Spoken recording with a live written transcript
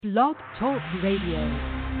Blog Talk Radio.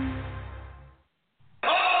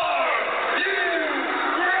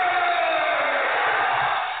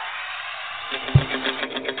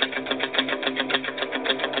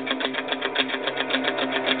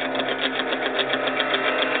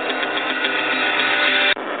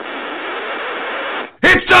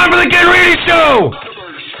 It's time for the Get Ready Show!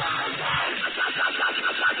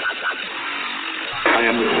 I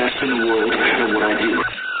am the best in the world at what I do.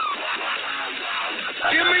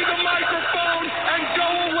 Give me the microphone and go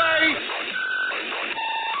away!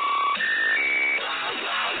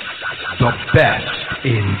 The best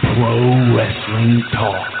in pro wrestling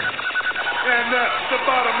talk. And that's the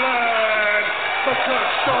bottom line, because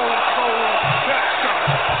Stone Cold Jackson.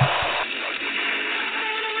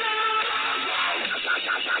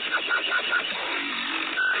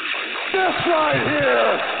 This right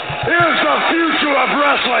here is the future of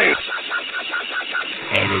wrestling.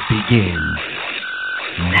 And it begins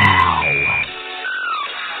now.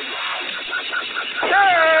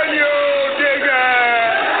 Can you dig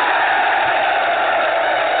it?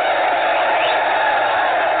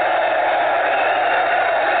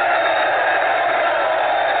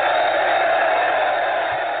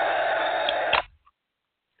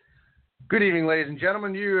 Good evening, ladies and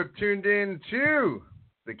gentlemen. You have tuned in to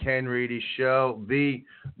the Ken Reedy Show, the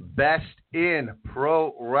best in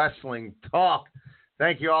pro wrestling talk.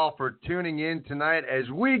 Thank you all for tuning in tonight as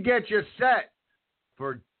we get you set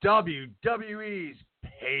for WWE's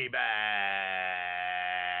Payback.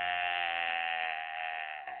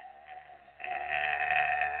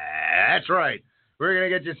 That's right. We're going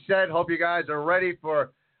to get you set. Hope you guys are ready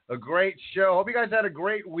for a great show. Hope you guys had a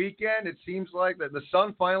great weekend. It seems like that the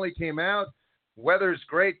sun finally came out. Weather's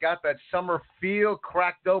great. Got that summer feel.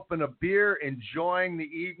 Cracked open a beer. Enjoying the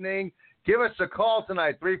evening. Give us a call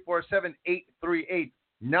tonight.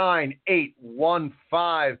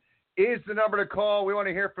 347-838-9815 is the number to call. We want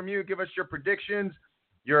to hear from you. Give us your predictions,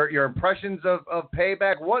 your impressions of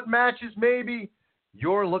Payback. What matches maybe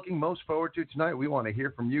you're looking most forward to tonight? We want to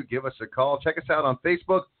hear from you. Give us a call. Check us out on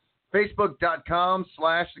Facebook.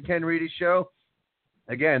 Facebook.com/The Ken Reedy Show.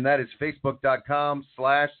 Again, that is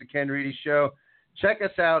Facebook.com/The Ken Reedy Show. Check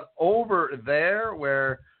us out over there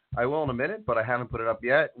where I will in a minute, but I haven't put it up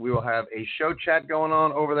yet. We will have a show chat going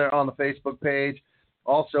on over there on the Facebook page.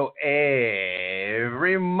 Also,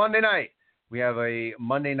 every Monday night, we have a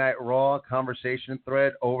Monday Night Raw conversation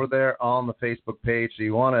thread over there on the Facebook page. So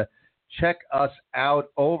you want to check us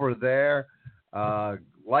out over there.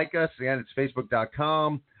 Like us. Again, it's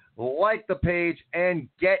Facebook.com. Like the page and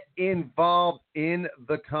get involved in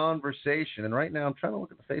the conversation. And right now, I'm trying to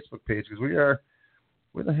look at the Facebook page because we are,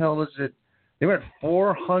 where the hell is it? They were at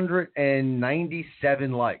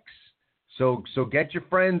 497 likes. So get your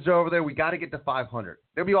friends over there. We got to get to 500.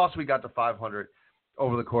 It'll be awesome. We got to 500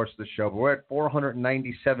 over the course of the show. But we're at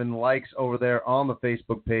 497 likes over there on the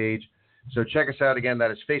Facebook page. So check us out again.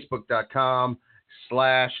 That is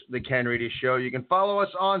Facebook.com/The Ken Reedy Show. You can follow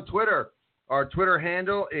us on Twitter. Our Twitter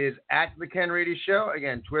handle is @The Ken Reedy Show.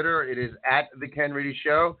 Again, Twitter, it is @The Ken Reedy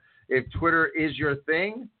Show. If Twitter is your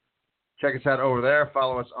thing, check us out over there.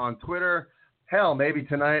 Follow us on Twitter. Hell, maybe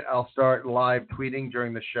tonight I'll start live tweeting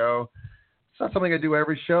during the show. It's not something I do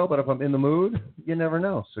every show, but if I'm in the mood, you never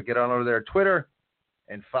know. So get on over there, Twitter,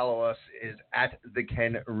 and follow us is @The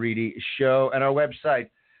Ken Reedy Show. And our website,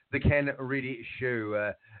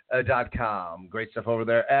 thekenreedyshow.com. Great stuff over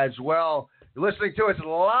there as well. You're listening to us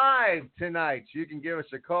live tonight, so you can give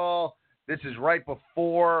us a call. This is right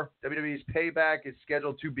before WWE's Payback is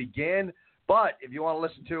scheduled to begin. But if you want to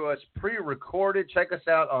listen to us pre-recorded, check us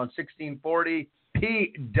out on 1640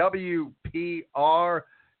 PWPR.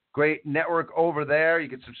 Great network over there. You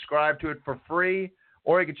can subscribe to it for free,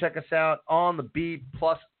 or you can check us out on the B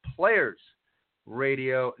Plus Players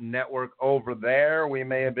radio network over there. We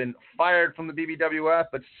may have been fired from the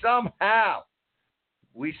BBWF, but somehow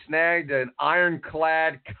we snagged an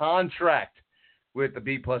ironclad contract with the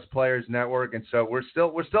B Plus Players Network, and so we're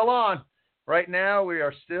still on. Right now, we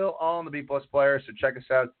are still on the B Plus Players, so check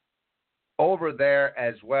us out over there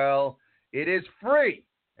as well. It is free,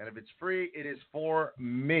 and if it's free, it is for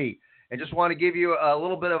me. And just want to give you a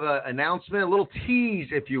little bit of an announcement, a little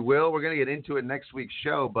tease, if you will. We're going to get into it next week's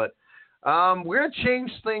show, but we're going to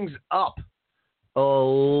change things up a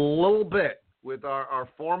little bit with our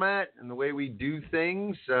format and the way we do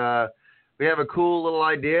things. We have a cool little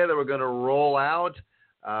idea that we're going to roll out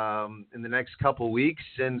in the next couple weeks.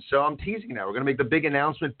 And so I'm teasing that. We're going to make the big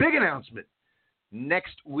announcement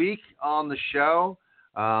next week on the show.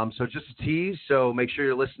 So just a tease. So make sure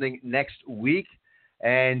you're listening next week.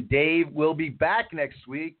 And Dave will be back next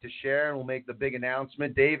week to share, and we'll make the big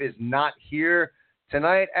announcement. Dave is not here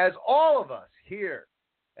tonight, as all of us here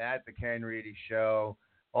at the Ken Reedy Show,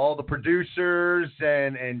 all the producers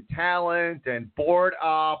and talent and board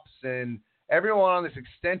ops and everyone on this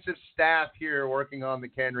extensive staff here working on the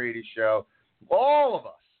Ken Reedy Show, all of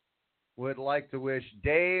us would like to wish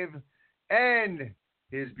Dave and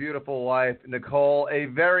his beautiful wife, Nicole, a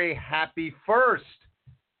very happy first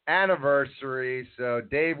anniversary. So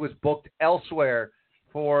Dave was booked elsewhere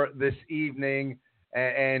for this evening,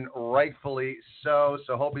 and rightfully so.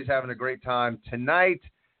 So hope he's having a great time tonight.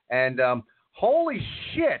 And holy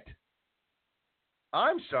shit.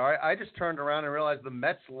 I'm sorry. I just turned around and realized the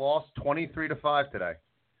Mets lost 23-5 today.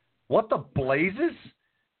 What the blazes?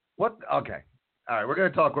 What? Okay. All right. We're going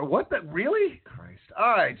to talk. What the? Really? Christ.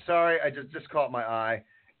 All right. Sorry. I just caught my eye.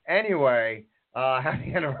 Anyway,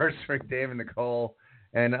 happy anniversary, Dave and Nicole.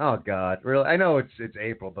 And, oh, God. Really? I know it's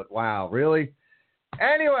April, but wow. Really?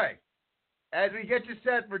 Anyway, as we get you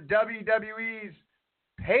set for WWE's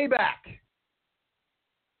Payback,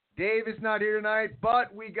 Dave is not here tonight,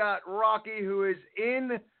 but we got Rocky, who is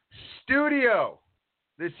in studio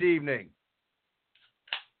this evening.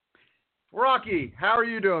 Rocky, how are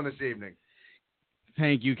you doing this evening?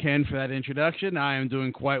 Thank you, Ken, for that introduction. I am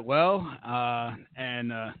doing quite well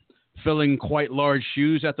and filling quite large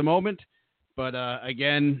shoes at the moment. But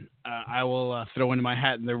again, I will throw in my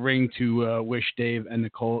hat in the ring to wish Dave and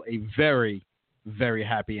Nicole a very, very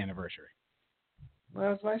happy anniversary.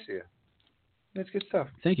 Well, that's nice of you. That's good stuff.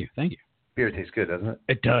 Thank you. Beer tastes good, doesn't it?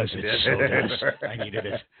 It does. It so does. I needed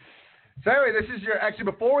it. So anyway, this is actually,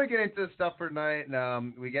 before we get into the stuff for tonight,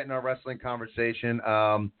 and we get in our wrestling conversation,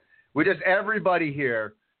 we just, everybody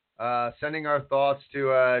here, sending our thoughts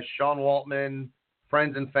to Sean Waltman,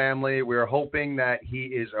 friends and family. We're hoping that he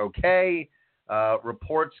is okay.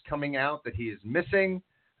 Reports coming out that he is missing,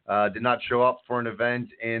 did not show up for an event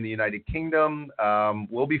in the United Kingdom.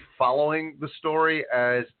 We'll be following the story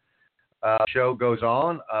as the show goes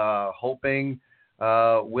on, hoping,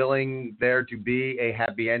 willing there to be a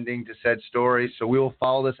happy ending to said story. So we will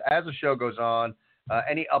follow this as the show goes on.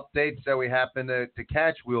 Any updates that we happen to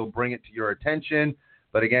catch, we will bring it to your attention.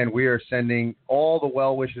 But again, we are sending all the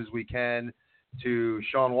well wishes we can to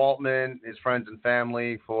Sean Waltman, his friends and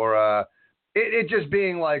family, for it just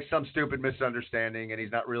being like some stupid misunderstanding, and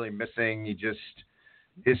he's not really missing.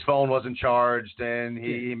 His phone wasn't charged, and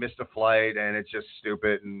he missed a flight, and it's just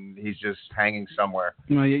stupid, and he's just hanging somewhere.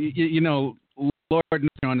 Well, you know, Lord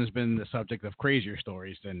Sean has been the subject of crazier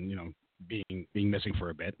stories than, you know, being missing for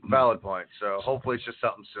a bit. Valid point. So hopefully it's just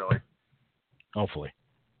something silly. Hopefully.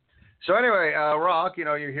 So anyway, Rock, you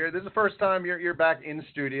know, you're here. This is the first time you're back in the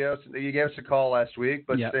studio. So you gave us a call last week,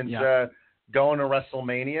 but since going to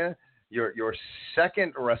WrestleMania, your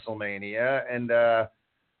second WrestleMania, and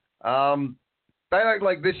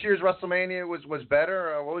like this year's WrestleMania was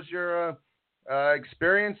better. What was your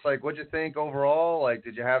experience? Like, what'd you think overall? Like,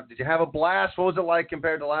 did you have a blast? What was it like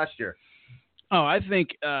compared to last year? Oh, I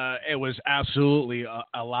think it was absolutely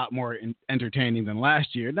a lot more entertaining than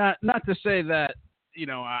last year. Not to say that, you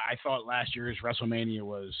know, I thought last year's WrestleMania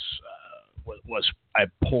was a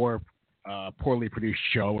poorly produced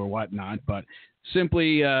show or whatnot, but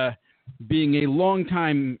simply being a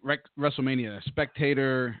longtime WrestleMania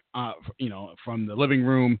spectator, you know, from the living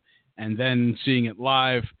room, and then seeing it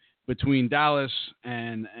live between Dallas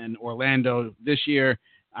and Orlando this year,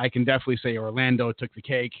 I can definitely say Orlando took the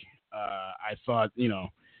cake. I thought, you know,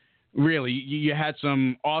 really you had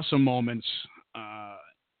some awesome moments,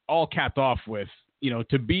 all capped off with, you know,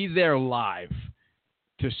 to be there live,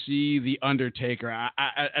 to see The Undertaker.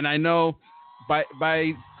 I know by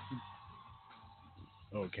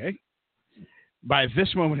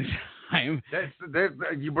this moment in time,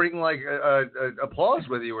 you bring like applause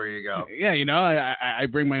with you where you go. Yeah, you know, I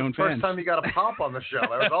bring my own fans. First time you got a pop on the show. That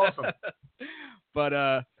was awesome. But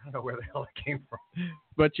I don't know where the hell it came from.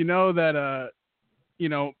 But you know that you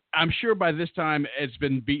know, I'm sure by this time it's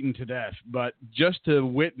been beaten to death. But just to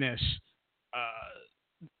witness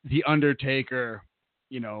The Undertaker,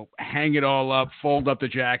 you know, hang it all up, fold up the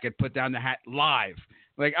jacket, put down the hat live.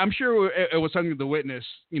 Like, I'm sure it was something to witness,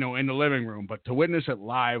 you know, in the living room, but to witness it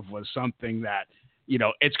live was something that, you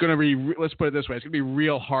know, it's going to be, let's put it this way, it's going to be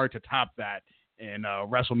real hard to top that in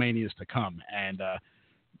WrestleManias to come. And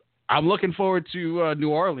I'm looking forward to New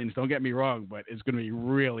Orleans, don't get me wrong, but it's going to be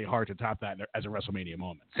really hard to top that as a WrestleMania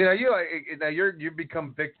moment. See, you've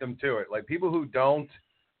become victim to it. Like, people who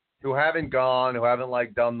haven't gone, who haven't,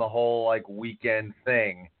 like, done the whole, like, weekend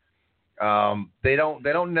thing, they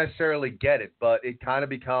don't necessarily get it, but it kind of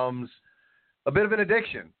becomes a bit of an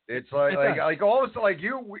addiction. It's like all of a sudden, like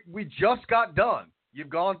we just got done. You've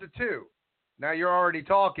gone to 2. Now you're already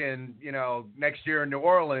talking, next year in New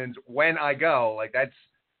Orleans when I go. Like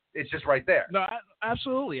it's just right there. No,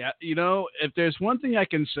 absolutely. If there's one thing I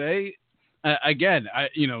can say, again,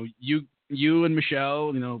 you and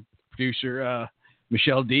Michelle, producer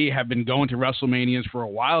Michelle D, have been going to WrestleManias for a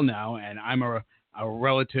while now, and I'm a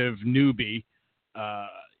relative newbie,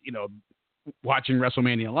 watching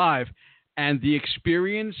WrestleMania live, and the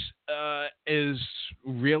experience is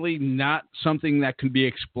really not something that can be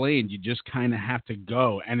explained. You just kind of have to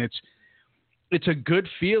go, and it's a good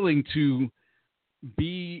feeling to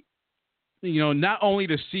be, not only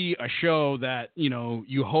to see a show that,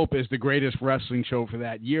 you hope is the greatest wrestling show for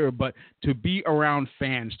that year, but to be around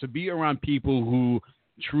fans, to be around people who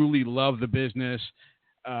truly love the business,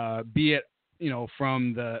 be it,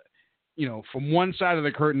 from from one side of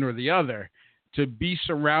the curtain or the other, to be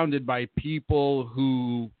surrounded by people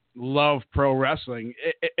who love pro wrestling.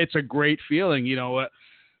 It's a great feeling,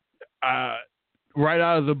 right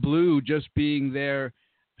out of the blue, just being there,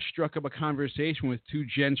 struck up a conversation with two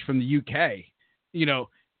gents from the UK. You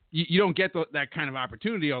don't get that kind of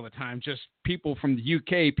opportunity all the time. Just people from the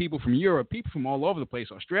UK, people from Europe, people from all over the place,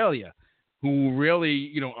 Australia, who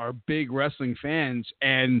really, are big wrestling fans.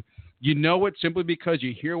 And it simply because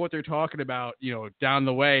you hear what they're talking about, down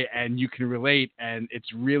the way, and you can relate, and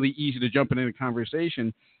it's really easy to jump into the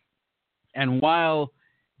conversation. And while,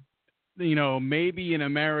 maybe in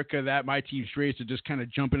America that might seem strange to just kind of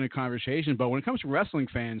jump into conversation, but when it comes to wrestling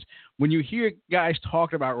fans, when you hear guys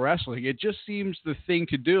talk about wrestling, it just seems the thing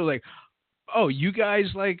to do. Like, oh, you guys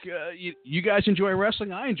you guys enjoy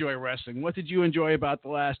wrestling? I enjoy wrestling. What did you enjoy about the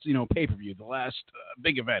last, pay-per-view, the last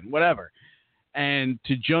big event, whatever? And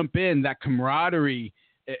to jump in, that camaraderie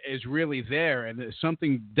is really there, and it's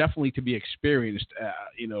something definitely to be experienced,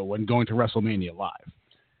 when going to WrestleMania live.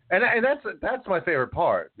 And that's my favorite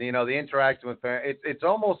part. The interaction with fans. It's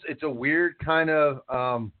a weird kind of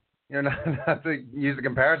not to use a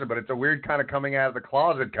comparison, but it's a weird kind of coming out of the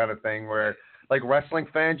closet kind of thing where, like, wrestling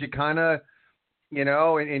fans, you kind of,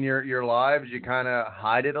 in your lives, you kind of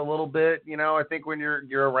hide it a little bit. I think when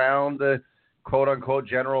you're around the quote unquote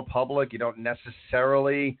general public, you don't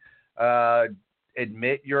necessarily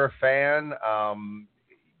admit you're a fan. I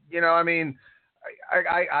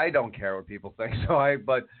don't care what people think.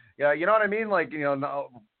 But you know what I mean? Like, a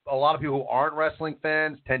lot of people who aren't wrestling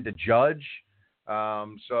fans tend to judge.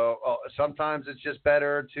 So sometimes it's just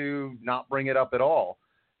better to not bring it up at all.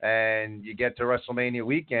 And you get to WrestleMania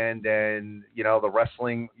weekend and, the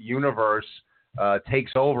wrestling universe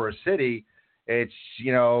takes over a city. It's,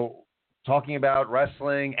 talking about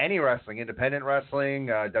wrestling, any wrestling, independent wrestling,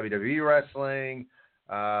 WWE wrestling,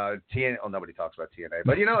 TNA. Oh, nobody talks about TNA,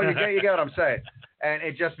 but you get what I'm saying. And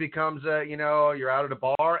it just becomes, you're out at a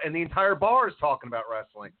bar and the entire bar is talking about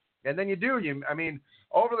wrestling. And then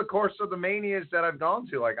over the course of the manias that I've gone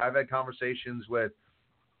to, like, I've had conversations with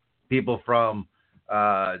people from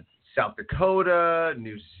South Dakota,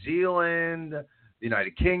 New Zealand, the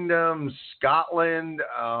United Kingdom, Scotland,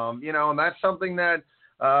 and that's something that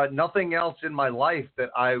nothing else in my life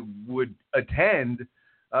that I would attend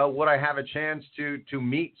would I have a chance to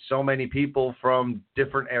meet so many people from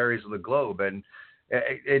different areas of the globe. And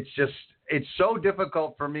it's so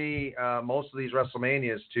difficult for me, most of these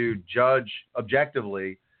WrestleManias, to judge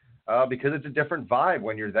objectively because it's a different vibe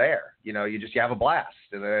when you're there. You have a blast.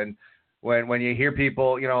 And then when you hear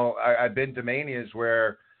people, I've been to manias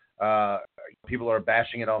where people are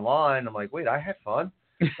bashing it online. I'm like, wait, I had fun.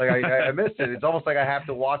 Like I missed it. It's almost like I have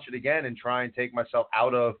to watch it again and try and take myself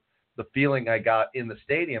out of the feeling I got in the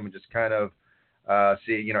stadium and just kind of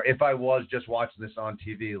see, if I was just watching this on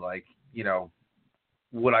TV, like,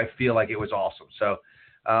 would I feel like it was awesome? So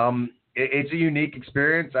it's a unique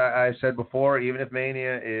experience. I said before, even if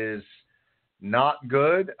Mania is not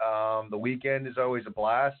good, the weekend is always a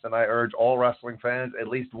blast, and I urge all wrestling fans, at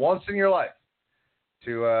least once in your life,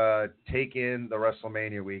 to take in the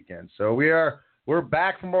WrestleMania weekend. So we're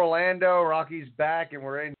back from Orlando. Rocky's back, and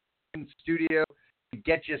we're in studio to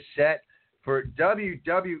get you set for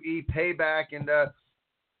WWE Payback. And,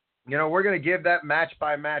 we're going to give that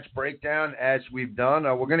match-by-match breakdown as we've done.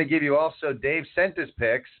 We're going to give you also Dave sent his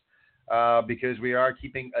picks because we are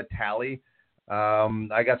keeping a tally.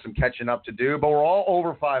 I got some catching up to do, but we're all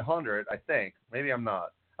over 500, I think. Maybe I'm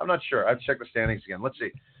not. I'm not sure. I have to check the standings again. Let's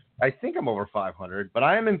see. I think I'm over 500, but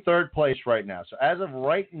I am in third place right now. So as of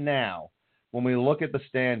right now, when we look at the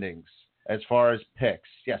standings as far as picks,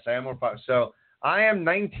 yes, I am over 5. So I am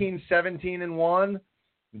 19-17-1.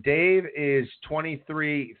 Dave is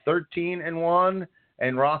 23-13-1,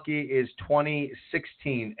 and Rocky is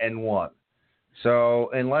 20-16-1. So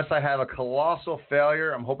unless I have a colossal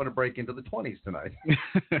failure, I'm hoping to break into the 20s tonight.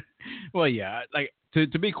 Well, yeah, like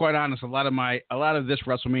to be quite honest, a lot of this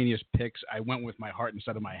WrestleMania's picks, I went with my heart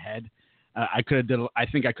instead of my head. I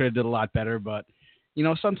think I could have did a lot better, but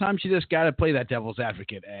sometimes you just got to play that devil's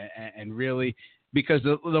advocate and really, because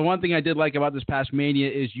the one thing I did like about this past Mania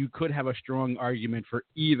is you could have a strong argument for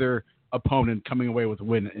either opponent coming away with a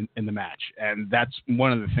win in the match, and that's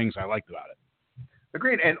one of the things I liked about it.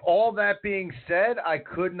 Agreed. And all that being said, I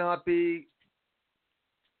could not be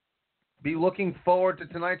looking forward to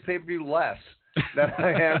tonight's pay-per-view less than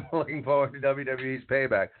I am looking forward to WWE's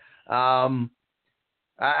Payback.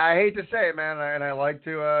 I hate to say it, man, and I like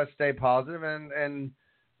to stay positive, and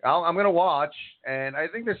I'm going to watch, and I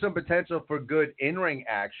think there's some potential for good in-ring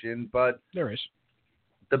action, but there is.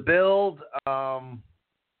 The build,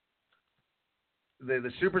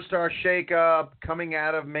 the superstar shakeup coming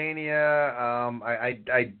out of Mania,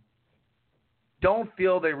 I don't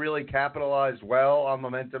feel they really capitalized well on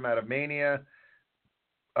momentum out of Mania.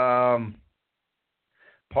 Part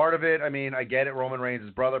of it, I mean, I get it. Roman Reigns'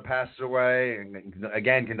 brother passes away, and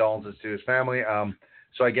again, condolences to his family.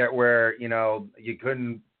 So I get where you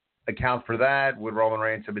couldn't account for that. Would Roman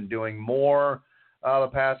Reigns have been doing more the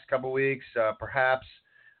past couple weeks? Perhaps.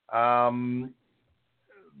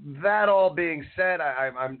 That all being said,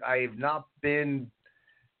 I've not been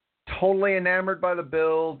totally enamored by the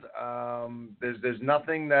build. There's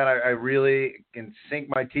nothing that I really can sink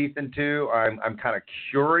my teeth into. I'm kind of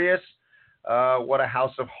curious what a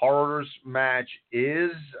House of Horrors match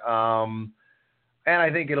is. And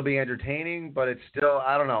I think it'll be entertaining, but it's still,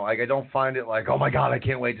 I don't know. Like, I don't find it like, oh my God, I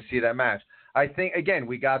can't wait to see that match. I think, again,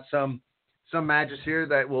 we got some matches here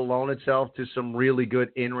that will loan itself to some really good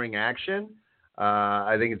in-ring action.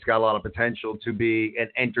 I think it's got a lot of potential to be an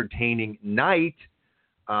entertaining night.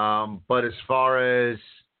 But as far as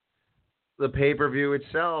the pay-per-view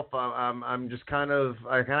itself, I'm just I kind of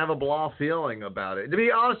have a blah feeling about it. To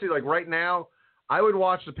be honest, like right now, I would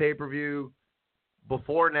watch the pay-per-view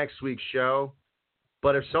before next week's show.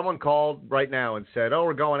 But if someone called right now and said, "Oh,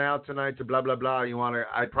 we're going out tonight to blah blah blah,"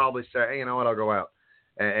 I'd probably say, "Hey, you know what? I'll go out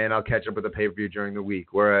and I'll catch up with the pay-per-view during the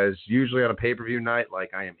week." Whereas usually on a pay-per-view night,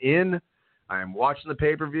 like I am watching the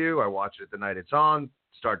pay-per-view. I watch it the night it's on,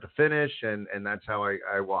 start to finish, and that's how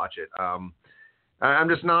I watch it. I'm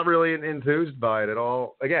just not really enthused by it at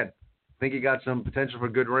all. Again, I think you got some potential for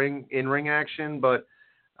good in-ring action, but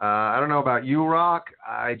I don't know about you, Rock.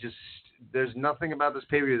 There's nothing about this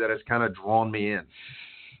pay-per-view that has kind of drawn me in.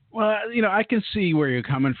 Well, I can see where you're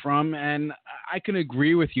coming from, and I can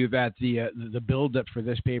agree with you that the build-up for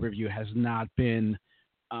this pay-per-view has not been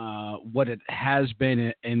what it has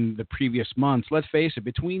been in the previous months. Let's face it,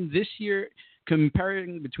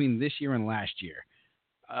 comparing between this year and last year,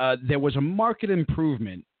 there was a marked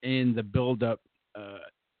improvement in the build-up, to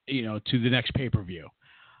the next pay-per-view.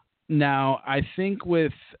 Now, I think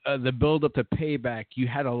with the build-up to Payback, you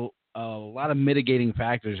had a lot of mitigating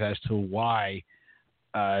factors as to why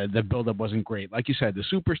the build-up wasn't great. Like you said, the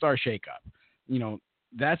superstar shakeup.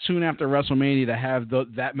 That soon after WrestleMania to have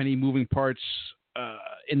that many moving parts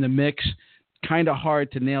in the mix, kind of hard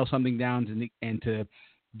to nail something down and to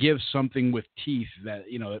give something with teeth that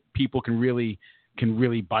that people can really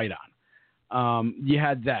bite on. You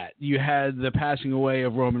had that. You had the passing away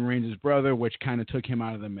of Roman Reigns' brother, which kind of took him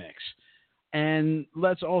out of the mix. And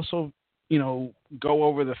let's also go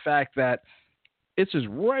over the fact that this is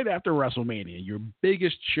right after WrestleMania, your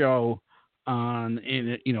biggest show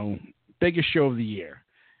biggest show of the year.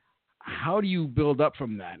 How do you build up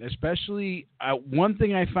from that? Especially one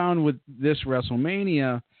thing I found with this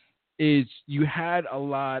WrestleMania is you had a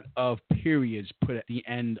lot of periods put at the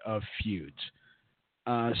end of feuds.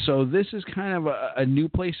 So this is kind of a new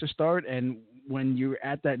place to start, and when you're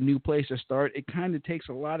at that new place to start, it kind of takes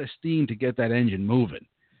a lot of steam to get that engine moving.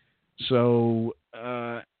 So,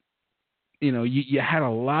 you had a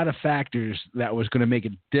lot of factors that was going to make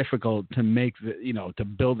it difficult to make to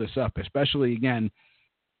build this up, especially again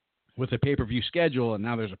with the pay-per-view schedule. And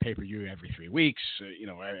now there's a pay-per-view every 3 weeks,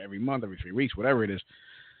 every month, every 3 weeks, whatever it is.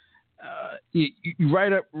 You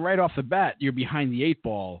right off the bat, you're behind the 8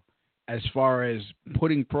 ball as far as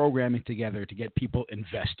putting programming together to get people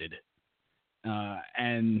invested.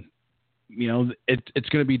 And it's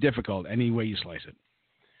going to be difficult any way you slice it.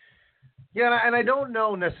 Yeah, and I don't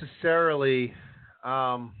know necessarily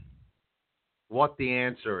what the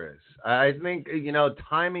answer is. I think,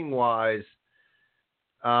 timing-wise,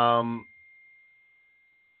 the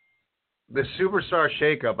superstar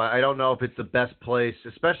shakeup, I don't know if it's the best place,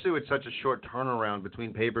 especially with such a short turnaround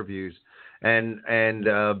between pay-per-views. And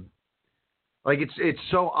Like it's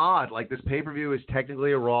so odd. Like this pay-per-view is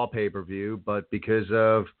technically a Raw pay-per-view, but because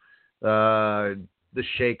of the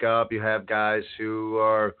shake-up, you have guys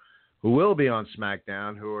who will be on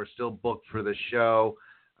SmackDown who are still booked for the show.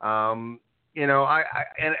 You know, I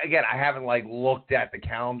haven't like looked at the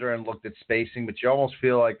calendar and looked at spacing, but you almost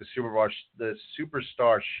feel like the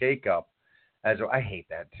superstar shakeup. I hate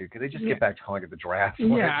that too because they just get back to calling it the draft.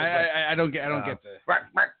 Yeah, I don't get the. We're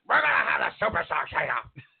gonna have a superstar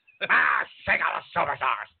shakeup. Shake out the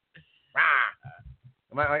superstars.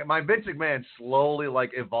 My Vince McMahon slowly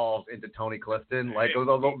like evolves into Tony Clifton. Like the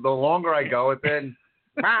longer I go with it.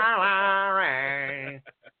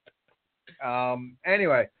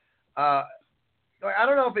 Anyway. I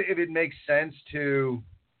don't know if it makes sense to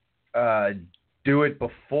do it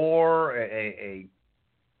before a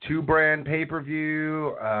two-brand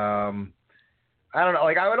pay-per-view. I don't know.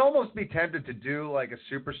 Like, I would almost be tempted to do, like, a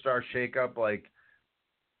superstar shakeup, like,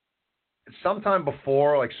 sometime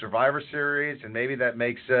before, like, Survivor Series, and maybe that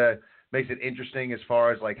makes it interesting as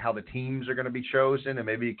far as, like, how the teams are going to be chosen, and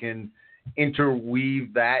maybe you can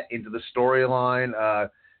interweave that into the storyline,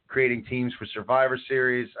 creating teams for Survivor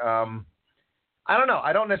Series. I don't know.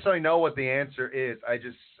 I don't necessarily know what the answer is. I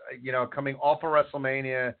just, coming off of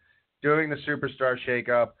WrestleMania, doing the superstar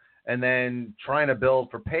shakeup, and then trying to build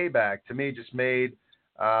for Payback, to me, just made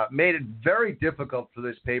it very difficult for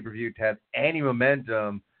this pay-per-view to have any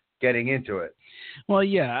momentum getting into it. Well,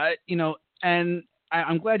 yeah, and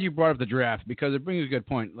I'm glad you brought up the draft because it brings a good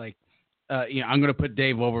point. Like, I'm going to put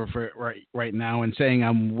Dave over for right now and saying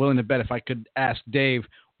I'm willing to bet if I could ask Dave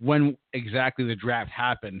when exactly the draft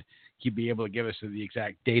happened, he'd be able to give us the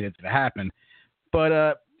exact date that it happened.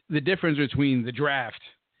 But the difference between the draft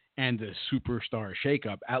and the superstar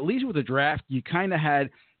shakeup, at least with the draft, you kind of had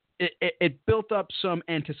it built up some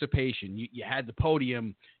anticipation. You had the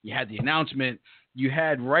podium, you had the announcement, you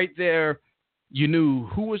had right there, you knew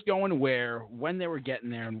who was going where, when they were getting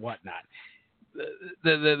there, and whatnot.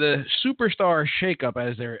 The superstar shakeup,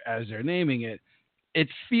 as they're naming it, it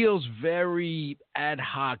feels very ad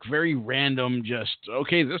hoc, very random. Just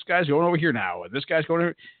okay, this guy's going over here now, this guy's going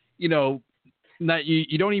over. Not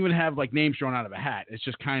you don't even have like names thrown out of a hat. It's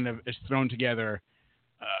just kind of it's thrown together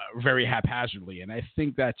very haphazardly, and I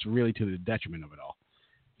think that's really to the detriment of it all.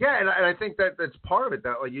 Yeah, and I think that's part of it.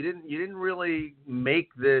 That like you didn't really make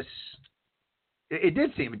this. It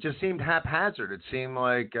just seemed haphazard. It seemed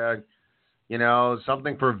like.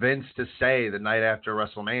 Something for Vince to say the night after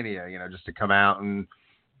WrestleMania, just to come out and,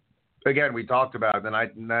 again, we talked about it, the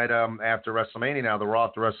night after WrestleMania now, the Raw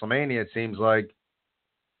after WrestleMania, it seems like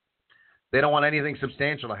they don't want anything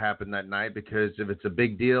substantial to happen that night because if it's a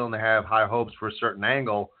big deal and they have high hopes for a certain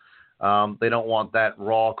angle, they don't want that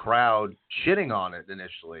Raw crowd shitting on it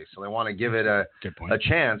initially. So they want to give it a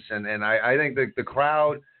chance. And I think the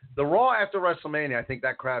crowd, the Raw after WrestleMania, I think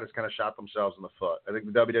that crowd has kind of shot themselves in the foot. I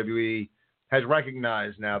think the WWE has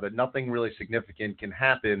recognized now that nothing really significant can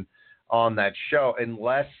happen on that show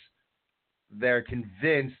unless they're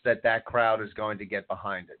convinced that crowd is going to get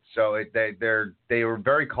behind it. So they were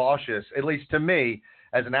very cautious, at least to me,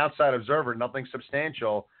 as an outside observer. Nothing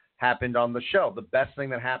substantial happened on the show. The best thing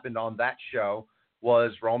that happened on that show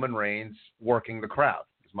was Roman Reigns working the crowd.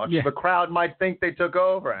 As much as the crowd might think they took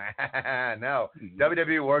over, no,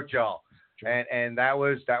 WWE worked y'all, and that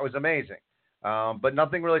was amazing. But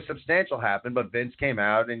nothing really substantial happened. But Vince came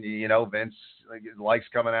out, and Vince likes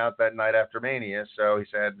coming out that night after Mania, so he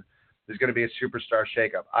said there's going to be a superstar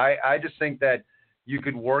shakeup. I just think that you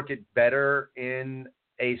could work it better in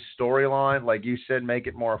a storyline, like you said, make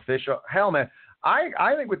it more official. Hell, man,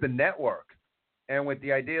 I think with the network and with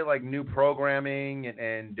the idea of like new programming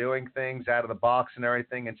and doing things out of the box and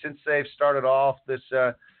everything, and since they've started off this,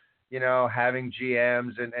 having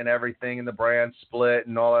GMs and everything and the brand split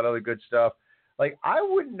and all that other good stuff. Like, I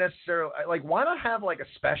wouldn't necessarily – like, why not have, like, a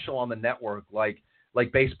special on the network like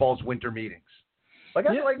baseball's winter meetings? Like,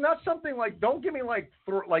 I like not something like – don't give me,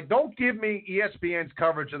 don't give me ESPN's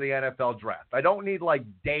coverage of the NFL draft. I don't need, like,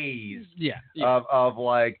 days of,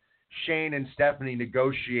 like, Shane and Stephanie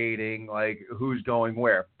negotiating, like, who's going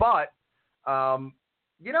where. But, a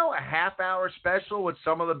half-hour special with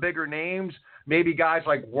some of the bigger names, maybe guys,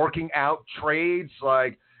 like, working out trades,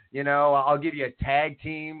 like, I'll give you a tag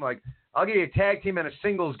team, like – I'll give you a tag team and a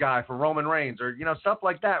singles guy for Roman Reigns or, stuff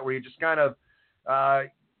like that where you just kind of,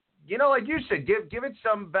 like you said, give it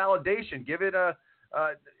some validation, give it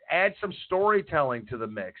add some storytelling to the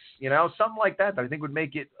mix, something like that I think would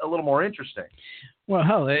make it a little more interesting. Well,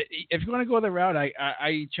 hell, if you want to go that route,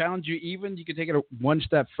 I challenge you you could take it one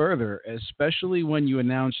step further, especially when you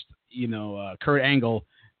announced, Kurt Angle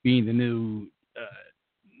being the new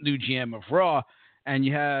GM of Raw and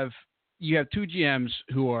you have you have two GMs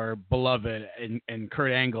who are beloved, and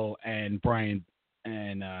Kurt Angle and Brian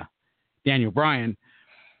and Daniel Bryan.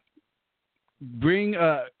 Bring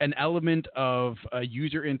an element of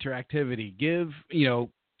user interactivity.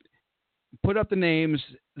 Put up the names.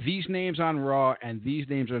 These names on Raw and these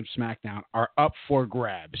names on SmackDown are up for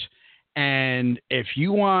grabs. And if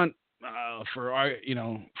you want, if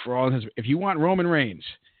you want Roman Reigns,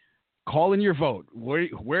 call in your vote.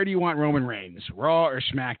 Where do you want Roman Reigns, Raw or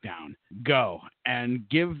SmackDown? Go and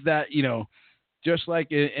give that. Just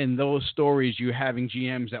like in those stories, you having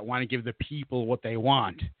GMs that want to give the people what they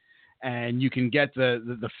want. And you can get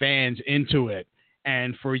the fans into it.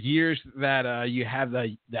 And for years that you have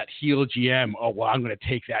that heel GM, I'm going to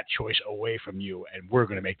take that choice away from you, and we're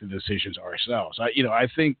going to make the decisions ourselves. I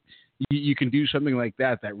think you can do something like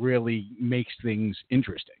that really makes things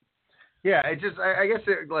interesting. Yeah, it just I guess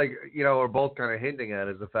we're both kind of hinting at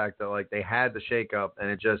is the fact that they had the shakeup, and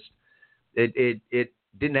it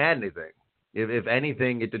didn't add anything. If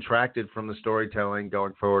anything, it detracted from the storytelling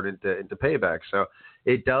going forward into Payback. So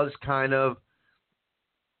it does kind of,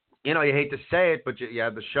 you hate to say it, but you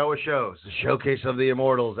have the show of shows, the showcase of the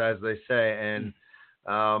immortals, as they say. And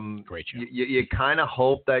great show. You kind of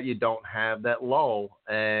hope that you don't have that lull.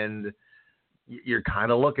 And you're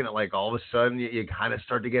kind of looking at all of a sudden you kind of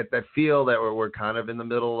start to get that feel that we're kind of in the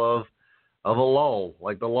middle of a lull.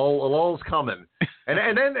 Like a lull's coming.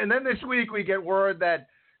 and then this week we get word that,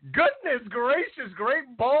 goodness gracious,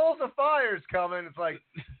 great balls of fire is coming. It's like,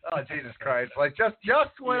 oh, Jesus Christ. Just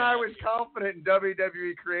when I was confident in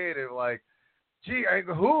WWE creative, we're going to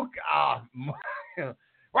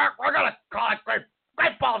call it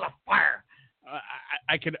great balls of fire.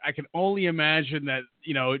 I can only imagine that,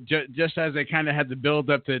 just as they kind of had to build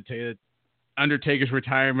up to Undertaker's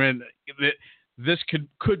retirement, this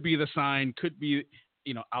could be the sign, could be,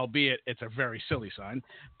 albeit it's a very silly sign,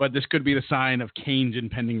 but this could be the sign of Kane's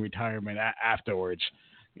impending retirement afterwards.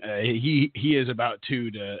 He is about to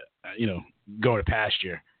go to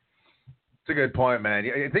pasture. It's a good point, man.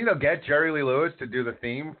 You think they'll get Jerry Lee Lewis to do the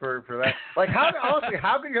theme for that? How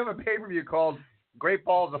can you have a pay-per-view called Great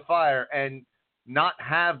Balls of Fire and not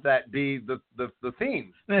have that be the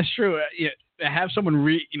theme? That's true. Have someone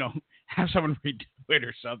redo it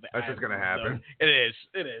or something. That's just gonna happen. It is.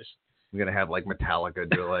 We're gonna have Metallica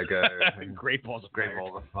do a Great Balls of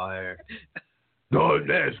Fire.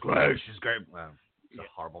 Goodness gracious, great. Well, it's a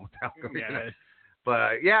horrible Metallica. Yeah. But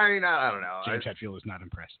I don't know. James Hetfield is not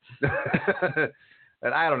impressed.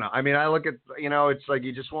 And I don't know. I mean, I look at it's like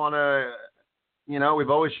you just want to. We've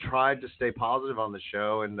always tried to stay positive on the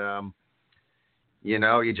show, and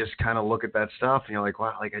you just kind of look at that stuff, and you're like,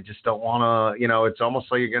 wow, I just don't want to. It's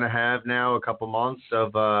almost like you're gonna have now a couple months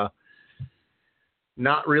of.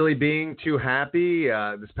 Not really being too happy.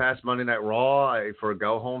 This past Monday Night Raw for a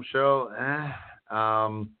go-home show.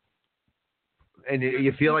 And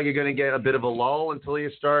you feel like you're going to get a bit of a lull until you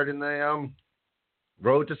start in the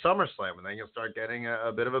road to SummerSlam, and then you'll start getting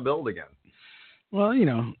a bit of a build again. Well,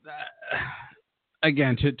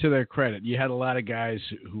 again, to their credit, you had a lot of guys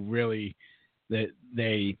who really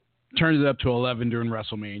they turned it up to 11 during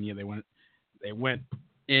WrestleMania. They went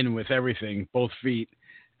in with everything, both feet.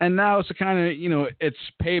 And now it's kind of, it's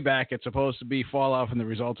Payback. It's supposed to be fall off in the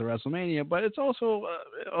results of WrestleMania, but it's also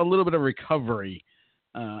a little bit of recovery,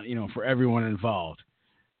 for everyone involved.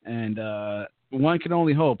 And one can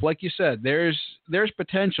only hope. Like you said, there's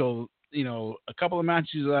potential, a couple of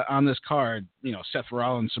matches on this card, Seth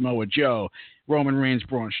Rollins, Samoa Joe, Roman Reigns,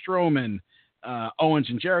 Braun Strowman, Owens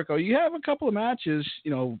and Jericho. You have a couple of matches,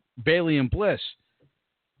 Bayley and Bliss.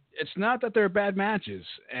 It's not that they're bad matches,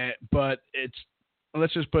 but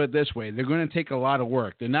let's just put it this way. They're going to take a lot of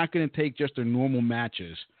work. They're not going to take just their normal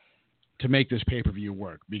matches to make this pay-per-view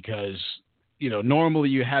work because, normally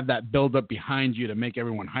you have that build-up behind you to make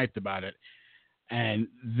everyone hyped about it. And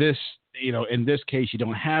this, in this case, you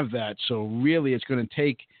don't have that. So really it's going to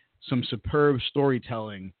take some superb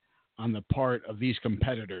storytelling on the part of these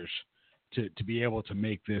competitors to be able to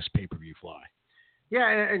make this pay-per-view fly. Yeah,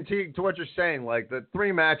 and to what you're saying, the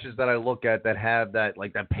three matches that I look at that have that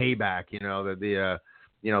that payback, the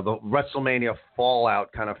WrestleMania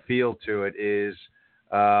fallout kind of feel to it is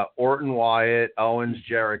Orton, Wyatt, Owens,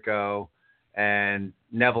 Jericho, and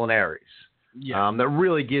Neville and Aries. Yeah, that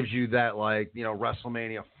really gives you that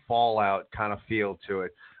WrestleMania fallout kind of feel to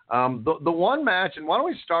it. The one match, and why don't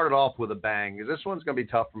we start it off with a bang? Because this one's going to be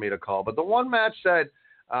tough for me to call. But the one match that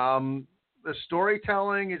the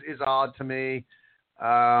storytelling is odd to me.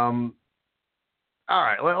 All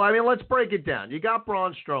right. Well, let's break it down. You got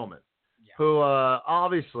Braun Strowman, who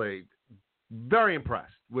obviously very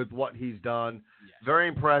impressed with what he's done. Very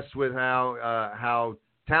impressed with how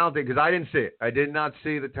talented, because I didn't see it. I did not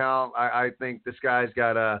see the talent. I think this guy's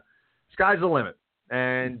got sky's the limit.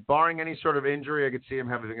 And barring any sort of injury, I could see him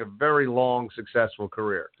having a very long, successful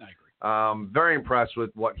career. I agree. Very impressed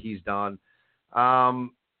with what he's done. Love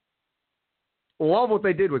what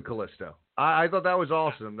they did with Kalisto. I thought that was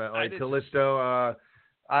awesome. That Kalisto,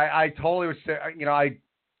 I totally was saying,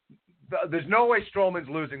 there's no way Strowman's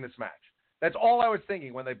losing this match. That's all I was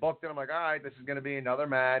thinking when they booked it. I'm like, all right, this is going to be another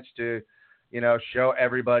match to, show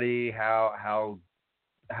everybody how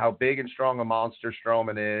big and strong a monster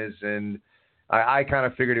Strowman is. And I kind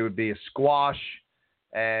of figured it would be a squash,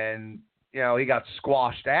 and, he got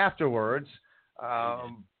squashed afterwards.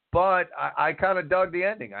 But I kind of dug the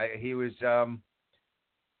ending. He was,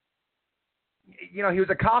 he was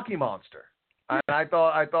a cocky monster. And I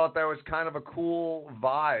thought that was kind of a cool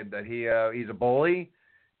vibe that he's a bully,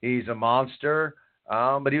 he's a monster,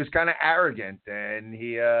 but he was kind of arrogant, and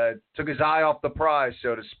he took his eye off the prize,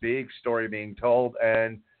 so to speak, story being told,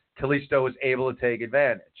 and Kalisto was able to take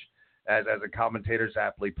advantage. As a commentator's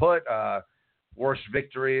aptly put, worst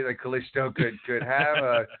victory that Kalisto could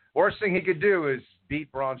have. Worst thing he could do is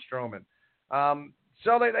beat Braun Strowman.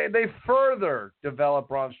 So they further developed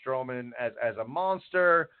Braun Strowman as a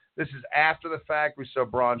monster. This is after the fact. We saw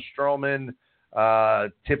Braun Strowman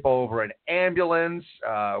tip over an ambulance,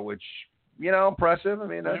 which, impressive. I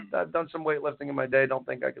mean, I've done some weightlifting in my day. Don't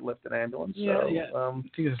think I could lift an ambulance. Yeah, so, yeah. I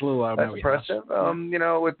think it's a little out. That's impressive.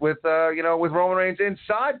 With Roman Reigns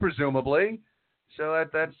inside, presumably. So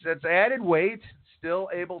that's added weight. Still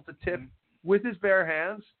able to tip with his bare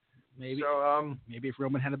hands. Maybe. So, maybe if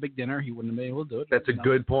Roman had a big dinner, he wouldn't have been able to do it. That's a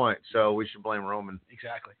good point. So we should blame Roman.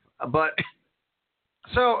 Exactly. But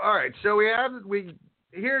so all right. So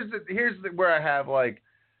here's where I have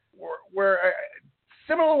where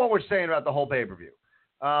similar to what we're saying about the whole pay-per-view.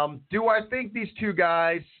 Do I think these two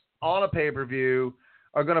guys on a pay-per-view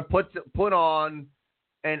are going to put on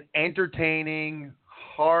an entertaining,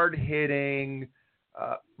 hard-hitting,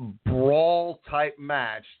 brawl-type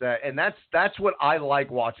match? That's what I like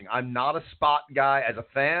watching. I'm not a spot guy as a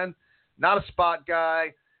fan. Not a spot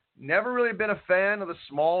guy. Never really been a fan of the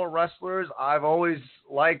smaller wrestlers. I've always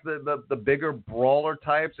liked the bigger brawler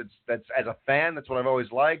types. That's as a fan, that's what I've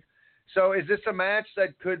always liked. So is this a match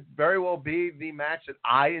that could very well be the match that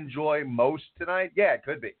I enjoy most tonight? Yeah, it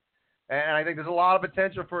could be. And I think there's a lot of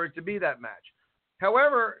potential for it to be that match.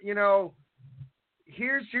 However,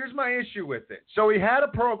 here's my issue with it. So we had a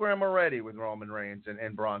program already with Roman Reigns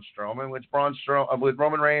and Braun Strowman, with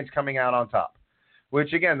Roman Reigns coming out on top.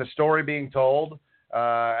 Which, again, the story being told,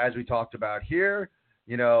 as we talked about here,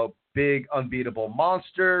 big unbeatable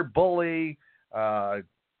monster, bully,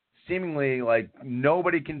 seemingly like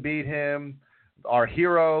nobody can beat him. Our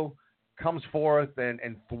hero comes forth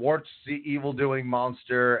and thwarts the evil-doing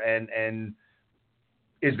monster and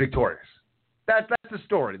is victorious. That's the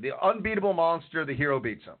story. The unbeatable monster, the hero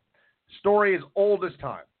beats him. Story is old as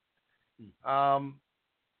time.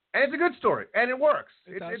 And it's a good story, and it works.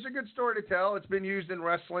 It's a good story to tell. It's been used in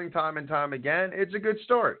wrestling time and time again. It's a good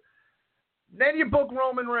story. Then you book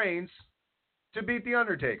Roman Reigns to beat The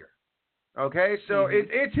Undertaker. Okay, so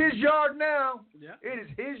it's his yard now. Yeah. It is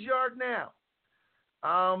his yard now.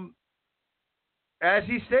 As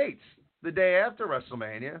he states the day after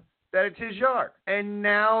WrestleMania, that it's his yard. And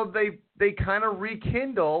now they kind of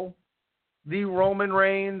rekindle the Roman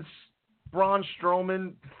Reigns, Braun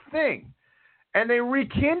Strowman thing. And they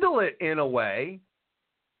rekindle it in a way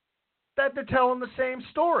that they're telling the same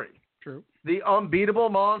story. True. The unbeatable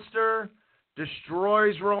monster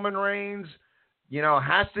destroys Roman Reigns,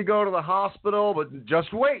 has to go to the hospital, but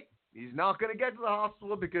just wait. He's not going to get to the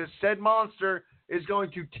hospital because said monster is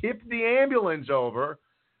going to tip the ambulance over,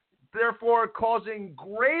 therefore causing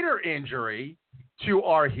greater injury to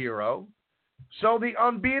our hero. So the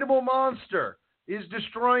unbeatable monster is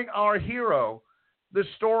destroying our hero. The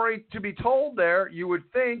story to be told there, you would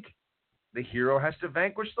think the hero has to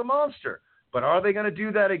vanquish the monster. But are they going to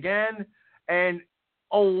do that again? And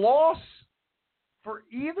a loss for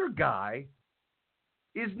either guy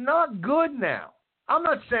is not good now. I'm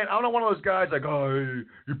not saying, I'm not one of those guys like, oh,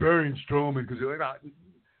 you're burying Strowman. Because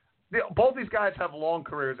both these guys have long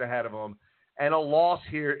careers ahead of them. And a loss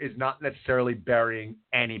here is not necessarily burying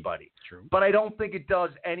anybody. True. But I don't think it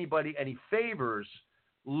does anybody any favors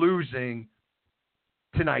losing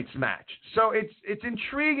tonight's match. So it's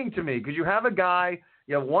intriguing to me because you have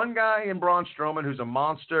one guy in Braun Strowman who's a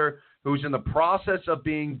monster, who's in the process of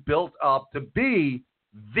being built up to be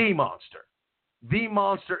the monster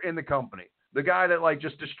in the company, the guy that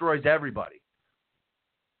just destroys everybody.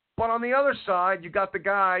 But on the other side, you got the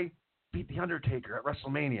guy beat The Undertaker at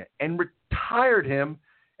WrestleMania and retired him,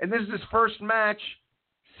 and this is his first match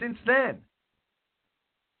since then.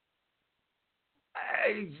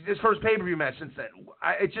 His first pay-per-view match since then.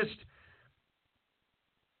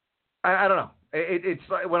 I don't know. It's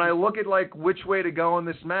like when I look at like which way to go in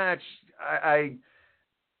this match,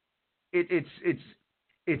 it's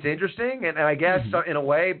interesting, and I guess in a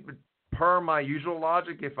way, per my usual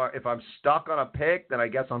logic, if I'm stuck on a pick, then I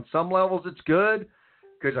guess on some levels it's good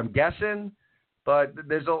because I'm guessing. But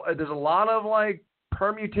there's a lot of like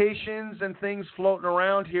permutations and things floating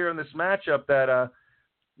around here in this matchup that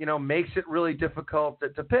makes it really difficult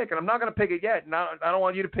to pick. And I'm not going to pick it yet. I don't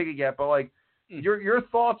want you to pick it yet, but like your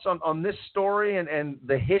thoughts on this story and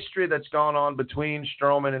the history that's gone on between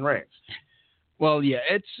Strowman and Reigns. Well, yeah,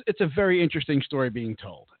 it's a very interesting story being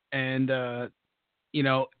told, and I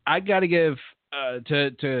got to give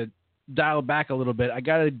to dial back a little bit. I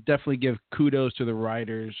got to definitely give kudos to the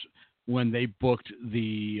writers when they booked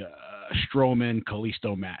the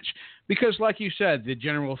Strowman-Kalisto match. Because like you said, the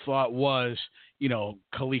general thought was,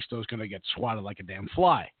 Kalisto's going to get swatted like a damn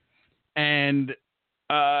fly. And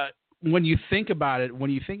when you think about it, when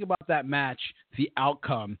you think about that match, the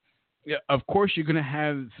outcome, of course you're going to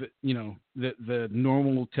have, the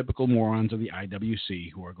normal typical morons of the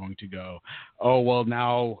IWC who are going to go, oh, well,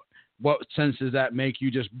 now what sense does that make? You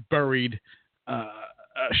just buried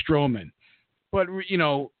Strowman. But,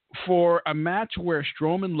 for a match where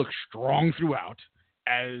Strowman looked strong throughout,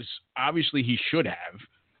 as obviously he should have,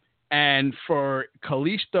 and for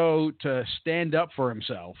Kalisto to stand up for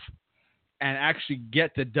himself and actually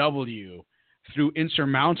get the W through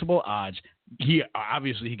insurmountable odds, he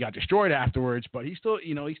got destroyed afterwards, but he still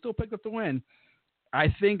picked up the win.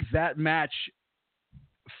 I think that match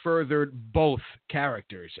furthered both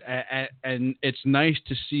characters, and it's nice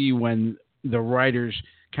to see when the writers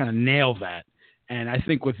kind of nail that. And I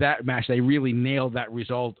think with that match, they really nailed that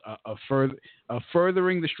result of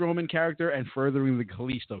furthering the Strowman character and furthering the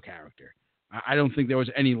Kalisto character. I don't think there was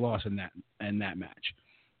any loss in that match.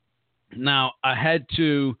 Now, ahead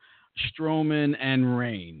to Strowman and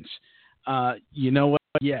Reigns. You know what?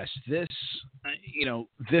 Yes, this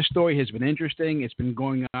story has been interesting. It's been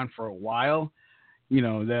going on for a while.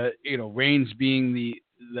 Reigns being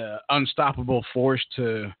the unstoppable force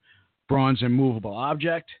to Braun's immovable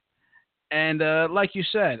object. And like you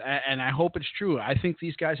said, and I hope it's true, I think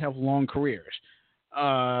these guys have long careers.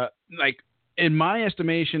 Like, in my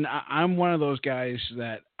estimation, I'm one of those guys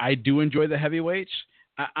that I do enjoy the heavyweights.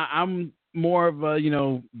 I'm more of a,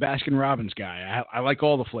 Baskin-Robbins guy. I like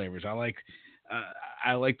all the flavors. I like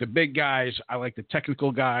the big guys. I like the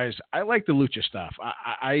technical guys. I like the lucha stuff.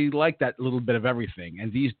 I like that little bit of everything.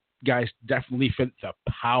 And these guys definitely fit the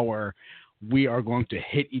power. We are going to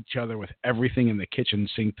hit each other with everything in the kitchen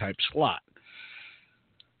sink type slot.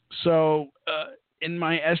 So, in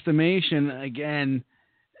my estimation, again,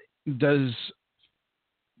 does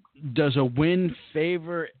a win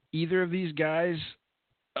favor either of these guys?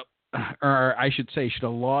 Or I should say, should a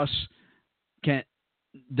loss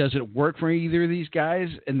does it work for either of these guys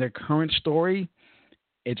in their current story?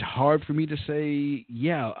 It's hard for me to say,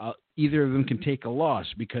 either of them can take a loss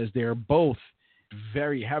because they're both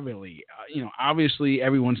very heavily. Obviously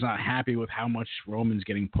everyone's not happy with how much Roman's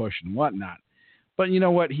getting pushed and whatnot. But you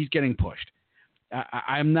know what? He's getting pushed.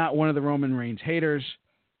 I'm not one of the Roman Reigns haters.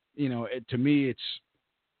 To me, it's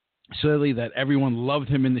silly that everyone loved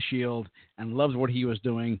him in the Shield and loved what he was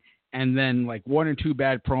doing. And then like one or two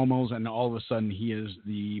bad promos, and all of a sudden he is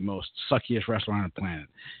the most suckiest wrestler on the planet.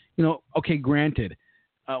 Okay, granted,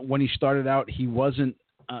 when he started out, he wasn't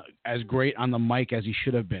as great on the mic as he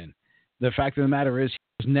should have been. The fact of the matter is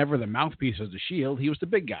he was never the mouthpiece of the Shield. He was the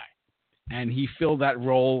big guy. And he filled that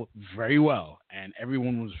role very well. And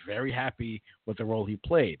everyone was very happy with the role he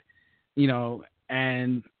played.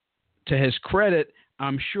 And to his credit,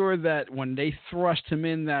 I'm sure that when they thrust him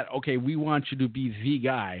in that, okay, we want you to be the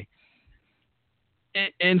guy,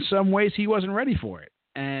 in some ways he wasn't ready for it.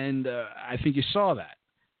 And I think you saw that,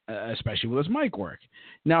 especially with his mic work.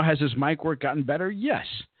 Now, has his mic work gotten better? Yes.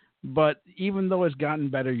 But even though it's gotten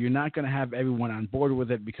better, you're not going to have everyone on board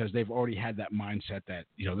with it because they've already had that mindset that,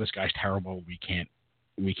 this guy's terrible. We can't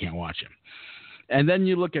watch him. And then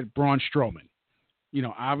you look at Braun Strowman.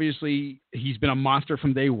 Obviously he's been a monster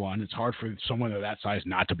from day one. It's hard for someone of that size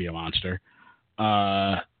not to be a monster.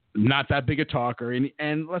 Not that big a talker.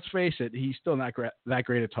 And let's face it, he's still not that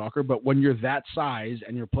great a talker. But when you're that size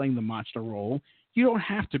and you're playing the monster role, you don't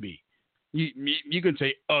have to be. You can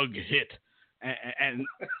say, ugh, hit. And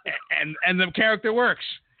the character works.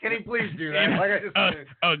 Can he please do that?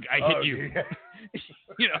 I hit you.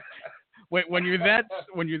 When you're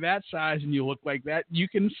that size and you look like that, you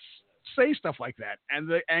can say stuff like that, and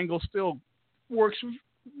the angle still works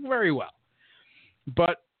very well.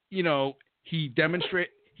 But he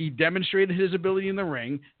demonstrated his ability in the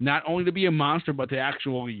ring, not only to be a monster, but to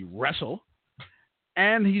actually wrestle.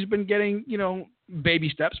 And he's been getting, baby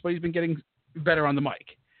steps, but he's been getting better on the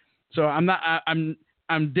mic. So I'm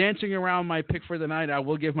dancing around my pick for the night. I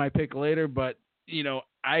will give my pick later, but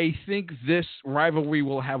I think this rivalry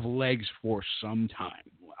will have legs for some time.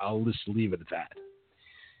 I'll just leave it at that.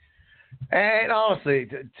 And honestly,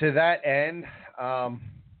 to that end,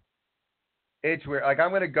 it's weird. Like, I'm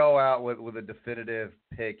going to go out with a definitive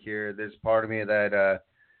pick here. There's part of me that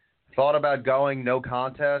thought about going no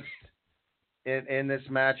contest in this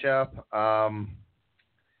matchup.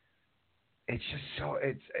 It's just so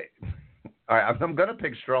all right. I'm going to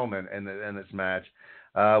pick Strowman in this match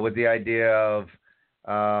with the idea of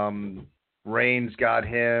Reigns got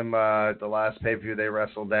him the last pay-per-view they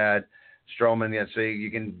wrestled at. Strowman, yeah, so you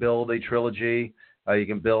can build a trilogy. You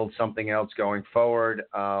can build something else going forward.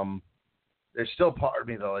 There's still part of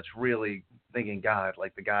me, though, that's really thinking, God,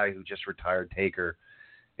 like the guy who just retired Taker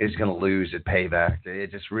is going to lose at Payback.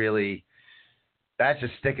 It just really, that's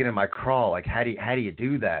just sticking in my craw. Like, how do you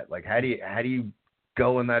do that? Like, how do you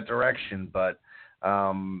go in that direction? But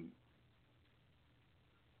I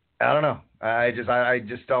don't know. I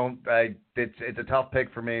just don't. It's a tough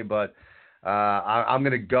pick for me, but I'm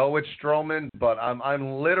going to go with Strowman. But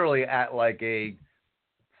I'm literally at like a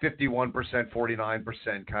 51%,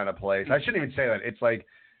 49% kind of place. I shouldn't even say that. It's like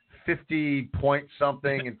 50 point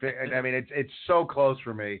something, and I mean it's so close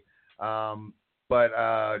for me. But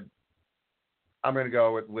I'm going to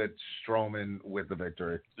go with Strowman with the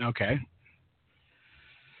victory. Okay.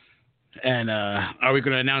 And are we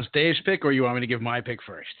going to announce Dave's pick, or you want me to give my pick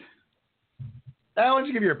first? Why don't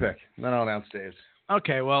you give your pick, then I'll announce Dave's.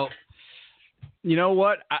 Okay, well, you know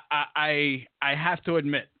what? I have to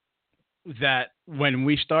admit that when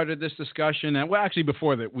we started this discussion, and well, actually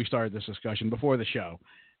before the show,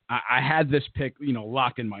 I had this pick,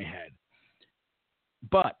 locked in my head.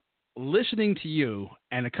 But listening to you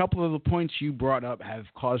and a couple of the points you brought up have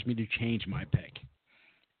caused me to change my pick.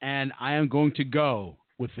 And I am going to go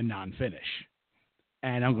with the non-finish.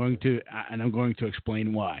 And I'm going to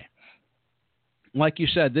explain why. Like you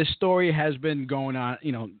said, this story has been going on.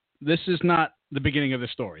 This is not the beginning of the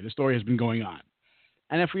story. The story has been going on.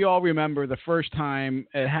 And if we all remember, the first time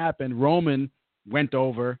it happened, Roman went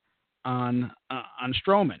over on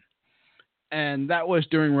Strowman. And that was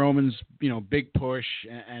during Roman's, big push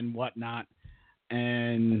and whatnot.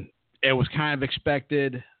 And it was kind of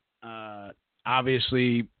expected.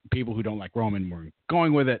 Obviously, people who don't like Roman were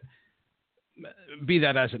going with it. Be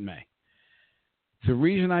that as it may. The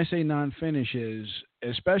reason I say non-finish is,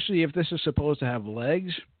 especially if this is supposed to have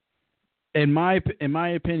legs, in my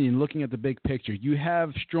opinion, looking at the big picture, you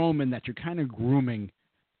have Strowman that you're kind of grooming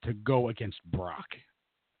to go against Brock.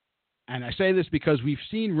 And I say this because we've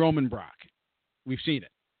seen Roman Brock. We've seen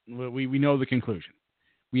it. We know the conclusion.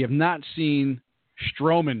 We have not seen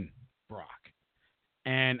Strowman Brock.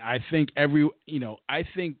 And I think I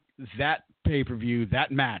think that pay-per-view,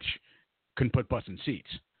 that match, can put butts in seats.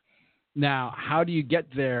 Now, how do you get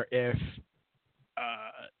there if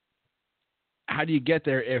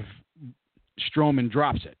Strowman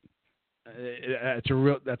drops it?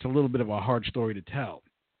 That's a little bit of a hard story to tell.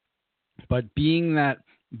 But being that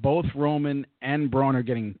both Roman and Braun are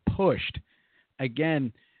getting pushed,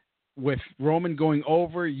 again, with Roman going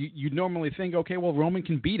over, you normally think, okay, well, Roman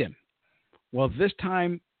can beat him. Well, this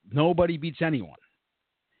time, nobody beats anyone.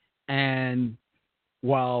 And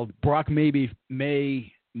while Brock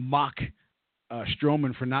may mock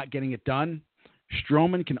Strowman for not getting it done,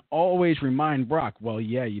 Strowman can always remind Brock, well,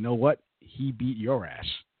 yeah, you know what? He beat your ass.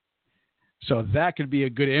 So that could be a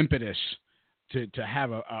good impetus to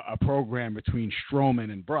have a program between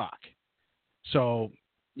Strowman and Brock. So,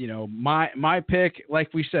 my pick,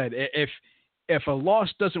 like we said, if a loss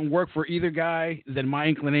doesn't work for either guy, then my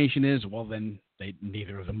inclination is, well, then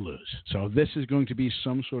neither of them lose. So this is going to be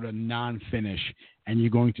some sort of non-finish, and you're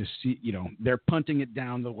going to see, they're punting it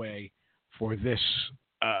down the way for this.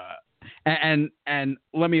 And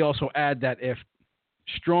let me also add that if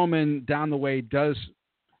Strowman down the way does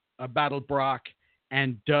battle Brock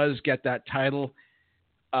and does get that title,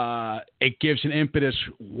 it gives an impetus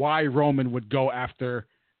why Roman would go after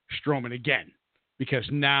Strowman again, because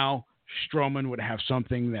now Strowman would have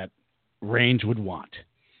something that Reigns would want.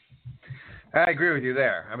 I agree with you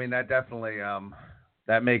there. I mean, that definitely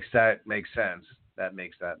that makes sense. That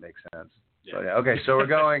makes sense. Yeah. So, yeah. Okay, so we're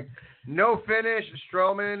going no finish,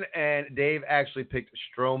 Strowman, and Dave actually picked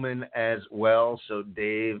Strowman as well. So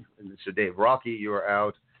Dave, Rocky, you are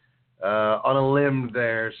out on a limb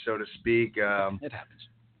there, so to speak. It happens.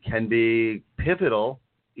 Can be pivotal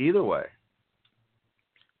either way.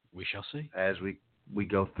 We shall see. As we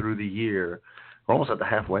go through the year. We're almost at the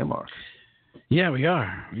halfway mark. Yeah, we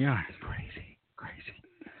are. Crazy.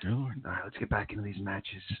 Dear Lord. All right, let's get back into these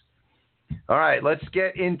matches. All right, let's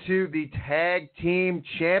get into the Tag Team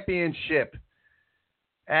Championship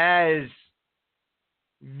as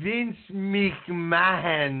Vince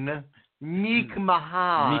McMahon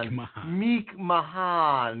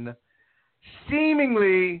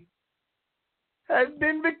seemingly has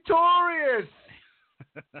been victorious.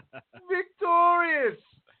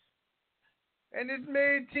 And has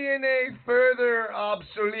made TNA further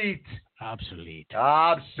obsolete.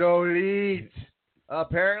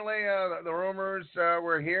 Apparently, the rumors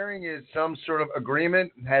we're hearing is some sort of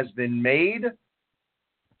agreement has been made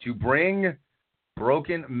to bring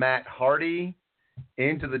Broken Matt Hardy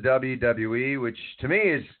into the WWE, which to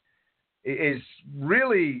me is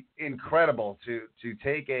really incredible to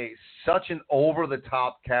take such an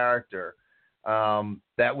over-the-top character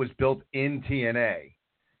that was built in TNA.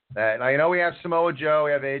 Now, you know, we have Samoa Joe,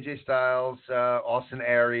 we have AJ Styles, Austin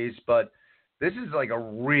Aries, but this is like a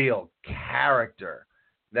real character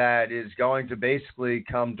that is going to basically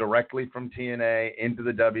come directly from TNA into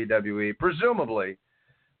the WWE, presumably,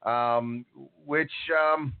 which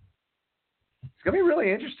it's going to be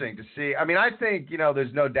really interesting to see. I mean, I think, you know,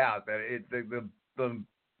 there's no doubt that the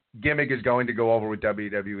gimmick is going to go over with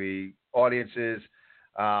WWE audiences.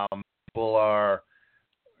 People are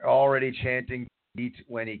already chanting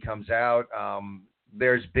when he comes out.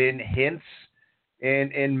 There's been hints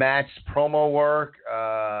in Matt's promo work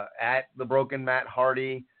at the Broken Matt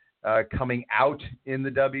Hardy coming out in the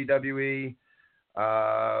WWE.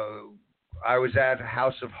 I was at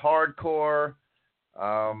House of Hardcore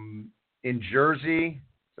in Jersey.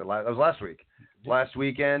 That was last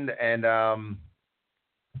weekend. And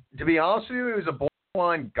to be honest with you, it was a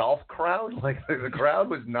borderline golf crowd. Like, the crowd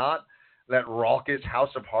was not that raucous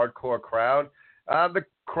House of Hardcore crowd. The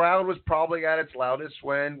crowd was probably at its loudest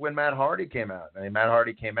when Matt Hardy came out. I mean, Matt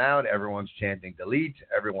Hardy came out, everyone's chanting delete,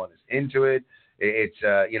 everyone is into it. It's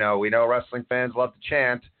you know, we know wrestling fans love to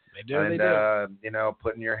chant. They do. You know,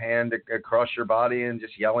 putting your hand across your body and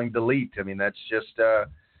just yelling delete. I mean, that's just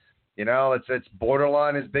you know, it's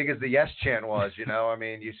borderline as big as the yes chant was. You know, I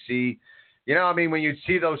mean, you see, you know, I mean, when you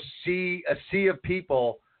see a sea of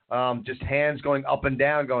people, just hands going up and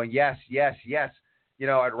down, going yes, yes, yes. You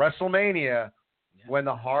know, at WrestleMania, when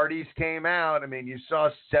the Hardys came out, I mean, you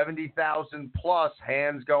saw 70,000 plus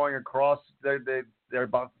hands going across their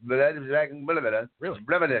really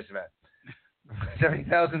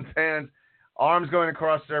 70,000 fans, arms going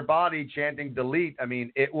across their body, chanting delete. I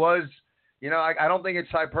mean, it was, you know, I don't think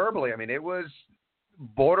it's hyperbole. I mean, it was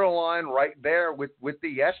borderline right there with the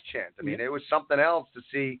yes chant. I mean, it was something else to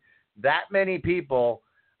see that many people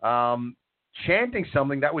chanting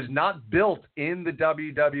something that was not built in the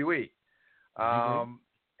WWE.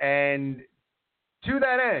 And to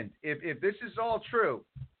that end, if this is all true,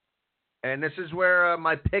 and this is where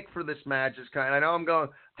my pick for this match is I know I'm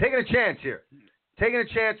taking a chance here, taking a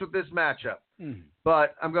chance with this matchup,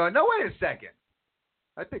 but I'm going, no, wait a second.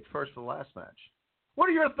 I picked first for the last match. What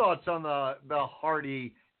are your thoughts on the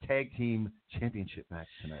Hardy Tag Team Championship match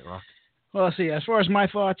tonight, Rock? Well, let's see. As far as my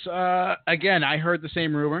thoughts, again, I heard the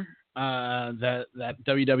same rumor that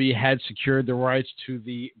WWE had secured the rights to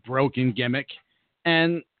the Broken gimmick,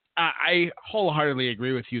 and I wholeheartedly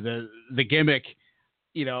agree with you. The gimmick,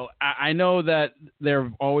 you know, I know that there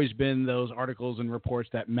have always been those articles and reports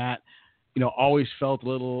that Matt, you know, always felt a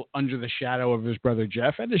little under the shadow of his brother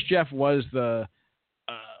Jeff, and this Jeff was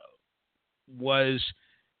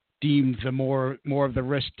deemed the more of the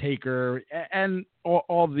risk taker and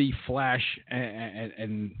all the flash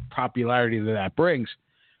and popularity that brings.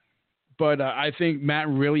 But I think Matt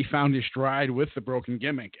really found his stride with the Broken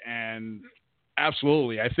gimmick, and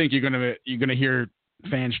absolutely, I think you're gonna hear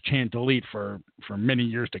fans chant delete for many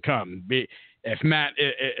years to come. If Matt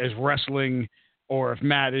is wrestling or if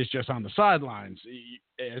Matt is just on the sidelines,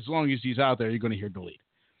 as long as he's out there, you're going to hear delete.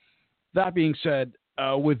 That being said,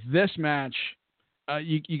 with this match,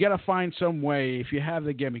 you got to find some way. If you have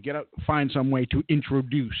the gimmick, you got to find some way to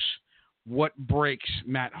introduce what breaks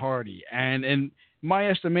Matt Hardy. And in my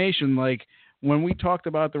estimation, like when we talked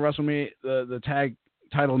about the WrestleMania, the tag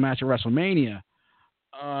title match at WrestleMania,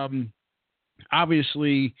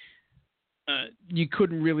 obviously you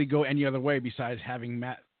couldn't really go any other way besides having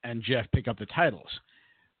Matt and Jeff pick up the titles.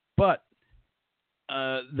 But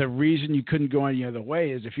the reason you couldn't go any other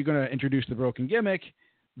way is if you're going to introduce the Broken gimmick,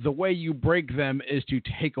 the way you break them is to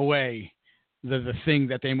take away the thing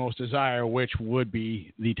that they most desire, which would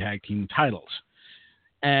be the tag team titles.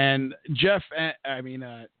 And Cesaro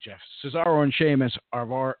and Sheamus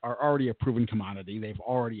are already a proven commodity. They've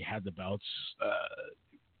already had the belts.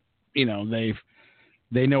 They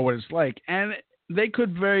know what it's like, and they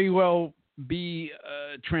could very well be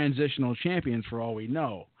transitional champions for all we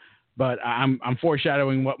know. But I'm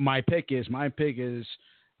foreshadowing what my pick is. My pick is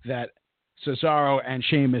that Cesaro and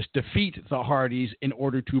Sheamus defeat the Hardys in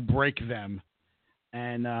order to break them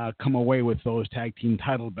and come away with those tag team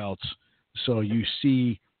title belts. So you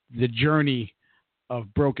see the journey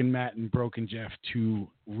of Broken Matt and Broken Jeff to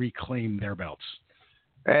reclaim their belts.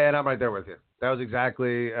 And I'm right there with you. That was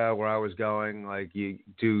exactly where I was going.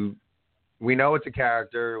 We know it's a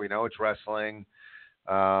character. We know it's wrestling.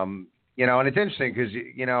 And it's interesting because,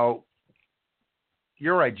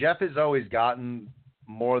 you're right. Jeff has always gotten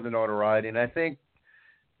more than notoriety. And I think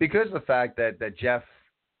because of the fact that Jeff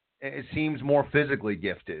it seems more physically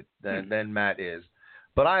gifted than Matt is.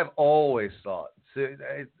 But I've always thought,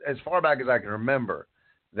 as far back as I can remember,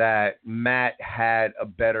 that Matt had a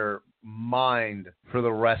better mind for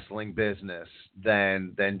the wrestling business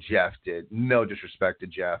than Jeff did. No disrespect to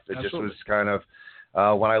Jeff. It Absolutely. Just was kind of,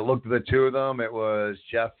 when I looked at the two of them, it was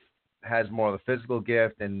Jeff has more of the physical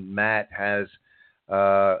gift and Matt has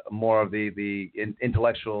more of the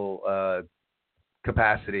intellectual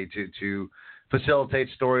capacity to facilitate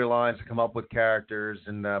storylines, to come up with characters.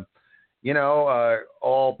 And,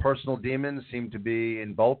 all personal demons seem to be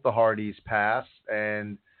in both the Hardys' past.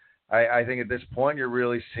 And I think at this point you're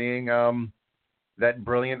really seeing that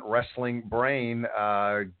brilliant wrestling brain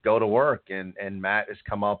go to work. And Matt has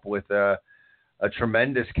come up with a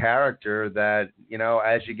tremendous character that,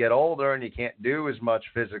 as you get older and you can't do as much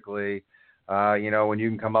physically, when you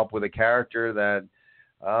can come up with a character that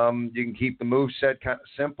you can keep the moveset kind of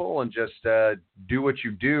simple and just do what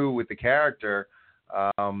you do with the character,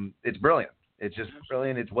 it's brilliant. It's just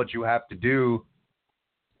brilliant. It's what you have to do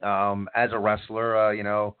as a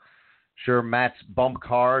wrestler. Sure, Matt's bump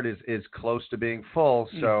card is close to being full,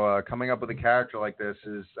 so coming up with a character like this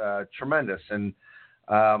is tremendous. And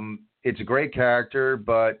it's a great character,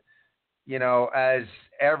 but, as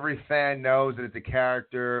every fan knows that it's a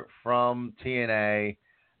character from TNA,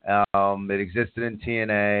 it existed in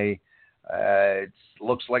TNA. It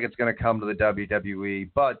looks like it's going to come to the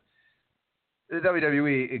WWE, but the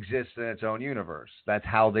WWE exists in its own universe. That's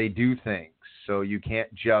how they do things. So you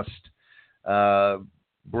can't just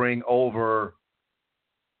bring over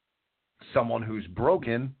someone who's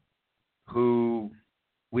broken, who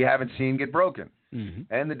we haven't seen get broken.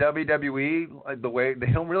 Mm-hmm. And the WWE, the way they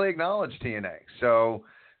don't really acknowledge TNA. So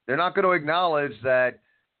they're not going to acknowledge that,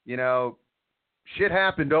 shit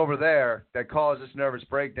happened over there that caused this nervous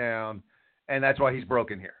breakdown, and that's why he's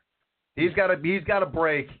broken here. He's got to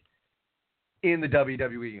break in the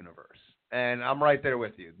WWE universe. And I'm right there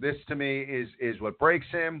with you. This, to me, is what breaks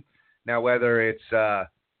him. Now, whether it's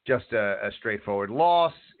just a straightforward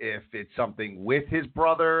loss, if it's something with his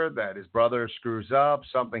brother, that his brother screws up,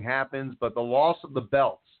 something happens, but the loss of the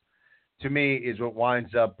belts, to me, is what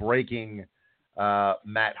winds up breaking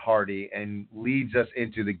Matt Hardy and leads us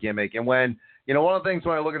into the gimmick. And when, one of the things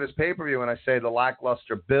when I look at this pay-per-view and I say the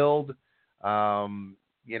lackluster build, I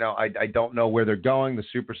don't know where they're going, the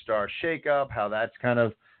superstar shakeup, how that's kind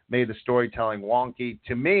of made the storytelling wonky.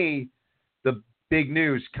 To me, the big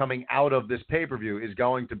news coming out of this pay-per-view is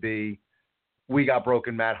going to be, we got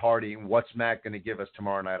broken Matt Hardy, and what's Matt going to give us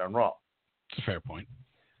tomorrow night on Raw? It's a fair point.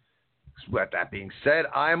 With that being said,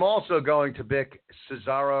 I'm also going to pick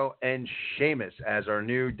Cesaro and Sheamus as our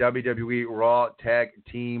new WWE Raw Tag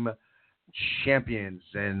Team Champions.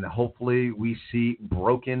 And hopefully we see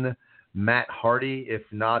broken Matt Hardy, if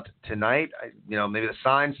not tonight. Maybe the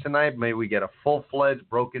signs tonight. Maybe we get a full-fledged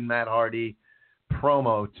broken Matt Hardy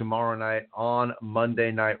promo tomorrow night on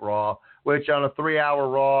Monday Night Raw, which on a 3-hour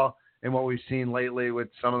Raw and what we've seen lately with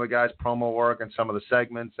some of the guys' promo work and some of the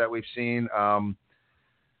segments that we've seen,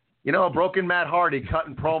 a broken Matt Hardy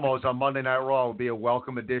cutting promos on Monday Night Raw would be a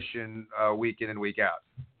welcome addition week in and week out.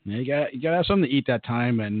 Yeah, you got to have something to eat that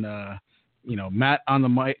time, and Matt on the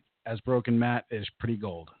mic as broken Matt is pretty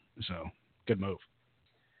gold. So, good move.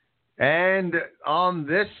 And on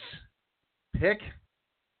this pick,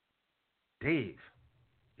 Dave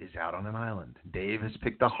is out on an island. Dave has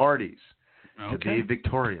picked the Hardys to be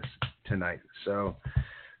victorious tonight. So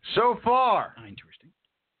far, interesting.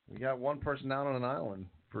 We got one person out on an island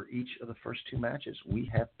for each of the first two matches we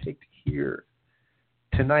have picked here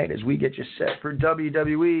tonight as we get you set for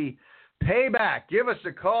WWE Payback. Give us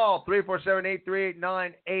a call.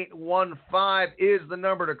 347-838-9815 is the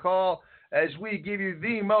number to call as we give you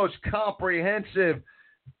the most comprehensive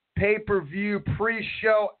pay-per-view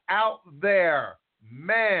pre-show out there.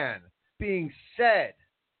 Man, being said,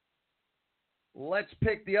 let's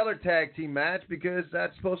pick the other tag team match because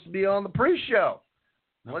that's supposed to be on the pre-show.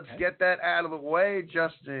 Okay. Let's get that out of the way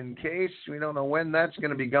just in case. We don't know when that's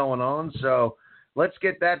going to be going on. So let's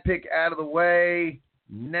get that pick out of the way.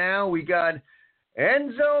 Now we got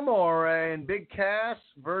Enzo Amore and Big Cass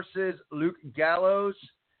versus Luke Gallows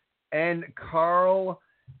and Carl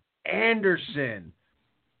Anderson.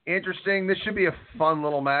 Interesting. This should be a fun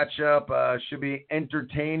little matchup. Should be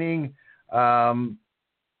entertaining. I'm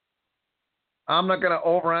not going to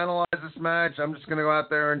overanalyze this match. I'm just going to go out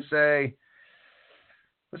there and say,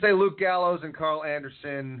 let's say Luke Gallows and Carl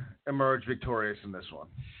Anderson emerge victorious in this one.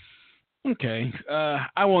 Okay.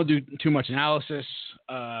 I won't do too much analysis.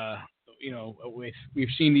 We've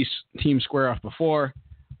seen these teams square off before.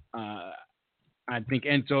 I think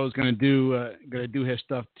Enzo is going to do his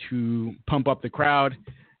stuff to pump up the crowd.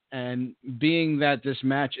 And being that this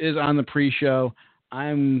match is on the pre-show,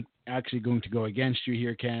 I'm actually going to go against you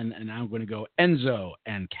here, Ken, and I'm going to go Enzo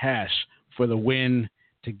and Cass for the win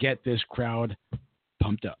to get this crowd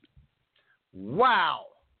pumped up. Wow.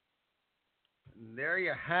 There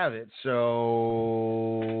you have it.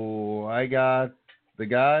 So I got the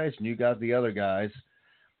guys, and you got the other guys.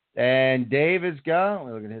 And Dave has got,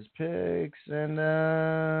 look at his picks, and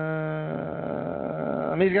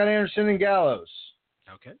he's got Anderson and Gallows.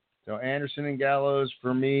 Okay. So Anderson and Gallows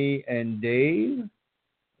for me and Dave.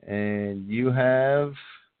 And you have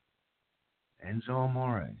Enzo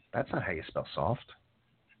Amore. That's not how you spell soft.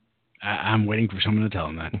 I'm waiting for someone to tell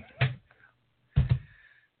him that.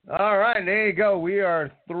 All right, there you go. We are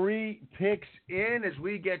 3 picks in as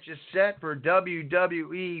we get you set for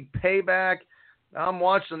WWE Payback. I'm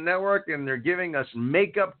watching the network, and they're giving us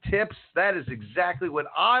makeup tips. That is exactly what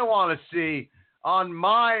I want to see on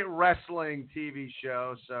my wrestling TV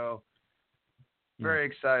show. So very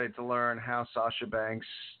excited to learn how Sasha Banks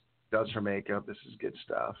does her makeup. This is good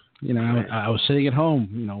stuff. I was sitting at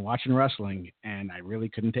home, watching wrestling, and I really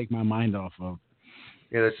couldn't take my mind off of.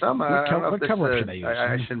 Yeah, there's some. I don't know if cover should I use?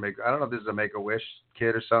 I shouldn't make. I don't know if this is a Make-A-Wish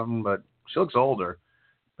kid or something, but she looks older.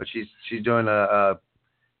 But she's doing a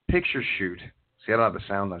picture shoot. See, I don't have the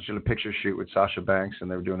sound on. She did a picture shoot with Sasha Banks,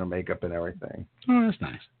 and they were doing her makeup and everything. Oh, that's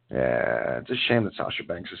nice. Yeah, it's a shame that Sasha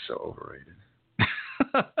Banks is so overrated.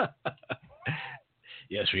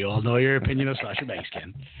 Yes, we all know your opinion of Sasha Banks,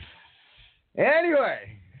 Ken.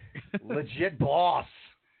 Anyway, legit boss.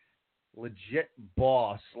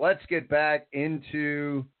 Let's get back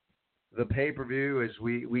into the pay-per-view as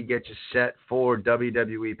we get you set for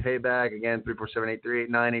WWE Payback. Again,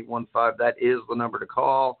 347-838-9815. That is the number to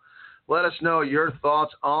call. Let us know your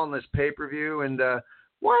thoughts on this pay-per-view, and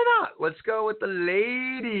why not? Let's go with the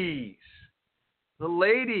ladies. The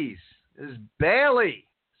ladies is Bayley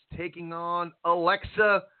taking on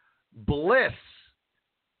Alexa Bliss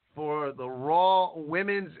for the Raw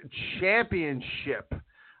Women's Championship.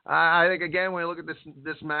 I think, again, when you look at this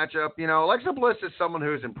matchup, Alexa Bliss is someone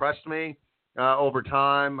who's impressed me over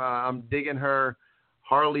time. I'm digging her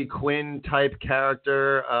Harley Quinn type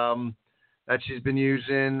character that she's been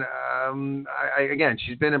using. Again,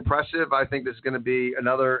 she's been impressive. I think this is going to be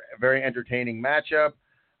another very entertaining matchup.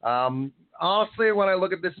 Honestly, when I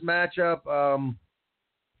look at this matchup,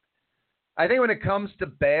 I think when it comes to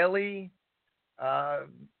Bayley,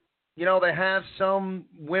 they have some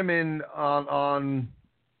women on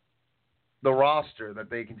the roster that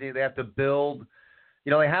they continue. They have to build.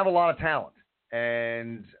 They have a lot of talent,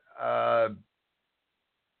 and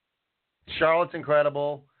Charlotte's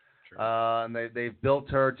incredible. Sure. And they've built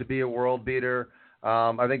her to be a world beater.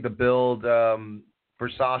 I think the build for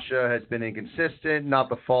Sasha has been inconsistent, not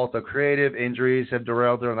the fault of creative. Injuries have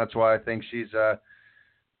derailed her, and that's why I think she's,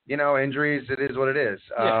 injuries, it is what it is.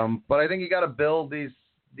 Yeah. But I think you got to build these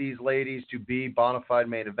ladies to be bona fide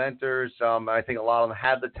main eventers. I think a lot of them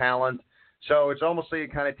have the talent. So it's almost like you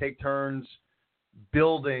kind of take turns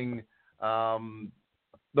building the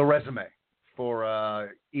resume for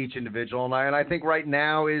each individual. And I think right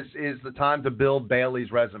now is the time to build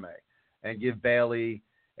Bayley's resume and give Bayley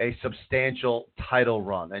a substantial title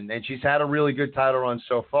run. And she's had a really good title run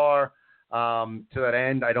so far. To that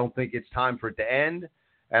end, I don't think it's time for it to end.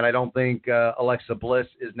 And I don't think Alexa Bliss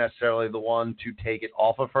is necessarily the one to take it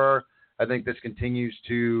off of her. I think this continues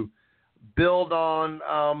to build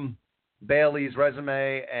on Bayley's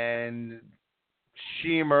resume, and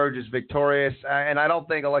she emerges victorious. And I don't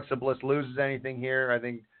think Alexa Bliss loses anything here. I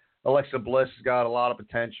think Alexa Bliss has got a lot of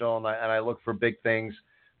potential, and I look for big things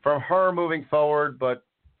from her moving forward. But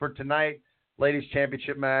for tonight, ladies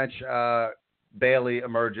championship match, Bayley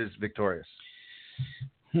emerges victorious.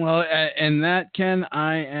 Well, and that, Ken,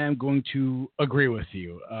 I am going to agree with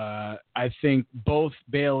you. I think both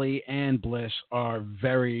Bayley and Bliss are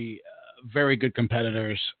very, very good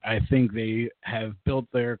competitors. I think they have built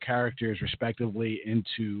their characters respectively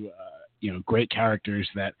into, great characters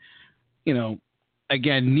that,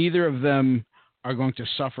 again, neither of them are going to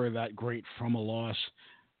suffer that great from a loss.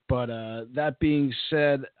 But that being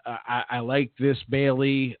said, I like this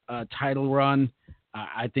Bayley title run.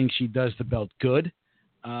 I think she does the belt good.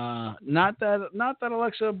 Not that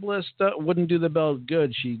Alexa Bliss wouldn't do the belt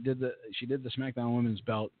good. She did the SmackDown Women's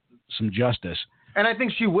belt some justice. And I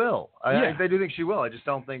think she will. I do think she will. I just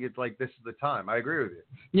don't think it's like this is the time. I agree with you.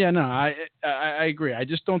 Yeah, no, I agree. I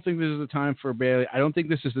just don't think this is the time for Bayley. I don't think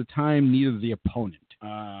this is the time, neither the opponent.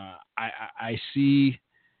 I see,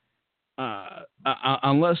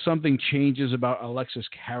 unless something changes about Alexa's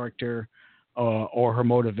character or her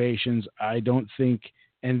motivations, I don't think,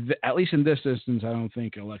 and at least in this instance, I don't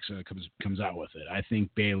think Alexa comes out with it. I think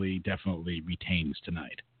Bayley definitely retains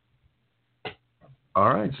tonight.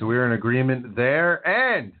 All right, so we're in agreement there.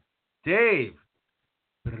 And Dave,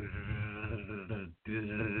 that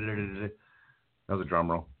was a drum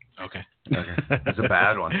roll. Okay. It's a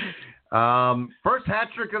bad one. First hat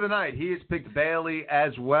trick of the night. He has picked Bayley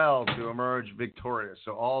as well to emerge victorious.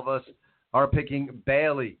 So all of us are picking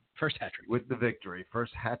Bayley. First hat trick. With the victory.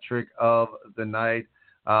 First hat trick of the night.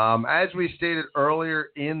 As we stated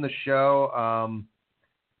earlier in the show,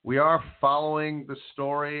 we are following the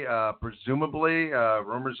story. Presumably,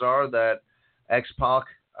 rumors are that X-Pac,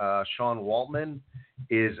 Sean Waltman,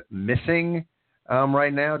 is missing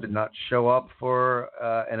right now, did not show up for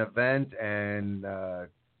an event, and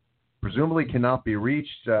presumably cannot be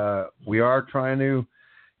reached. We are trying to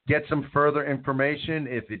get some further information.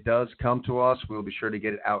 If it does come to us, we'll be sure to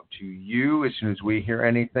get it out to you as soon as we hear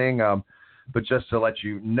anything. But just to let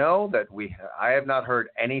you know that I have not heard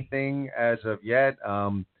anything as of yet.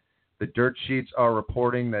 The dirt sheets are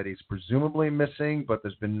reporting that he's presumably missing, but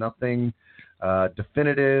there's been nothing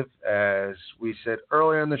definitive. As we said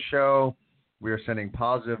earlier in the show, we are sending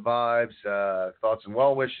positive vibes, thoughts and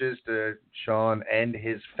well wishes to Sean and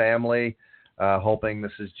his family, hoping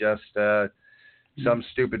this is just some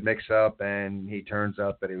stupid mix-up and he turns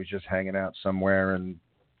up that he was just hanging out somewhere and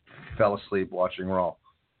fell asleep watching Raw.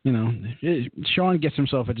 Sean gets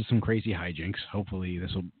himself into some crazy hijinks. Hopefully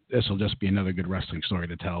this will just be another good wrestling story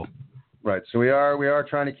to tell. Right. So we are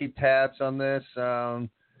trying to keep tabs on this.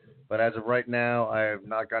 But as of right now, I have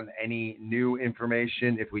not gotten any new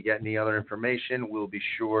information. If we get any other information, we'll be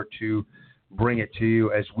sure to bring it to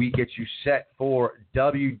you as we get you set for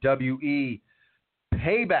WWE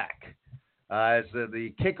Payback. As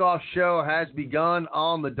the kickoff show has begun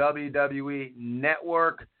on the WWE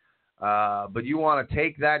Network. But you want to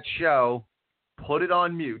take that show, put it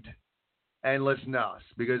on mute, and listen to us.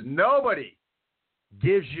 Because nobody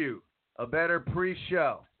gives you a better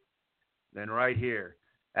pre-show than right here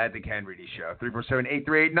at the Ken Reedy Show.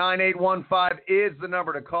 347-838-9815 is the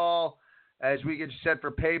number to call as we get set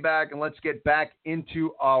for Payback. And let's get back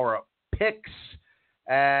into our picks.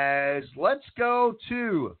 As let's go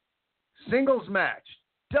to singles match.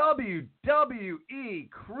 WWE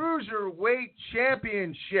Cruiserweight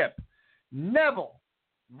Championship. Neville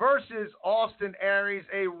versus Austin Aries,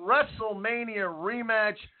 a WrestleMania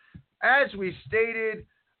rematch. As we stated,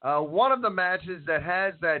 one of the matches that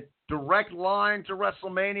has that direct line to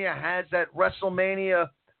WrestleMania, has that WrestleMania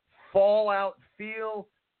fallout feel.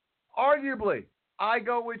 Arguably, I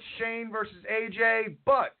go with Shane versus AJ,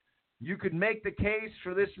 but you could make the case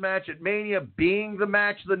for this match at Mania being the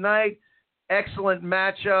match of the night. Excellent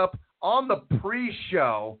matchup on the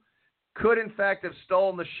pre-show. Could, in fact, have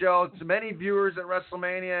stolen the show. To many viewers at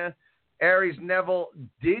WrestleMania, Aries Neville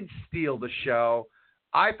did steal the show.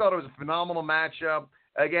 I thought it was a phenomenal matchup.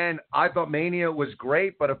 Again, I thought Mania was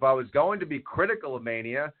great, but if I was going to be critical of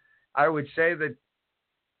Mania, I would say that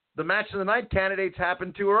the match of the night candidates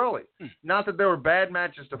happened too early. Not that there were bad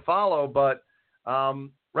matches to follow, but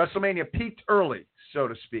WrestleMania peaked early, so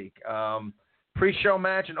to speak. Pre-show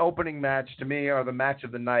match and opening match, to me, are the match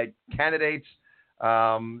of the night candidates.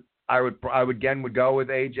 I would go with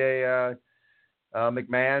AJ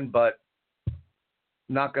McMahon, but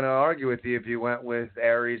not going to argue with you if you went with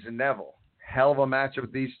Aries and Neville. Hell of a matchup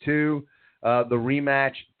with these two. The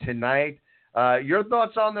rematch tonight. Your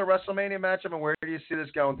thoughts on the WrestleMania matchup, and where do you see this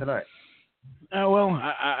going tonight? Well,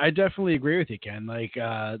 I definitely agree with you, Ken. Like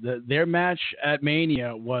their match at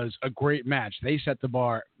Mania was a great match. They set the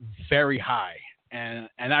bar very high, and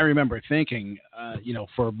I remember thinking,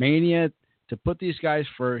 for Mania to put these guys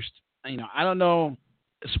first, I don't know.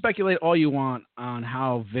 Speculate all you want on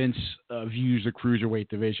how Vince views the cruiserweight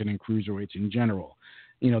division and cruiserweights in general.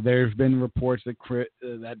 There have been reports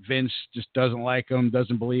that Vince just doesn't like them,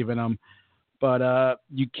 doesn't believe in them. but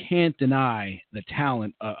you can't deny the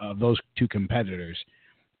talent of those two competitors.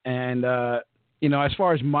 And, as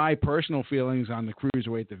far as my personal feelings on the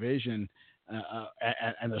cruiserweight division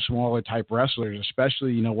and the smaller type wrestlers,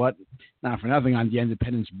 especially, not for nothing on the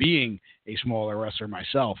independents being a smaller wrestler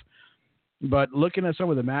myself, but looking at some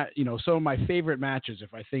of the some of my favorite matches,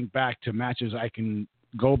 if I think back to matches I can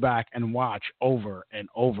go back and watch over and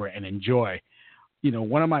over and enjoy,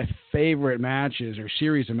 one of my favorite matches, or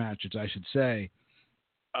series of matches, I should say,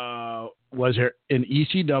 was in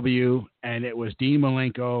ECW, and it was Dean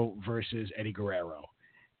Malenko versus Eddie Guerrero.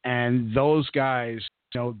 And those guys,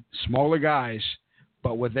 smaller guys,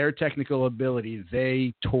 but with their technical ability,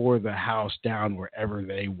 they tore the house down wherever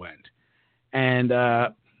they went. And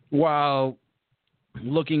while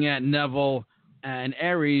looking at Neville and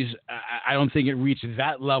Aries, I don't think it reached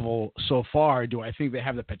that level so far. Do I think they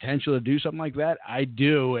have the potential to do something like that? I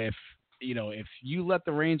do. If you let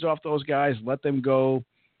the reins off those guys, let them go,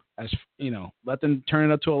 let them turn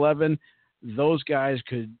it up to 11, those guys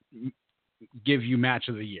could give you match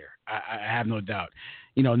of the year. I have no doubt.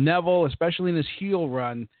 Neville, especially in his heel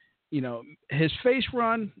run, his face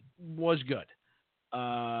run was good.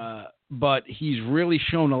 But he's really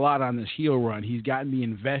shown a lot on this heel run. He's gotten me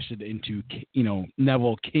invested into,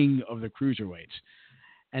 Neville, king of the cruiserweights.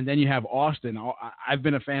 And then you have Austin. I've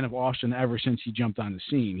been a fan of Austin ever since he jumped on the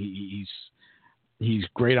scene. He's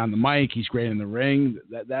great on the mic. He's great in the ring.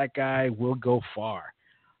 That guy will go far,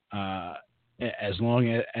 as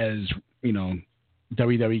long as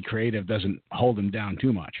WWE Creative doesn't hold him down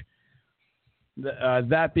too much.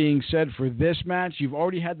 That being said, for this match, you've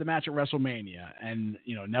already had the match at WrestleMania, and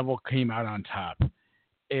Neville came out on top.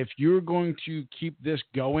 If you're going to keep this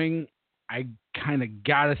going, I kind of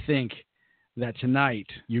gotta think that tonight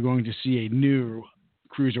you're going to see a new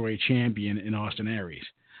cruiserweight champion in Austin Aries.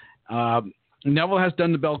 Neville has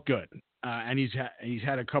done the belt good, and he's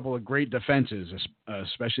had a couple of great defenses,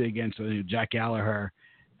 especially against Jack Gallagher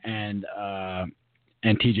and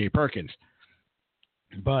T.J. Perkins.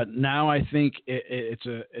 But now I think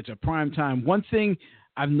it's a prime time. One thing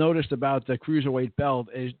I've noticed about the cruiserweight belt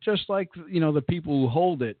is just like the people who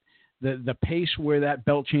hold it, the pace where that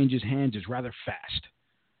belt changes hands is rather fast.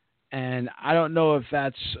 And I don't know if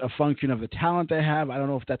that's a function of the talent they have. I don't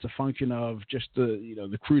know if that's a function of just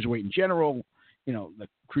the cruiserweight in general, the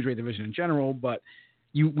cruiserweight division in general. But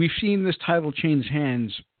we've seen this title change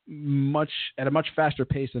hands at a much faster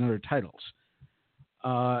pace than other titles.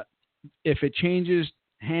 If it changes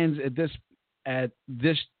hands at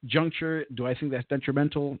this juncture, do I think that's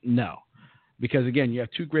detrimental? No, because again, you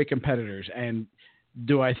have two great competitors, and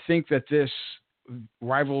do I think that this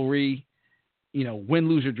rivalry, win,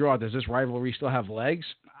 lose, or draw, does this rivalry still have legs?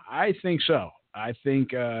 I think so. I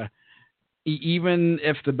think even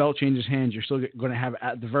if the belt changes hands, you're still going to have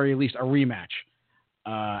at the very least a rematch,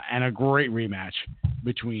 and a great rematch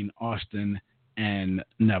between Austin and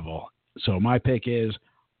Neville. So my pick is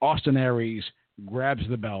Austin Aries grabs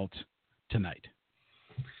the belt tonight.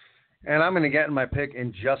 And I'm going to get in my pick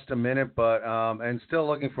in just a minute, but and still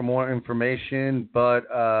looking for more information. But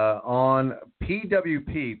on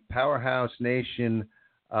PWP, Powerhouse Nation,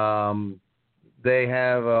 they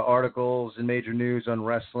have articles and major news on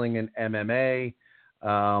wrestling and MMA.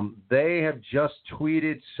 They have just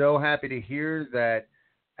tweeted, so happy to hear that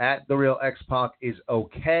at The Real X-Pac is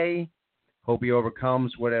okay. Hope he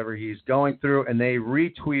overcomes whatever he's going through. And they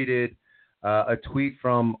retweeted a tweet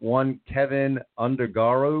from one Kevin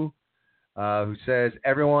Undergaru, who says,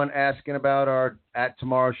 everyone asking about our At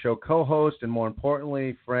Tomorrow Show co-host and more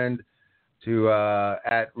importantly, friend to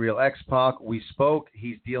at Real X-Pac. We spoke.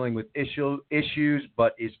 He's dealing with issues,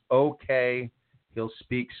 but is okay. He'll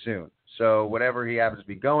speak soon. So whatever he happens to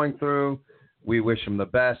be going through, we wish him the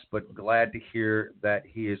best, but glad to hear that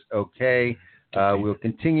he is okay. We'll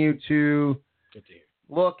continue to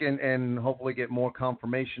look and hopefully get more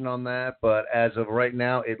confirmation on that. But as of right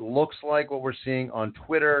now, it looks like what we're seeing on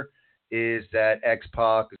Twitter is that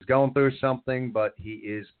X-Pac is going through something, but he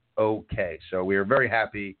is okay. So we are very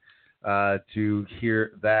happy to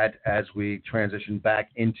hear that as we transition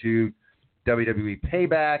back into WWE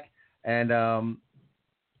Payback. And I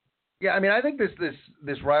think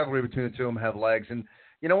this rivalry between the two of them have legs. And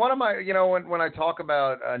one of my when I talk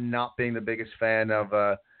about not being the biggest fan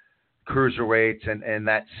of cruiserweights and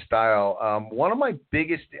that style, one of my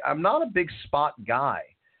biggest, I'm not a big spot guy.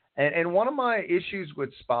 And one of my issues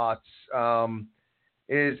with spots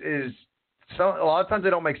is a lot of times they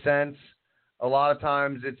don't make sense. A lot of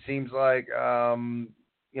times it seems like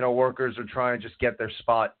workers are trying to just get their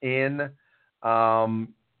spot in.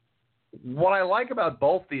 What I like about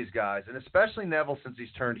both these guys, and especially Neville since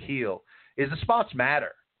he's turned heel, is the spots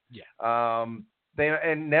matter. Yeah.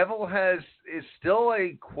 And Neville is still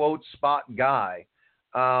a quote spot guy,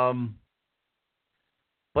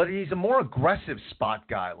 but he's a more aggressive spot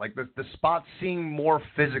guy. Like the spots seem more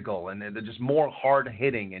physical and they're just more hard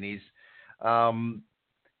hitting. And he's,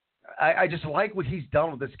 I just like what he's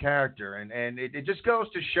done with this character. And it just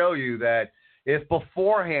goes to show you that if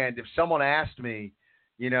beforehand, if someone asked me,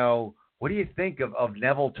 you know, what do you think of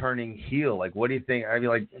Neville turning heel? Like, what do you think? I'd be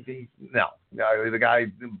like, no, the guy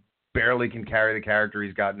barely can carry the character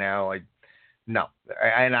he's got now. Like, no.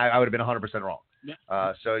 And I would have been 100% wrong.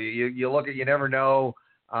 Yeah. So you look at, you never know,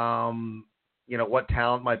 you know, what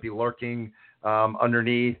talent might be lurking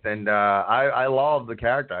underneath. And I love the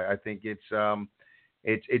character. I think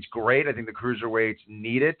it's great. I think the cruiserweights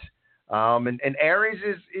need it. And Aries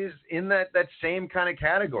is in that same kind of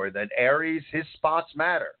category. That Aries, his spots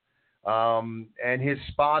matter. And his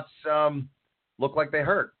spots look like they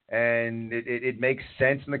hurt. And it makes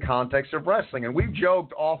sense in the context of wrestling. And we've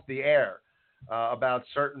joked off the air about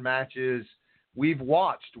certain matches we've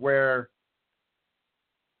watched where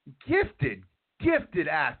gifted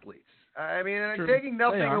athletes. I mean, I'm taking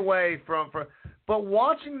nothing away from, but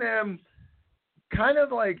watching them kind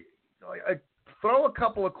of like throw a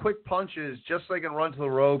couple of quick punches just so they can run to the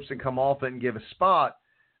ropes and come off it and give a spot.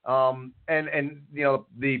 And you know,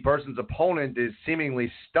 the person's opponent is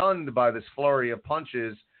seemingly stunned by this flurry of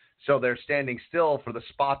punches, so they're standing still for the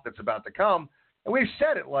spot that's about to come. And we've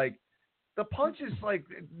said it, like, the punches, like,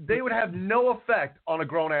 they would have no effect on a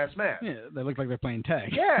grown-ass man. Yeah, they look like they're playing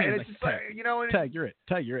tag. Yeah, and it's just like, you know. Tag, you're it.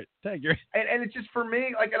 Tag, you're it. Tag, you're it. And it's just, for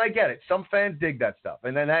me, like, and I get it. Some fans dig that stuff.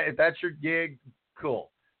 And then if that's your gig,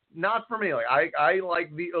 cool. Not for me. Like, I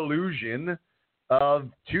like the illusion of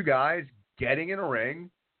two guys getting in a ring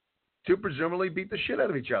to presumably beat the shit out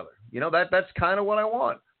of each other. You know, that's kind of what I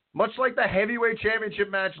want. Much like the heavyweight championship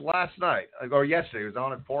match last night, or yesterday. It was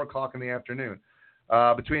on at 4 o'clock in the afternoon,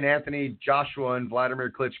 between Anthony Joshua and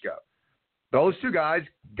Vladimir Klitschko. Those two guys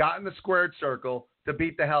got in the squared circle to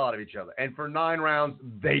beat the hell out of each other. And for 9 rounds,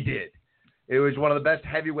 they did. It was one of the best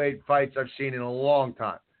heavyweight fights I've seen in a long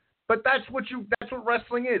time. But that's what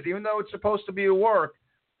wrestling is. Even though it's supposed to be a work,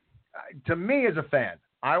 to me as a fan,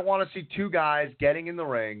 I want to see two guys getting in the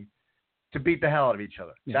ring to beat the hell out of each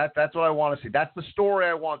other. Yeah. That's what I want to see. That's the story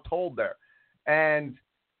I want told there. And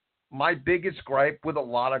my biggest gripe with a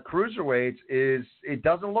lot of cruiserweights is it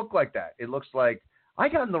doesn't look like that. It looks like, I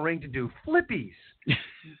got in the ring to do flippies.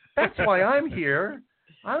 That's why I'm here.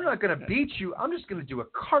 I'm not going to beat you. I'm just going to do a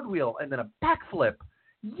cartwheel and then a backflip.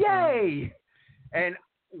 Yay! And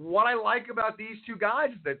what I like about these two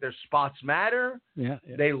guys is that their spots matter. Yeah.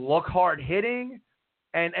 They look hard hitting.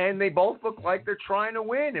 And they both look like they're trying to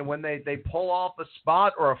win. And when they pull off a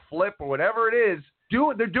spot or a flip or whatever it is,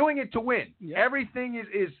 they're doing it to win. Yeah. Everything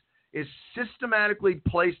is systematically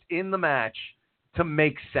placed in the match to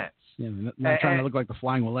make sense. Yeah, not trying to look like the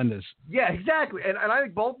Flying Melendez. Yeah, exactly. And I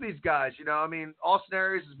think both these guys, you know, I mean, Austin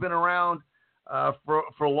Aries has been around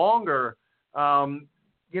for longer.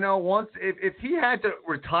 You know, once if he had to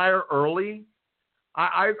retire early,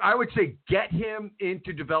 I would say get him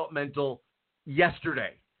into developmental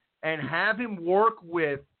yesterday and have him work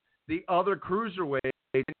with the other cruiserweights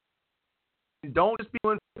and don't just be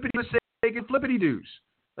doing flippity doos.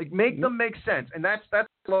 Like, make them make sense. And that's what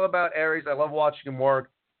I love about Aries. I love watching him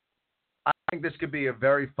work. I think this could be a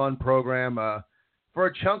very fun program for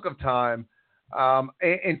a chunk of time.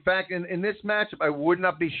 In fact, in this matchup, I would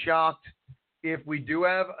not be shocked if we do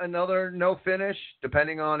have another no finish,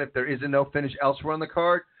 depending on if there is a no finish elsewhere on the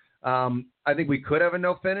card. I think we could have a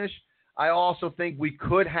no finish. I also think we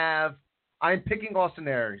could have – I'm picking Austin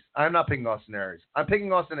Aries. I'm not picking Austin Aries. I'm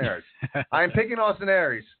picking Austin Aries. I'm picking Austin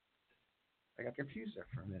Aries. I got confused there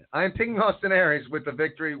for a minute. I'm picking Austin Aries with the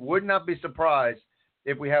victory. Would not be surprised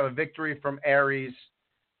if we have a victory from Aries,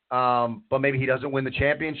 but maybe he doesn't win the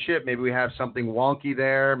championship. Maybe we have something wonky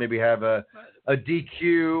there. Maybe we have a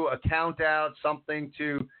DQ, a count out, something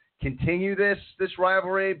to continue this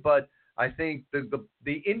rivalry. But I think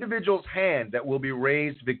the individual's hand that will be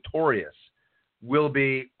raised victorious will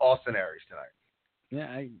be Austin Aries tonight. Yeah,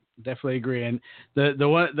 I definitely agree. And the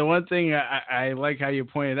one thing I like how you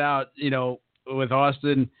pointed out, you know, with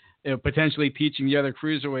Austin, you know, potentially teaching the other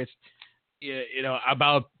cruiserweights, you know,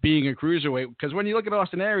 about being a cruiserweight. Because when you look at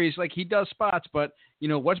Austin Aries, like, he does spots, but, you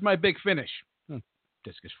know, what's my big finish?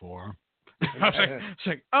 Discus forearm. It's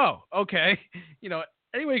like, oh, okay. You know,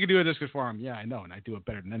 anybody can do a discus forearm. Yeah, I know, and I do it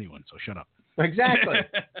better than anyone, so shut up. Exactly.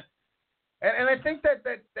 And I think that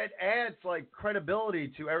adds, like,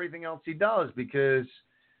 credibility to everything else he does, because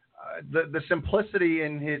the simplicity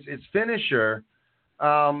in his finisher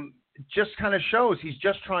just kind of shows he's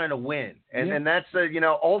just trying to win. And that's,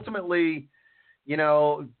 ultimately,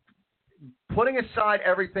 putting aside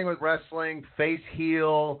everything with wrestling, face,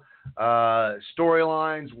 heel,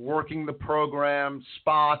 storylines, working the program,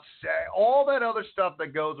 spots, all that other stuff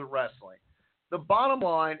that goes with wrestling. The bottom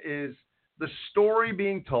line is the story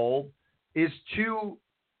being told is two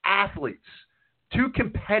athletes, two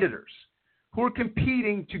competitors who are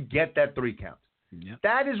competing to get that 3 count. Yep.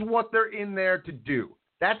 That is what they're in there to do.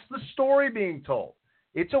 That's the story being told.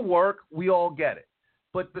 It's a work. We all get it.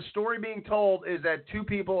 But the story being told is that 2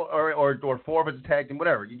 people or 4 if it's a tag team,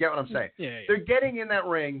 whatever. You get what I'm saying? Yeah. They're getting in that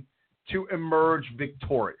ring to emerge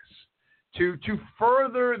victorious, to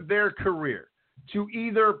further their career, to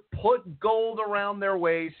either put gold around their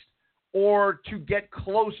waist or to get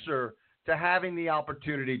closer to having the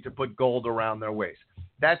opportunity to put gold around their waist.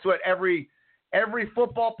 That's what every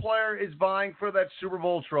football player is vying for, that Super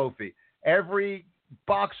Bowl trophy. Every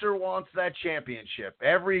boxer wants that championship.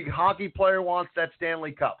 Every hockey player wants that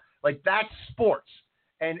Stanley Cup. Like, that's sports.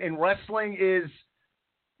 And wrestling is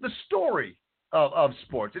the story of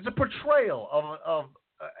sports. It's a portrayal of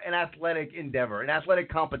an athletic endeavor, an athletic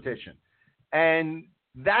competition. And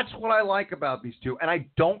that's what I like about these two. And I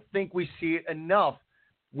don't think we see it enough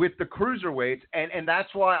with the cruiserweights. And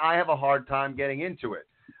that's why I have a hard time getting into it.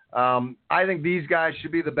 I think these guys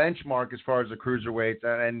should be the benchmark as far as the cruiserweights.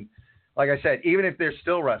 And like I said, even if they're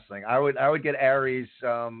still wrestling, I would get Aries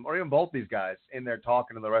or even both these guys in there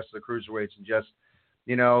talking to the rest of the cruiserweights and just,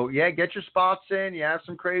 get your spots in. You have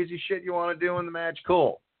some crazy shit you want to do in the match.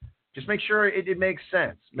 Cool. Just make sure it makes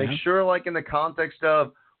sense. Make sure, like, in the context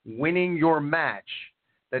of winning your match,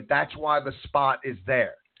 that's why the spot is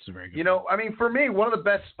there. It's a very good for me, one of the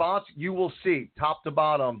best spots you will see, top to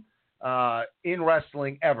bottom, in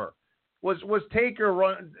wrestling ever, was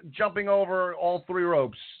Taker jumping over all 3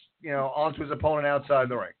 ropes, onto his opponent outside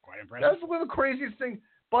the ring. Quite impressive. That's one of the craziest things,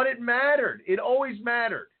 but it mattered. It always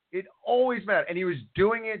mattered. It always mattered. And he was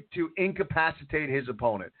doing it to incapacitate his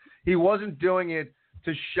opponent. He wasn't doing it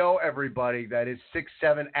to show everybody that his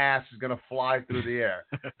 6'7" ass is going to fly through the air.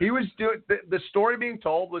 He was doing the story being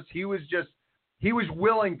told was he was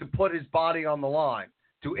willing to put his body on the line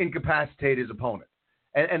to incapacitate his opponent.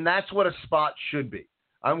 And that's what a spot should be.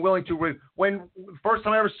 I'm willing to when first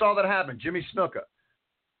time I ever saw that happen, Jimmy Snuka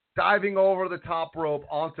diving over the top rope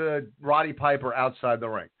onto Roddy Piper outside the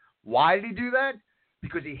ring. Why did he do that?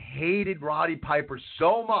 Because he hated Roddy Piper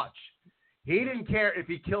so much. He didn't care if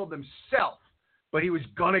he killed himself, but he was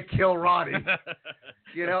going to kill Roddy. And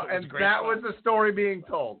that was the story being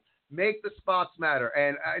told. Make the spots matter.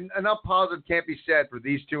 And enough positive can't be said for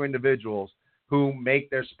these 2 individuals who make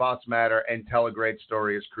their spots matter and tell a great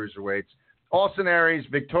story as cruiserweights. Austin Aries,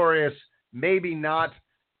 victorious, maybe not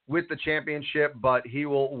with the championship, but he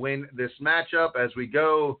will win this matchup as we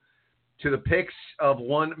go to the picks of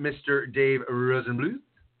one Mr. Dave Rosenbluth.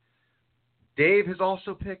 Dave has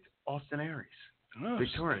also picked Austin Aries. Oh,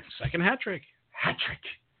 victorious. Second hat trick. Hat trick.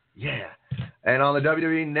 Yeah. And on the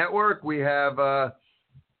WWE Network, we have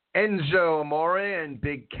Enzo Amore and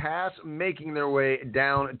Big Cass making their way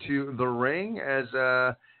down to the ring as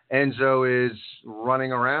Enzo is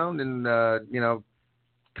running around and,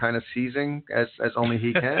 kind of seizing as only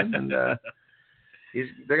he can. And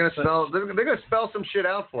they're gonna spell some shit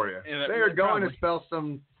out for you. Yeah, they are going to spell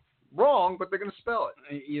some wrong, but they're gonna spell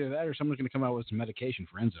it. Either that or someone's gonna come out with some medication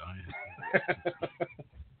for Enzo.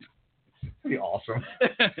 That'd be awesome.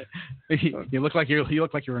 You look like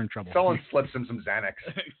you're in trouble. Someone slips him some Xanax.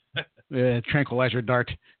 Tranquilizer dart.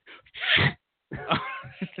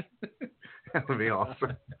 That would be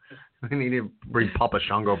awesome. We need to bring Papa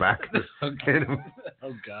Shango back. Hit him.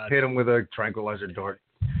 Oh God! Hit him with a tranquilizer dart.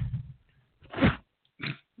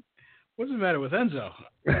 What's the matter with Enzo?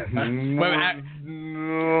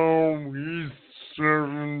 No, he's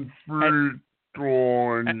 7 feet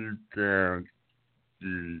tall and you can't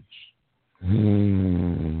teach.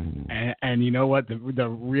 And you know what? The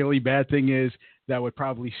really bad thing is that would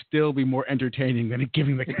probably still be more entertaining than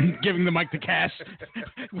giving the mic to Cass.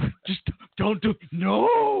 Just don't do.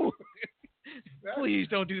 No. Please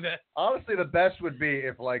don't do that. Honestly, the best would be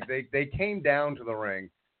if they came down to the ring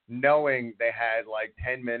knowing they had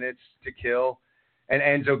 10 minutes to kill, and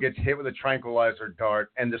Enzo gets hit with a tranquilizer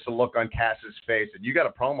dart, and just a look on Cass's face, and you got a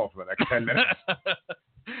promo for the next 10 minutes.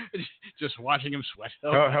 Just watching him sweat.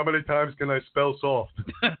 How many times can I spell soft?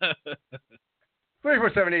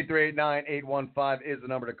 347-838-9815 is the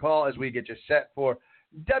number to call as we get you set for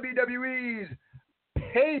WWE's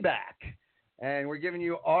Payback. And we're giving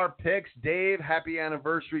you our picks. Dave, happy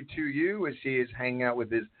anniversary to you as he is hanging out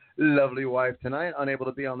with his lovely wife tonight. Unable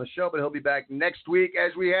to be on the show, but he'll be back next week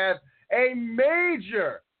as we have a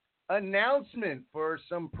major announcement for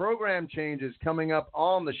some program changes coming up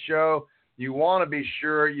on the show. You want to be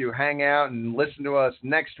sure you hang out and listen to us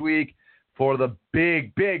next week for the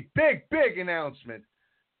big announcement.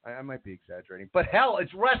 I might be exaggerating, but hell,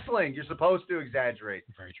 it's wrestling. You're supposed to exaggerate.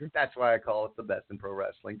 Very true. That's why I call it the best in pro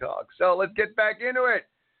wrestling talk. So let's get back into it.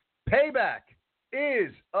 Payback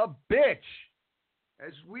is a bitch.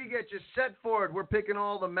 As we get you set for it, we're picking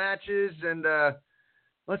all the matches, and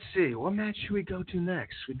let's see, what match should we go to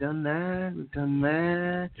next? We've done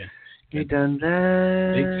that. Yeah. We've done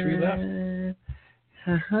that. Big 3 left.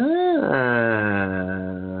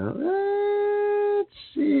 Let's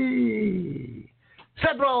see.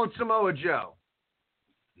 Seth Rollins, Samoa Joe.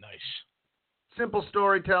 Nice. Simple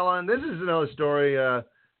storytelling. This is another story.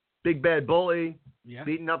 Big bad bully,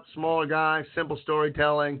 beating up smaller guy. Simple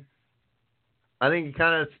storytelling. I think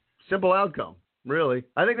kind of simple outcome, really.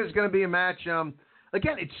 I think there's going to be a match.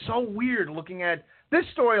 Again, it's so weird looking at this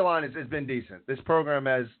storyline has been decent. This program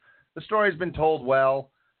the story's been told well.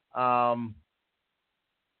 I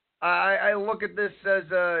look at this as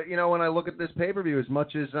when I look at this pay-per-view, as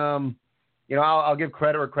much as I'll give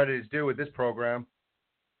credit where credit is due with this program.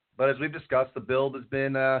 But as we've discussed, the build has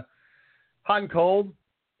been hot and cold,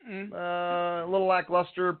 a little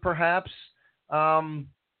lackluster, perhaps.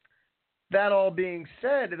 That all being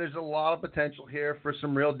said, there's a lot of potential here for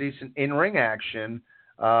some real decent in-ring action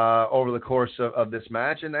over the course of this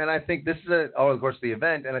match. And I think this is over the course of the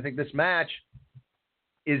event. And I think this match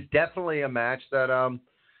is definitely a match that,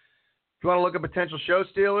 if you want to look at potential show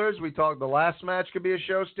stealers, we talked the last match could be a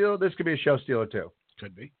show stealer. This could be a show stealer too.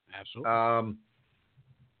 Could be. Absolutely.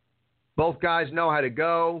 Both guys know how to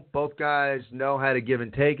go. Both guys know how to give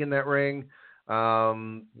and take in that ring.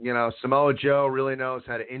 Samoa Joe really knows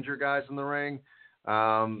how to injure guys in the ring.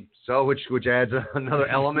 Which adds another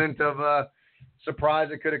element of surprise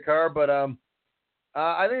that could occur. But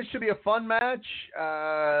I think it should be a fun match.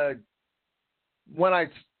 When I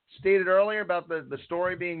stated earlier about the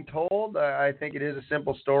story being told, I think it is a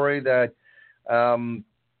simple story that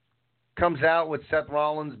comes out with Seth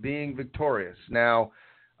Rollins being victorious. Now,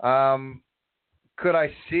 could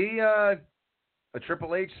I see a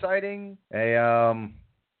Triple H sighting?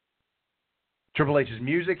 Triple H's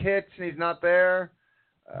music hits and he's not there.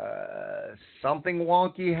 Something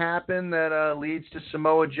wonky happened that leads to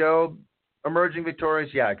Samoa Joe emerging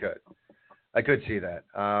victorious. Yeah, I could see that.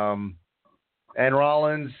 And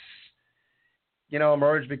Rollins,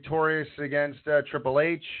 emerged victorious against Triple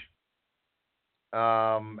H at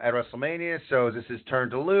WrestleMania. So is this his turn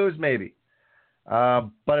to lose? Maybe. But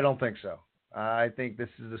I don't think so. I think this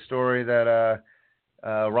is the story that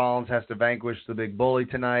Rollins has to vanquish the big bully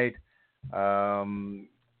tonight. I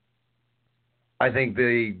think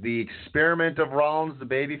the experiment of Rollins, the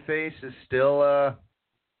babyface, is still a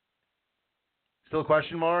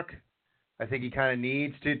question mark. I think he kind of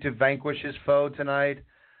needs to vanquish his foe tonight.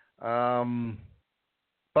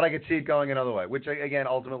 But I could see it going another way, which, again,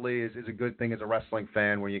 ultimately is a good thing as a wrestling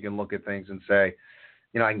fan, where you can look at things and say,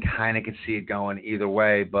 I kind of can see it going either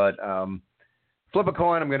way. But flip a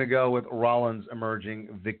coin, I'm going to go with Rollins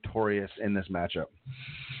emerging victorious in this matchup.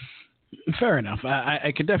 Fair enough.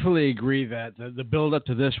 I could definitely agree that the build-up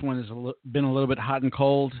to this one has been a little bit hot and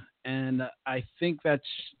cold, and I think that's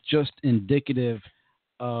just indicative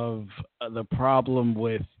of the problem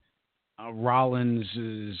with Rollins'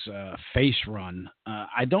 face run.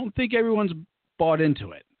 I don't think everyone's bought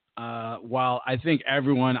into it. While I think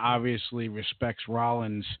everyone obviously respects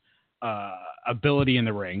Rollins' ability in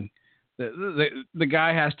the ring, the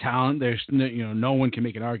guy has talent. There's no one can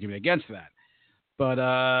make an argument against that.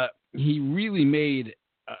 But he really made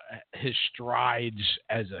his strides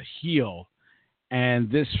as a heel,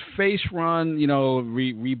 and this face run,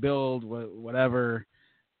 rebuild, whatever.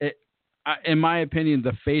 In my opinion,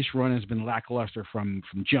 the face run has been lackluster from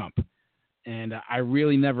jump, and I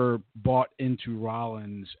really never bought into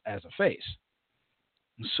Rollins as a face.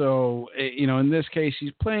 So, in this case,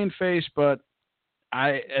 he's playing face, but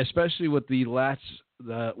especially with the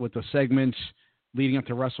segments leading up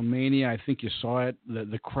to WrestleMania, I think you saw it.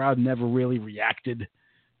 The crowd never really reacted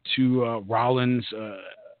to Rollins,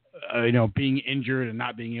 being injured and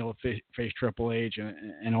not being able to face Triple H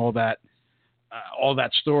and all that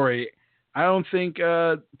story. I don't think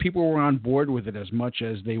people were on board with it as much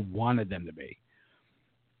as they wanted them to be.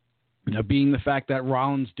 Being the fact that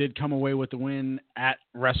Rollins did come away with the win at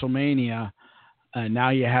WrestleMania,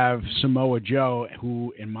 now you have Samoa Joe,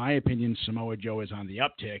 who, in my opinion, Samoa Joe is on the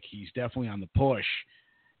uptick. He's definitely on the push.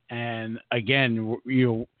 And again,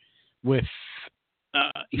 with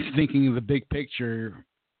thinking of the big picture,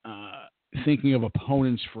 thinking of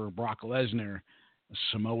opponents for Brock Lesnar,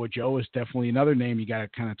 Samoa Joe is definitely another name you got to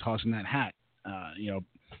kind of toss in that hat.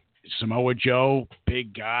 Samoa Joe,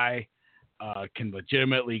 big guy, can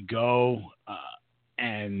legitimately go,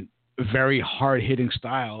 and very hard-hitting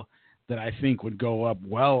style that I think would go up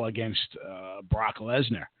well against Brock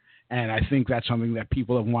Lesnar. And I think that's something that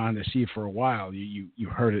people have wanted to see for a while. You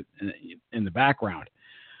heard it in the background.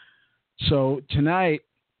 So tonight,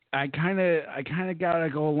 I kind of gotta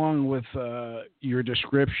go along with your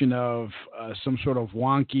description of some sort of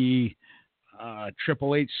wonky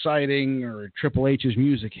Triple H sighting, or Triple H's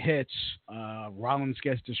music hits. Rollins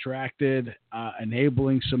gets distracted,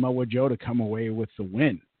 enabling Samoa Joe to come away with the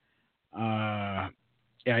win.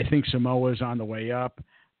 I think Samoa's on the way up.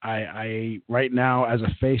 I right now, as a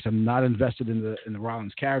face, I'm not invested in the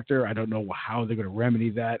Rollins character. I don't know how they're going to remedy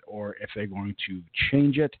that, or if they're going to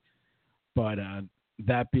change it. But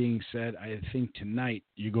that being said, I think tonight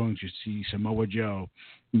you're going to see Samoa Joe.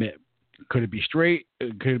 Could it be straight?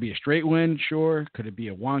 Could it be a straight win? Sure. Could it be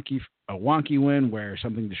a wonky win where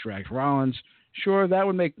something distracts Rollins? Sure. That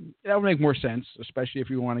would make more sense, especially if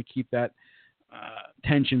you want to keep that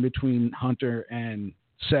tension between Hunter and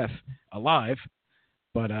Seth alive.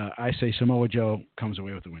 But I say Samoa Joe comes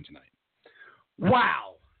away with the win tonight.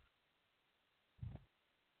 Wow.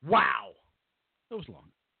 That was long.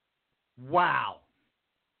 Wow.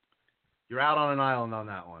 You're out on an island on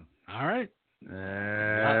that one. All right.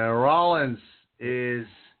 Rollins is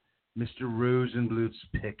Mr. Rosenblut's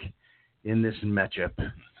pick in this matchup.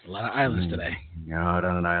 A lot of islands today. Out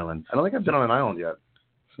on an island. I don't think I've been on an island yet.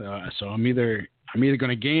 So I'm either going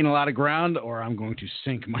to gain a lot of ground, or I'm going to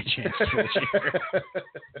sink my chances for this year.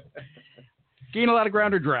 Gain a lot of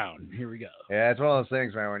ground or drown. Here we go. Yeah, it's one of those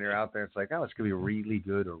things, man, when you're out there, it's like, oh, it's going to be really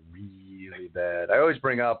good or really bad. I always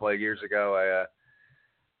bring up, like, years ago,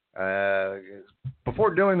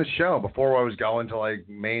 before doing the show, before I was going to, like,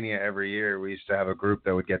 Mania every year, we used to have a group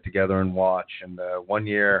that would get together and watch. And one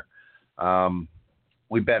year,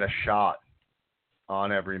 we bet a shot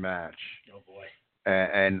on every match. Oh, boy.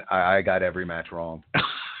 And I got every match wrong.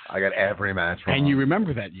 I got every match wrong. And you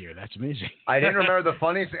remember that year. That's amazing. I didn't remember the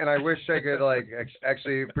funniest, and I wish I could, like,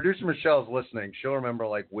 actually, producer Michelle's listening. She'll remember,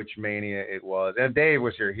 like, which Mania it was. And if Dave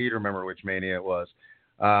was here, he'd remember which Mania it was.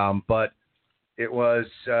 But it was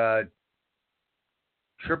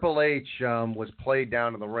Triple H was played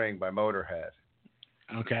down in the ring by Motorhead.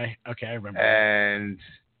 Okay, I remember. And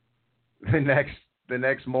the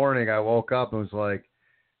next morning, I woke up and was like,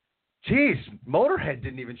 geez, Motorhead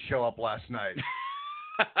didn't even show up last night.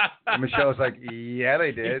 And Michelle was like, yeah,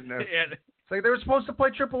 they did. It's like, they were supposed to play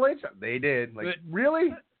Triple H. They did. Like, really?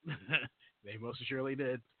 They most surely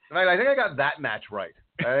did. I think I got that match right.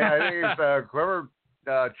 I think it's whoever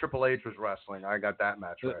Triple H was wrestling, I got that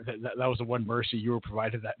match right. That was the one mercy you were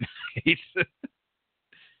provided that night.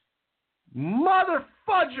 Mother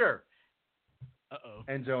fudger! Uh-oh.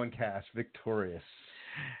 Enzo and Cass victorious.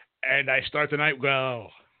 And I start the night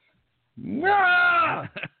well. Ah!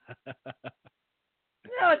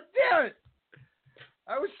 God damn it!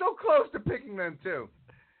 I was so close to picking them too.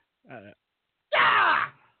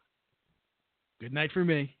 Good night for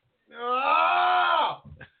me. Ah!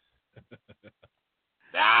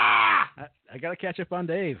 I gotta catch up on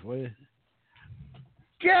Dave. All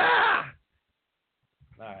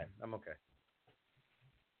right, I'm okay.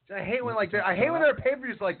 I hate when there are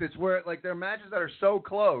pay-per-views like this where like there are matches that are so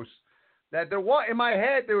close that in my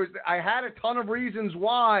head I had a ton of reasons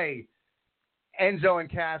why Enzo and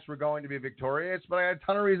Cass were going to be victorious, but I had a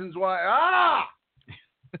ton of reasons why.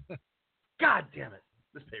 God damn it!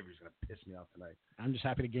 This pay-per-view is gonna piss me off tonight. I'm just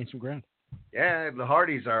happy to gain some ground. Yeah, the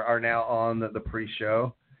Hardys are now on the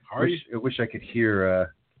pre-show. Hardys? I wish I could hear.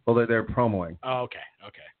 Well, they're promoing. Oh, okay.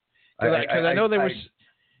 Because I know there was.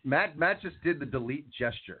 Matt just did the delete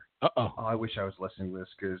gesture. Uh-oh. Oh, I wish I was listening to this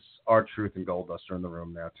because R-Truth and Goldust are in the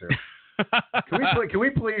room now too. Can we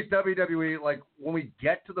please WWE, like when we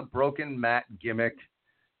get to the broken Matt gimmick,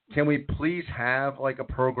 can we please have like a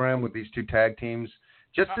program with these two tag teams?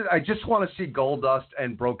 I just want to see Goldust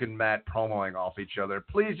and Broken Matt promoing off each other.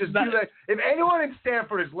 Please just do that. If anyone in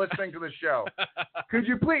Stanford is listening to the show, could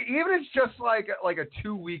you please, even if it's just like a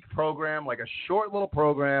 2-week program, like a short little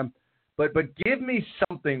program, but give me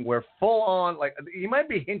something where full on, like you might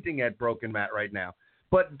be hinting at Broken Matt right now,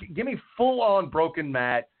 but give me full on Broken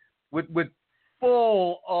Matt with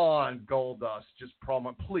full on Goldust just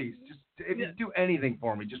promo. Please, just if you do anything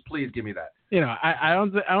for me, just please give me that. You know, I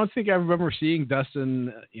don't think I remember seeing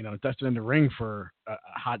Dustin in the ring for a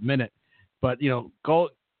hot minute, but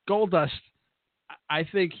Goldust, I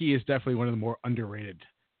think he is definitely one of the more underrated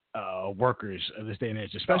workers of this day and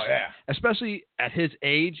age, especially at his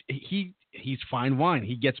age. He's fine wine.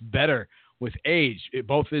 He gets better with age.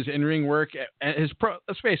 Both his in-ring work and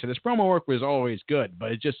let's face it, his promo work was always good,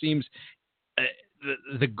 but it just seems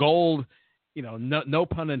the gold, no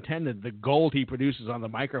pun intended, the gold he produces on the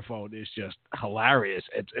microphone is just hilarious.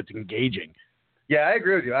 It's engaging. Yeah, I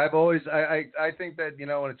agree with you. I've always, I think that,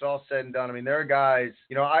 when it's all said and done, I mean, there are guys,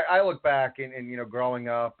 I look back and growing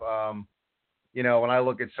up, when I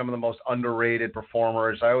look at some of the most underrated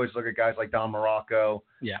performers, I always look at guys like Don Morocco,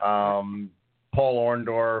 Paul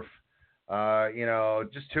Orndorff,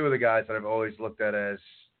 just two of the guys that I've always looked at as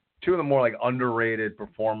two of the more like underrated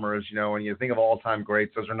performers. When you think of all-time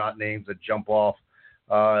greats, those are not names that jump off,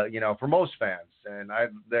 for most fans. And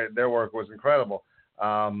their work was incredible.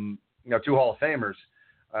 Two Hall of Famers.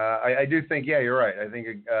 I do think, you're right. I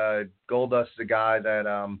think Goldust is a guy that,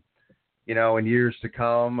 in years to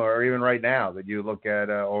come, or even right now, that you look at,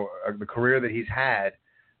 or the career that he's had,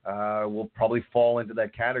 will probably fall into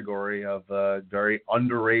that category of very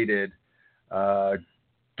underrated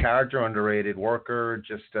character, underrated worker.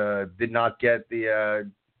 Just did not get the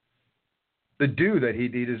due that he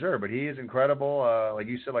deserved. But he is incredible. Like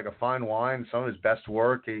you said, like a fine wine. Some of his best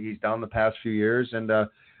work he's done the past few years. And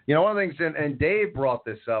one of the things, and Dave brought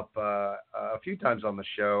this up a few times on the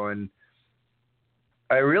show, and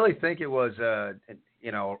I really think it was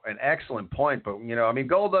an excellent point. But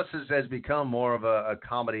Goldust has become more of a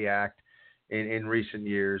comedy act in recent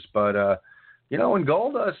years. But in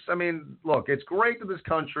Goldust, look, it's great that this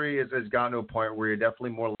country has gotten to a point where you're definitely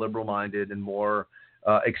more liberal-minded and more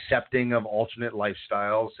accepting of alternate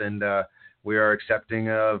lifestyles, and we are accepting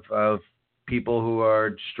of people who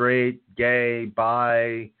are straight, gay,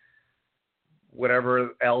 bi,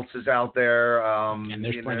 whatever else is out there. And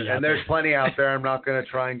there's plenty out there. There's plenty out there. I'm not going to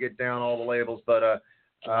try and get down all the labels, but a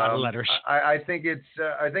lot of letters. I think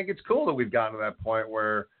it's cool that we've gotten to that point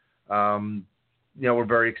where we're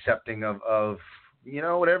very accepting of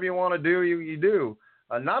whatever you want to do, you do.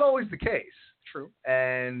 Not always the case. True.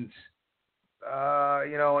 And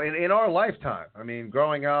in our lifetime,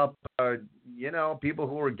 growing up, people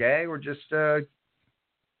who were gay were just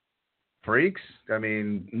freaks.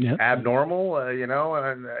 Abnormal.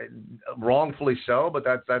 And wrongfully so, but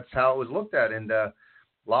that's how it was looked at. And a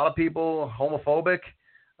lot of people homophobic,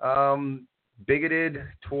 bigoted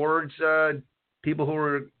towards people who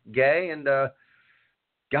were gay. And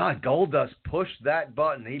God, Goldust pushed that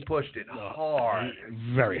button. He pushed it hard,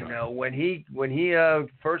 very hard. When he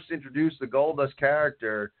first introduced the Goldust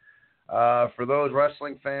character, for those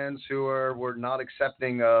wrestling fans who were not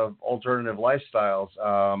accepting of alternative lifestyles,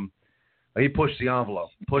 he pushed the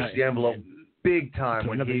envelope. Big time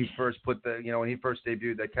when he first when he first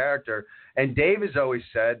debuted that character. And Dave has always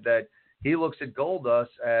said that he looks at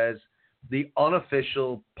Goldust as the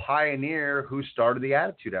unofficial pioneer who started the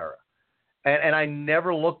Attitude Era. And I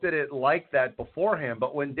never looked at it like that beforehand.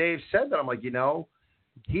 But when Dave said that, I'm like,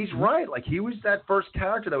 he's right. Like, he was that first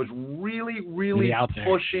character that was really, really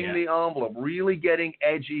pushing the envelope, really getting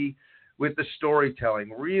edgy with the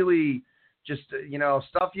storytelling, really just,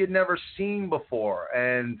 stuff you'd never seen before.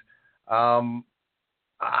 And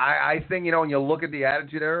I think, when you look at the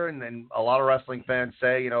Attitude Era, and then a lot of wrestling fans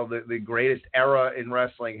say, the greatest era in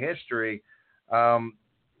wrestling history,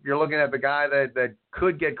 you're looking at the guy that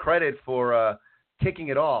could get credit for kicking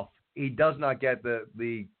it off. He does not get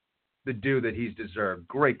the due that he's deserved.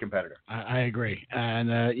 Great competitor. I agree. And,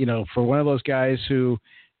 for one of those guys who,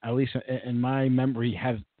 at least in my memory,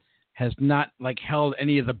 has not held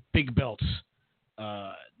any of the big belts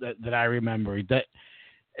that I remember, that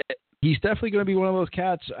he's definitely going to be one of those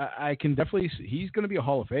cats. I can definitely see he's going to be a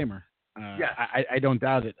Hall of Famer. I don't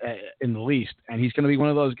doubt it in the least. And he's going to be one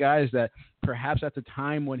of those guys that perhaps at the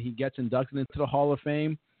time when he gets inducted into the Hall of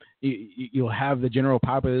Fame, you'll have the general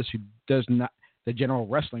populace who does not, the general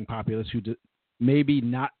wrestling populace who maybe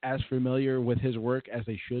not as familiar with his work as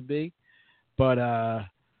they should be. But,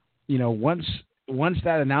 once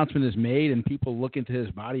that announcement is made and people look into his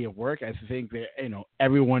body of work, I think that,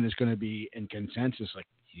 everyone is going to be in consensus like,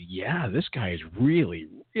 yeah, this guy has really,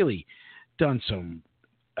 really done some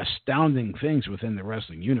astounding things within the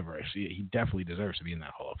wrestling universe. He definitely deserves to be in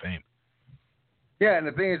that Hall of Fame. Yeah, and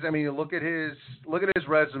the thing is, look at his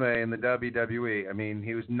resume in the WWE.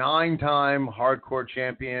 He was 9-time hardcore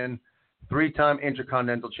champion, 3-time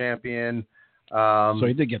Intercontinental champion. So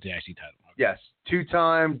he did get the IC title. Yes,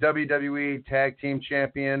 2-time WWE Tag Team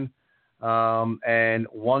champion, and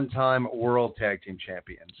 1-time World Tag Team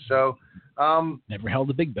champion. So never held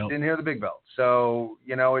the big belt. Didn't hear the big belt. So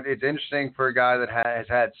it's interesting for a guy that has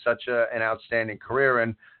had such an outstanding career,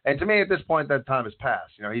 and to me at this point that time has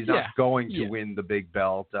passed. He's not going to win the big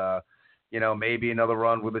belt. Maybe another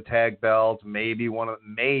run with a tag belt, maybe one of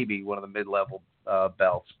the mid-level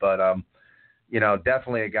belts, but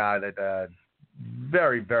definitely a guy that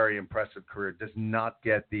very, very impressive career, does not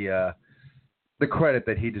get the credit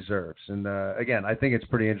that he deserves. And again, I think it's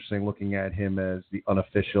pretty interesting looking at him as the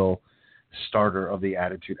unofficial starter of the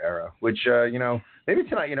Attitude Era, which maybe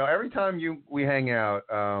tonight, every time we hang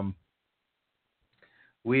out,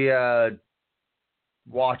 we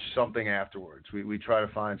watch something afterwards. We try to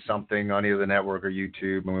find something on either the network or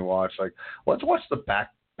YouTube, and we watch let's watch the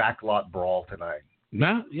backlot brawl tonight.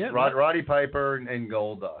 No, yeah, Roddy Piper and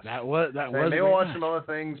Goldust. That was maybe we'll watch some other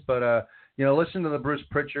things, but listen to the Bruce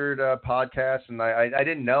Pritchard podcast, and I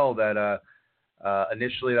didn't know that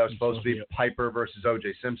initially that was supposed to be Piper versus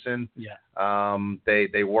O.J. Simpson. Yeah.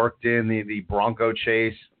 They worked in the Bronco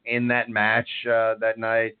chase in that match that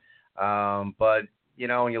night, but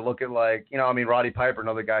when you look at Roddy Piper,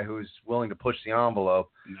 another guy who's willing to push the envelope.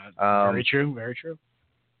 Very true. Very true.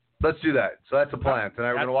 Let's do that. So that's the plan. Tonight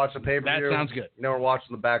we're going to watch the pay-per-view. That sounds good. We're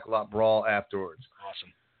watching the backlot brawl afterwards. Awesome.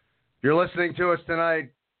 If you're listening to us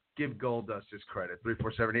tonight, give Goldust his credit.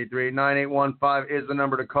 347-838-9815 is the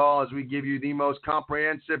number to call as we give you the most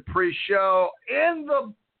comprehensive pre-show in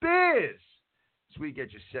the biz as we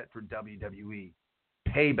get you set for WWE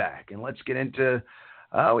Payback. And let's get into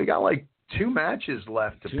we got 2 matches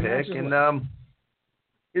left to pick. And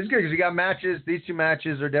it's good because you got matches. These 2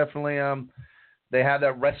 matches are definitely they have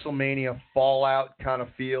that WrestleMania fallout kind of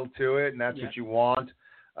feel to it, and that's what you want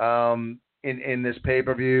in this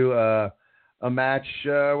pay-per-view. A match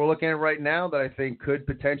we're looking at right now that I think could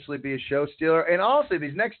potentially be a show stealer. And honestly,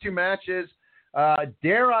 these next 2 matches,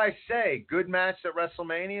 dare I say, good match at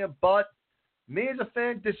WrestleMania, but me as a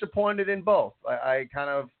fan, disappointed in both. I kind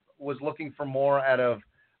of was looking for more out of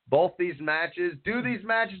both these matches. Do these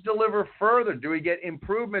matches deliver further? Do we get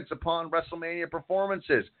improvements upon WrestleMania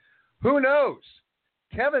performances? Who knows?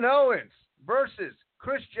 Kevin Owens versus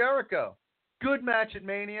Chris Jericho. Good match at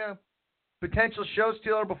Mania. Potential show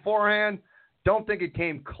stealer beforehand. Don't think it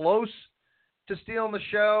came close to stealing the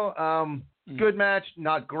show. Good match,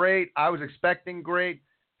 not great. I was expecting great.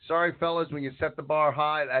 Sorry, fellas, when you set the bar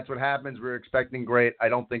high, that's what happens. We were expecting great. I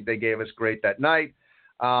don't think they gave us great that night.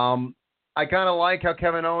 I kind of like how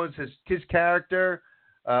Kevin Owens has his character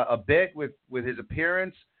a bit with his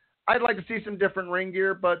appearance. I'd like to see some different ring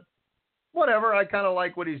gear, but whatever. I kind of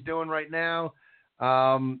like what he's doing right now.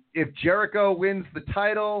 If Jericho wins the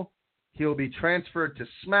title, he'll be transferred to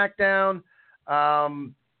SmackDown.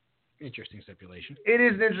 Interesting stipulation. It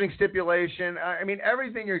is an interesting stipulation. I mean,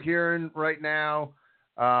 everything you're hearing right now,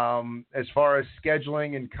 as far as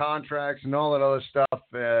scheduling and contracts and all that other stuff,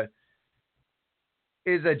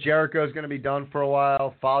 is that Jericho's going to be done for a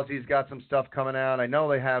while. Fozzie's got some stuff coming out. I know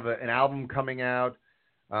they have an album coming out.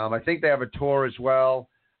 I think they have a tour as well.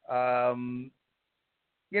 And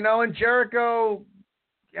Jericho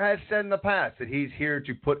has said in the past that he's here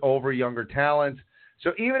to put over younger talent.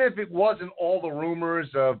 So even if it wasn't all the rumors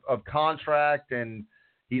of contract and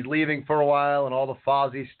he's leaving for a while and all the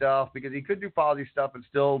Fozzy stuff, because he could do Fozzy stuff and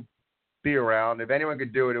still be around. If anyone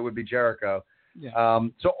could do it, it would be Jericho. Yeah.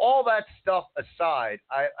 So all that stuff aside,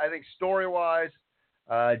 I think story-wise,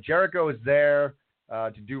 Jericho is there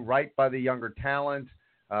to do right by the younger talent.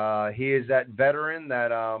 He is that veteran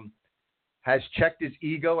that has checked his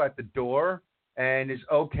ego at the door and is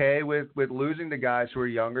okay with losing to guys who are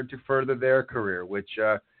younger to further their career, which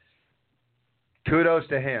kudos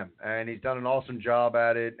to him. And he's done an awesome job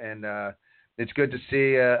at it. And it's good to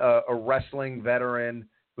see a wrestling veteran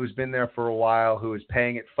who's been there for a while, who is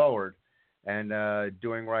paying it forward and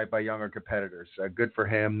doing right by younger competitors. Good for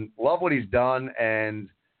him. Love what he's done. And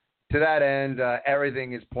to that end,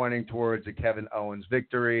 everything is pointing towards a Kevin Owens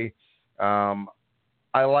victory. I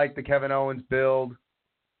like the Kevin Owens build.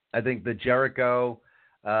 I think the Jericho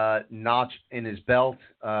notch in his belt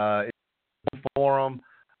is for him,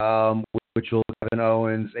 which will give Kevin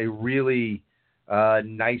Owens a really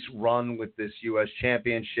nice run with this U.S.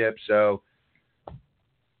 Championship. So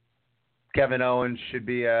Kevin Owens should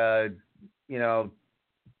be,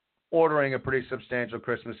 ordering a pretty substantial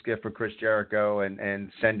Christmas gift for Chris Jericho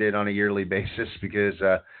and send it on a yearly basis because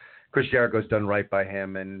Chris Jericho's done right by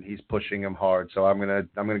him and he's pushing him hard. So I'm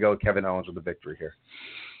gonna go with Kevin Owens with the victory here.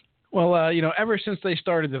 Well, ever since they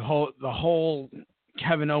started the whole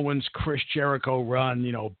Kevin Owens, Chris Jericho run,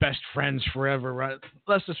 best friends forever run.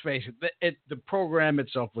 Let's just face it, the program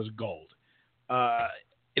itself was gold.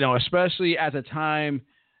 Especially at the time.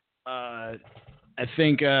 I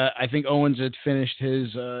think Owens had finished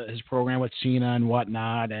his program with Cena and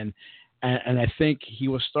whatnot, and I think he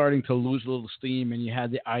was starting to lose a little steam. And you had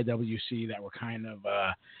the IWC that were kind of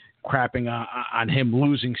crapping on him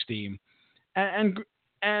losing steam.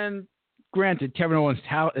 And granted, Kevin Owens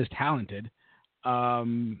is talented.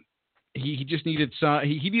 he just needed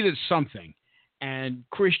he needed something, and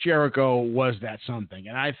Chris Jericho was that something.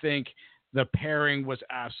 And I think the pairing was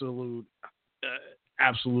absolute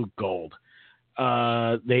gold.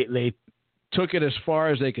 They took it as far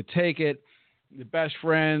as they could take it. The best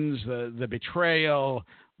friends, the betrayal,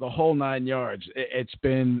 the whole 9 yards. It's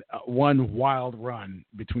been one wild run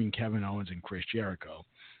between Kevin Owens and Chris Jericho.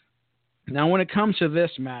 Now, when it comes to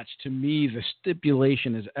this match, to me, the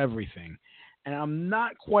stipulation is everything. And I'm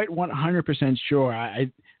not quite 100% sure.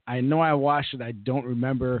 I know I watched it. I don't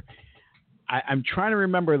remember. I'm trying to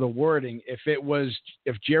remember the wording. If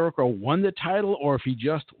Jericho won the title or if he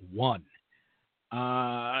just won.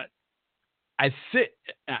 I'd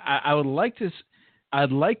like to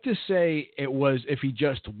say it was if he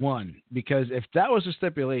just won, because if that was a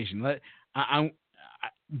stipulation,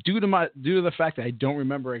 due to the fact that I don't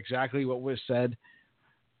remember exactly what was said.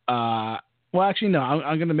 Well, actually, no.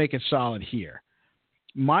 I'm going to make it solid here.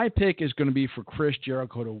 My pick is going to be for Chris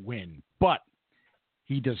Jericho to win, but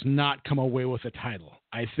he does not come away with a title.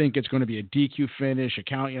 I think it's going to be a DQ finish, a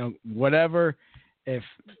count, whatever. If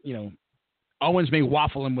Owens may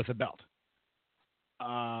waffle him with a belt.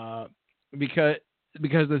 Because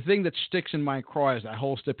the thing that sticks in my craw is that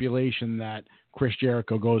whole stipulation that Chris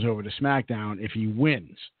Jericho goes over to SmackDown if he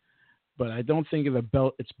wins. But I don't think of the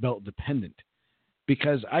belt, it's belt dependent.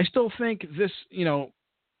 Because I still think this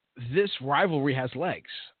rivalry has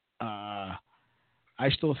legs. I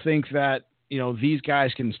still think that, these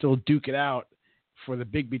guys can still duke it out for the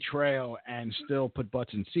big betrayal and still put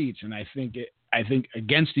butts in seats. And I think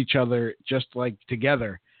against each other, just like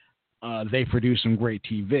together, they produce some great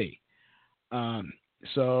TV.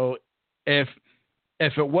 So if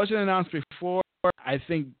it wasn't announced before, I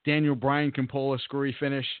think Daniel Bryan can pull a screwy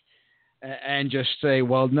finish and just say,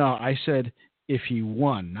 well, no, I said if he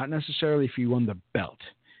won, not necessarily if he won the belt,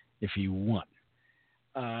 if he won.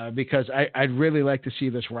 Because I'd really like to see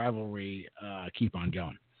this rivalry keep on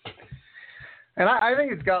going. And I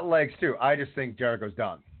think it's got legs too. I just think Jericho's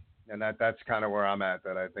done. And that's kind of where I'm at,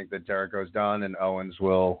 that I think that Jericho's done and Owens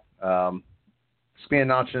will be a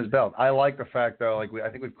notch in his belt. I like the fact, though, I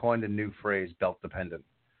think we've coined a new phrase, belt dependent.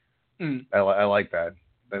 I like that.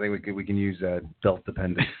 I think we can use that, belt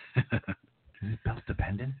dependent. Belt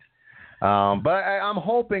dependent? But I'm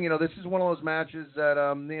hoping, this is one of those matches that,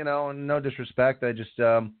 no disrespect, I just,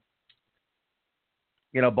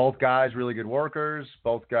 both guys really good workers,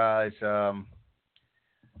 both guys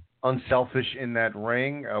unselfish in that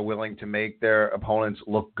ring, willing to make their opponents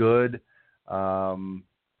look good.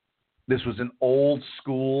 This was an old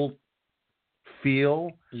school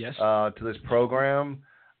feel to this program.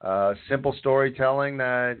 Simple storytelling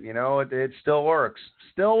that, it still works.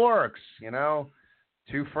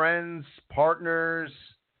 Two friends, partners,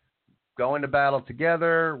 going to battle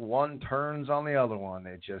together. One turns on the other one.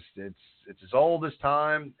 It's as old as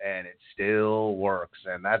time, and it still works.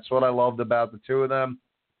 And that's what I loved about the two of them.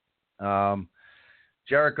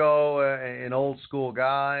 Jericho, an old school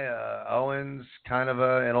guy. Owens, kind of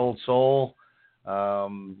an old soul.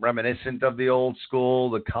 Reminiscent of the old school,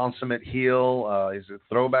 the consummate heel. He's a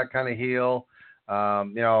throwback kind of heel.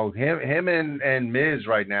 Him and Miz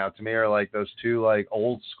right now to me are like those two like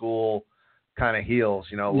old school kind of heels.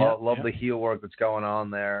 Love the heel work that's going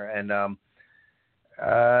on there, and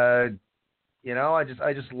I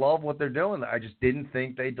just love what they're doing. I just didn't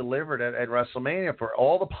think they delivered at WrestleMania. For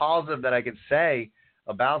all the positive that I could say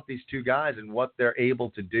about these two guys and what they're able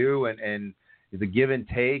to do and the give and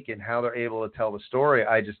take and how they're able to tell the story,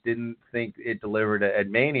 I just didn't think it delivered at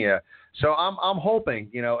Mania. So I'm hoping,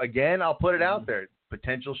 again, I'll put it out there.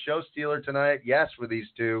 Potential show stealer tonight, yes, for these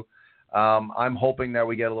two. I'm hoping that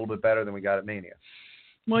we get a little bit better than we got at Mania.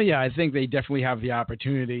 Well, yeah, I think they definitely have the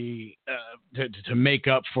opportunity to make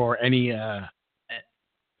up for anything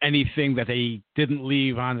that they didn't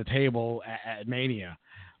leave on the table at Mania.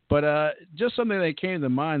 But just something that came to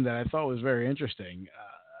mind that I thought was very interesting,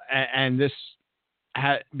 and this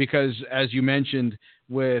because, as you mentioned,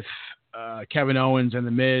 with Kevin Owens and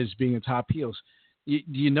The Miz being the top heels, do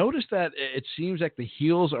you notice that it seems like the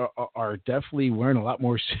heels are definitely wearing a lot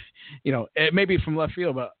more, it may be from left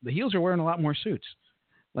field, but the heels are wearing a lot more suits.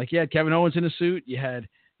 Like you had Kevin Owens in a suit, you had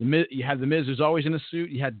The Miz who's always in a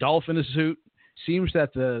suit, you had Dolph in a suit. Seems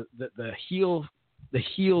that the heels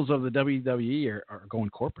of the WWE are going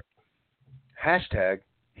corporate. Hashtag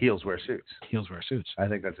heels wear suits. Heels wear suits. I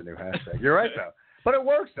think that's a new hashtag. You're right, though. But it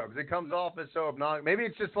works, though, because it comes off as so obnoxious. Maybe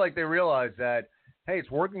it's just like they realize that, hey,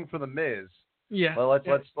 it's working for The Miz. Yeah. Well,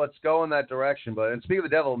 let's go in that direction. But and speaking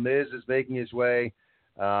of the devil, Miz is making his way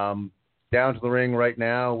down to the ring right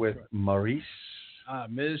now with Maurice.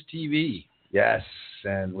 Miz TV. Yes,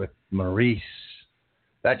 and with Maurice,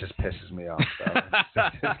 That just pisses me off.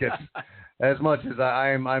 It gets, as much as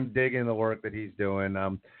I'm digging the work that he's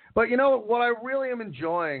doing. But you know what I really am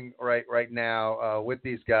enjoying right now with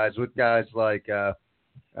these guys, with guys like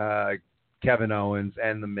Kevin Owens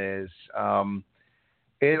and The Miz.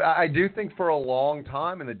 I do think for a long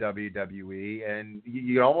time in the WWE, and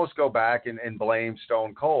you almost go back and blame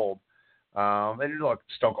Stone Cold. And look,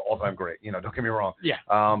 Stone Cold, all-time great. You know, don't get me wrong. Yeah.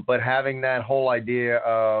 But having that whole idea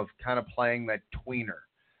of kind of playing that tweener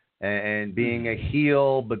and being a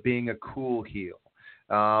heel, but being a cool heel.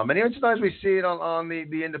 And even sometimes we see it on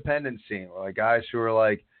the independent scene, like guys who are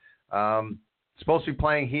like supposed to be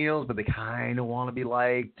playing heels, but they kind of want to be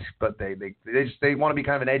liked, but they want to be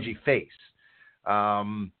kind of an edgy face.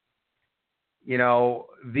 You know,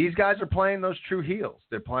 these guys are playing those true heels.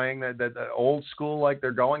 They're playing the old school, like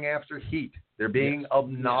they're going after heat. They're being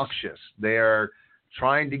obnoxious. They're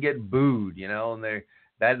trying to get booed, you know, and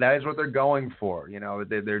that is what they're going for. You know,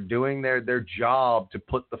 they're doing their job to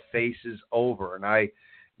put the faces over. And I,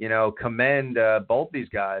 you know, commend both these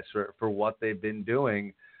guys for what they've been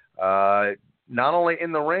doing, not only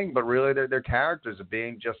in the ring, but really their characters of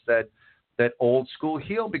being just that old school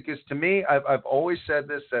heel. Because to me, I've always said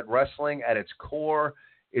this, that wrestling at its core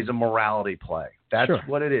is a morality play. That's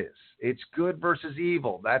what it is. It's good versus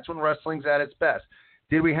evil. That's when wrestling's at its best.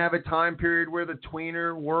 Did we have a time period where the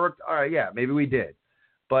tweener worked? All right, yeah, maybe we did.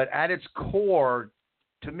 But at its core,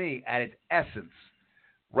 to me, at its essence,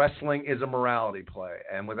 wrestling is a morality play.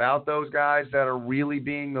 And without those guys that are really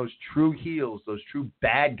being those true heels, those true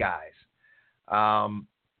bad guys,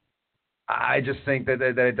 I just think that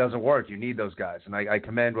it doesn't work. You need those guys. And I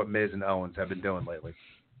commend what Miz and Owens have been doing lately.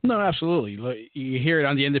 No, absolutely. You hear it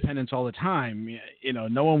on the independents all the time. You know,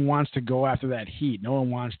 no one wants to go after that heat. No one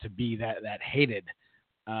wants to be that hated.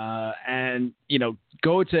 And, you know,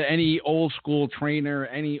 go to any old school trainer,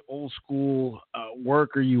 any old school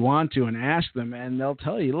worker you want to and ask them, and they'll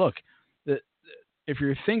tell you, look, if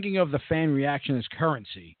you're thinking of the fan reaction as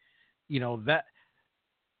currency, you know, that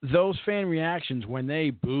those fan reactions when they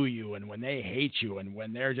boo you and when they hate you and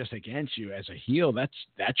when they're just against you as a heel,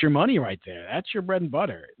 that's your money right there. That's your bread and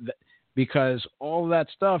butter, because all of that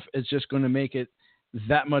stuff is just going to make it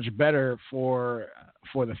that much better for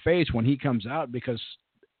the face when he comes out, because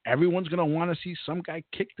everyone's going to want to see some guy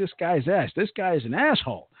kick this guy's ass. This guy is an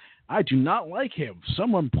asshole. I do not like him.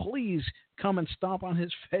 Someone please come and stomp on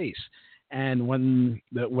his face. And when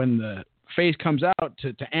the face comes out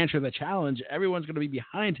to answer the challenge, everyone's going to be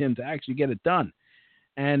behind him to actually get it done.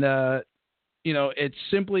 And, you know, it's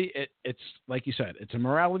simply, it's like you said, it's a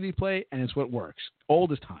morality play, and it's what works.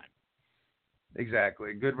 Old as time.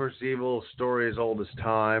 Exactly. Good versus evil, story as old as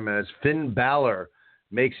time, as Finn Balor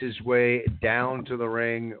makes his way down to the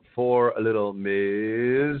ring for a little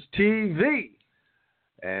Miz TV.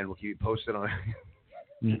 And we'll keep you posted on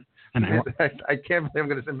it. And I can't believe I'm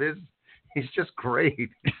going to say Miz. He's just great.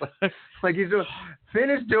 Like he's doing, Finn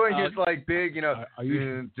is doing his like big, you know,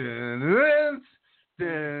 and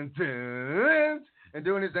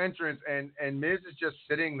doing his entrance, and Miz is just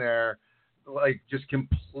sitting there, like just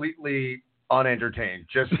completely unentertained,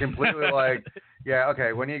 just completely like, yeah,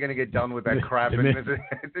 okay, when are you gonna get done with that crap?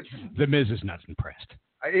 The Miz is not impressed.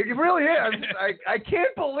 It really is. I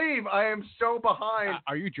can't believe I am so behind.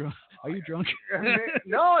 Are you drunk?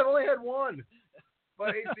 No, I've only had one.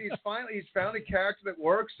 But he's found a character that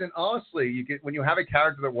works, and honestly, when you have a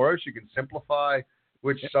character that works, you can simplify,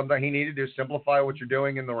 which sometimes he needed to simplify what you're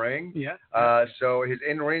doing in the ring. Yeah. So his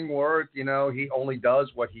in-ring work, you know, he only does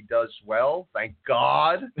what he does well. Thank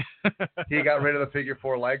God he got rid of the figure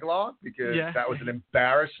 4 leg lock, because that was an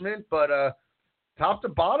embarrassment. But top to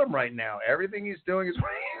bottom right now, everything he's doing is.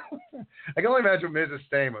 I can only imagine Miz's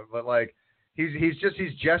statement, but like. He's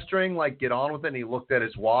gesturing like get on with it, and he looked at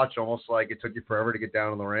his watch almost like it took you forever to get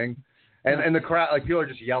down in the ring, and the crowd, like people are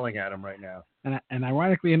just yelling at him right now. And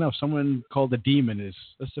ironically enough, someone called the Demon is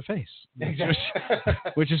the face,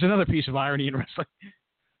 which is another piece of irony in wrestling.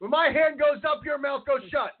 When my hand goes up, your mouth goes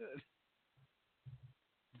shut.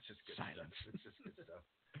 It's just good silence. It's just good stuff.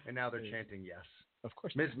 And now they're chanting yes. Of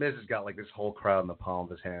course. Miz has got like this whole crowd in the palm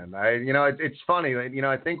of his hand. It's funny. You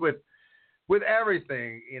know, I think with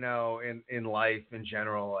everything, you know, in life in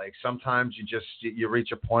general, like sometimes you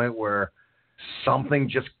reach a point where something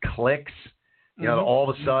just clicks, you know, all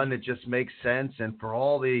of a sudden it just makes sense. And for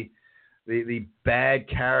all the bad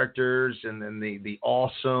characters and then the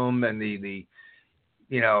awesome and the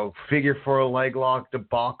you know, figure 4 leg lock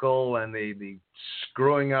debacle and the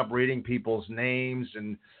screwing up reading people's names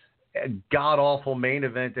and a god awful main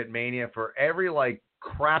event at Mania, for every like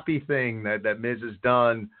crappy thing that Miz has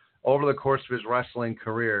done over the course of his wrestling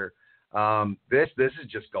career, This is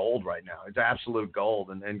just gold right now. It's absolute gold,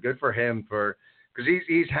 and good for him because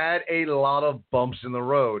he's had a lot of bumps in the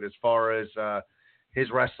road as far as his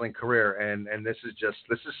wrestling career, and this is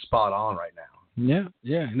spot on right now.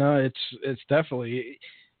 Yeah. No, it's definitely,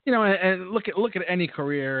 and look at any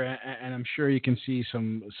career, and I'm sure you can see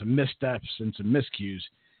some missteps and some miscues.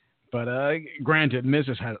 But granted, Miz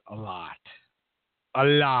has had a lot.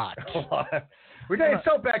 We're doing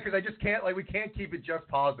so bad because I just can't we can't keep it just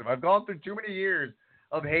positive. I've gone through too many years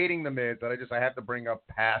of hating the Miz that I have to bring up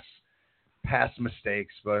past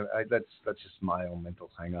mistakes. But that's just my own mental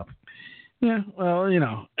hang up. Yeah,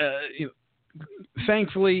 well,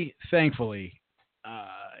 thankfully,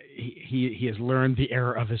 he has learned the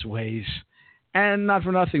error of his ways, and not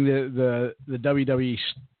for nothing, the WWE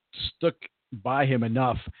stuck by him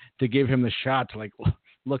enough to give him the shot to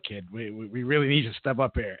look, kid, we really need you to step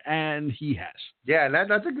up here, and he has. Yeah, and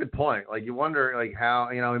that's a good point. You wonder how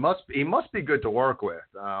he must be good to work with,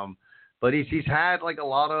 but he's had a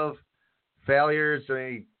lot of failures.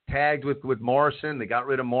 He tagged with Morrison. They got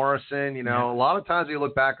rid of Morrison. A lot of times when you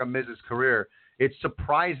look back on Miz's career, it's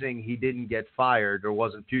surprising he didn't get fired or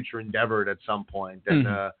wasn't future endeavored at some point. And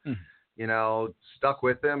stuck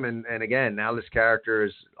with him. And again, now this character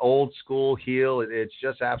is old school heel. It's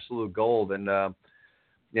just absolute gold. And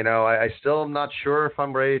I still am not sure if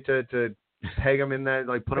I'm ready to peg him in that,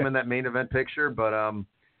 put him in that main event picture, but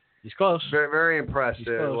he's close. Very, very impressed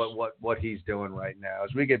what he's doing right now.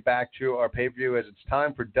 As we get back to our pay-per-view, as it's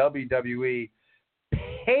time for WWE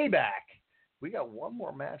Payback. We got one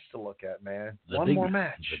more match to look at, man. One more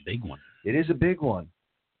match. It's a big one. It is a big one.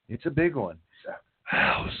 It's a big one. It's a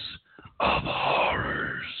House of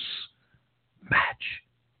Horrors match.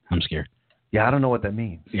 I'm scared. Yeah, I don't know what that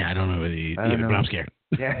means. Yeah, I don't know either, but I'm scared.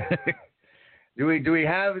 Yeah. Do we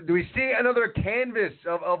see another canvas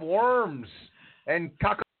of worms and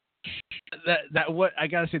cockroaches? What I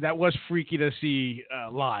gotta say, that was freaky to see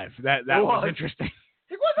live. That was interesting.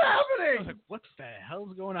 What's happening? I was like, what the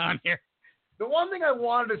hell's going on here? The one thing I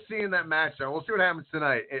wanted to see in that match, though, we'll see what happens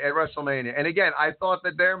tonight at WrestleMania. And again, I thought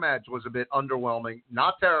that their match was a bit underwhelming.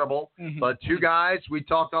 Not terrible, but two guys, we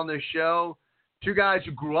talked on this show, two guys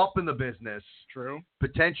who grew up in the business. True.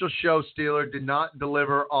 Potential show stealer, did not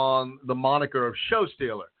deliver on the moniker of show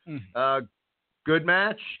stealer. Good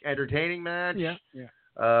match, entertaining match.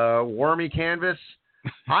 Yeah. Wormy canvas.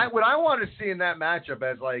 What I wanted to see in that matchup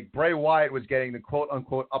as Bray Wyatt was getting the quote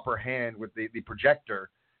unquote upper hand with the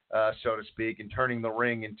projector, so to speak, and turning the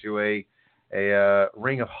ring into a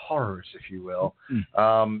ring of horrors, if you will.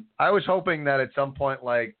 I was hoping that at some point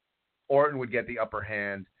Orton would get the upper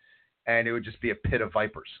hand and it would just be a pit of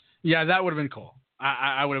vipers. Yeah, that would have been cool.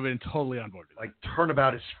 I would have been totally on board with that.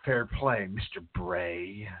 Turnabout is fair play, Mr.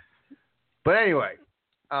 Bray. But anyway,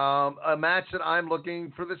 a match that I'm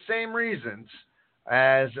looking for the same reasons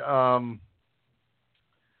as I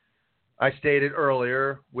stated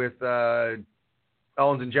earlier with Owens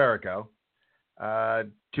and Jericho.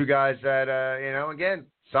 Two guys that, again,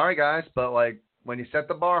 sorry guys, but when you set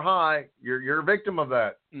the bar high, you're a victim of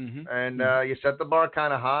that. And you set the bar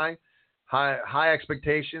kind of high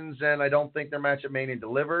expectations, and I don't think their match at Mania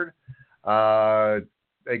delivered.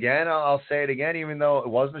 Again, I'll say it again, even though it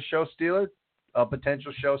wasn't a show stealer, a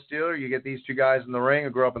potential show stealer, you get these two guys in the ring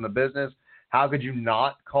who grew up in the business. How could you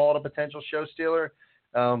not call it a potential show stealer?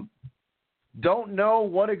 Don't know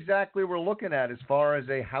what exactly we're looking at as far as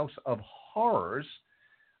a House of Horrors.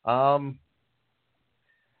 And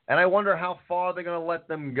I wonder how far they're going to let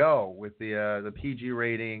them go with the PG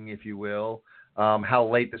rating, if you will. How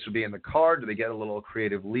late this would be in the card. Do they get a little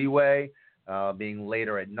creative leeway being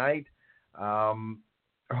later at night?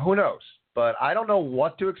 Who knows? But I don't know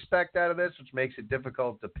what to expect out of this, which makes it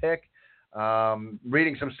difficult to pick.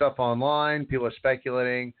 Reading some stuff online, people are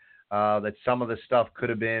speculating that some of the stuff could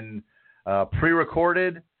have been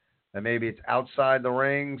pre-recorded, and maybe it's outside the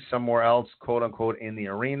ring, somewhere else, quote unquote, in the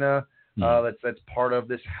arena. That's part of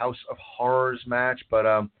this House of Horrors match, but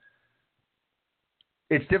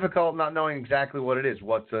it's difficult not knowing exactly what it is,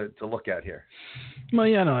 what to look at here. Well,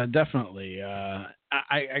 yeah, no, definitely.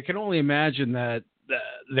 I can only imagine that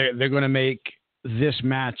they're going to make this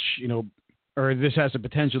match, or this has the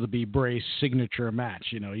potential to be Bray's signature match.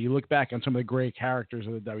 You look back on some of the great characters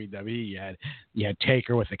of the WWE. You had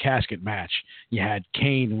Taker with the casket match. You had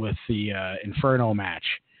Kane with the Inferno match.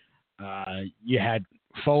 You had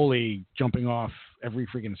Foley jumping off every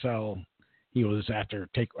freaking cell he was after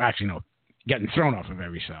getting thrown off of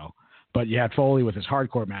every cell. But you had Foley with his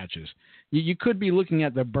hardcore matches. You could be looking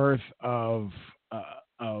at the birth of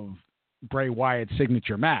Bray Wyatt's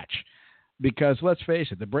signature match. Because let's face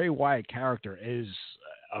it, the Bray Wyatt character is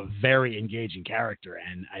a a very engaging character,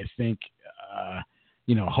 and I think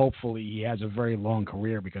hopefully he has a very long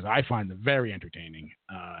career because I find them very entertaining.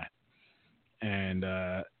 And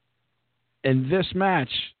in this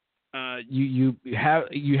match, you have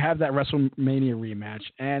that WrestleMania rematch,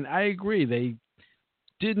 and I agree they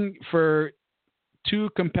didn't, for two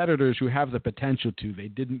competitors who have the potential to, they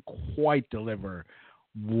didn't quite deliver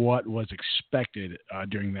what was expected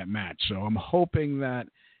during that match. So I'm hoping that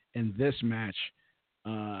in this match,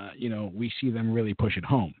 we see them really push it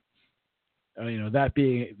home. That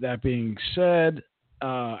being said,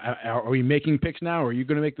 are we making picks now, or are you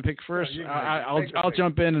going to make the pick first? I'll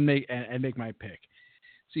jump in and make my pick.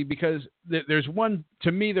 See, because there's one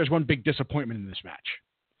big disappointment in this match,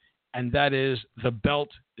 and that is the belt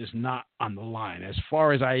is not on the line. As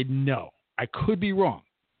far as I know, I could be wrong.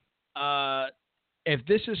 If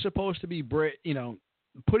this is supposed to be Bray,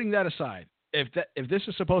 putting that aside, if this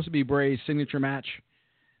is supposed to be Bray's signature match,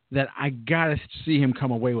 then I gotta see him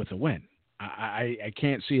come away with a win. I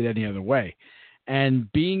can't see it any other way.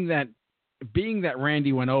 And being that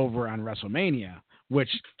Randy went over on WrestleMania, which,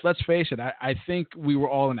 let's face it, I think we were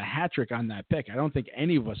all in a hat trick on that pick. I don't think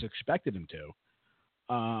any of us expected him to.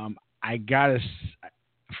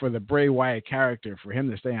 For the Bray Wyatt character, for him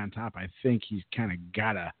to stay on top, I think he's kind of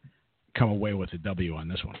gotta come away with a W on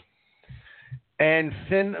this one. And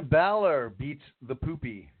Finn Balor beats the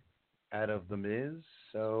poopy out of The Miz.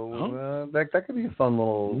 So that could be a fun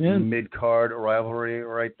little mid-card rivalry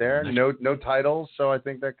right there. No titles, so I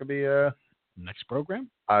think that could be a next program.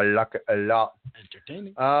 I like it a lot.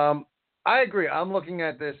 Entertaining. I agree. I'm looking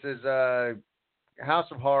at this as a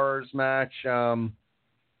House of Horrors match.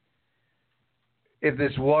 If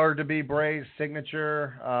this were to be Bray's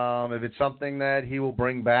signature, if it's something that he will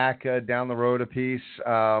bring back down the road a piece,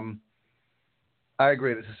 I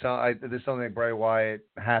agree. This is something that Bray Wyatt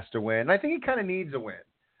has to win. And I think he kind of needs a win.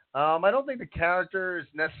 I don't think the character is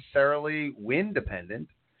necessarily win dependent.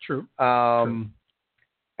 True. True.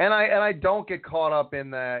 And I don't get caught up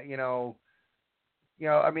in that.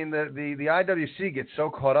 I mean, the IWC gets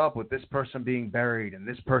so caught up with this person being buried and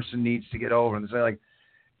this person needs to get over, and it's like,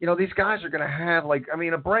 these guys are going to have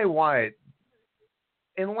a Bray Wyatt,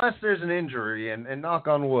 unless there's an injury, and knock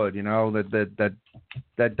on wood,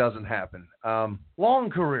 that doesn't happen. Long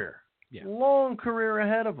career, long career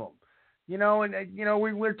ahead of him,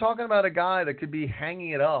 we're talking about a guy that could be hanging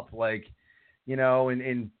it up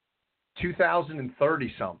in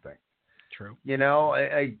 2030 something. True.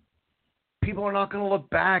 People are not going to look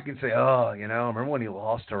back and say, remember when he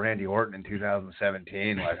lost to Randy Orton in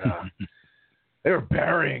 2017? They were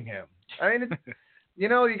burying him. I mean, you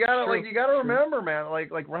gotta remember, man. Like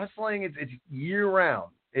wrestling, it's year round.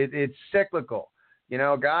 It's cyclical.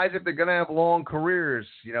 Guys, if they're gonna have long careers,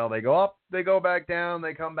 they go up, they go back down,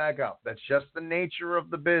 they come back up. That's just the nature of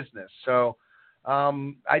the business. So,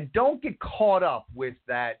 I don't get caught up with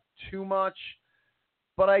that too much,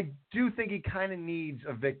 but I do think he kind of needs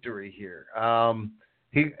a victory here.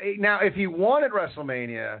 If he won at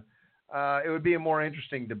WrestleMania, it would be a more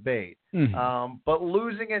interesting debate. Mm-hmm. But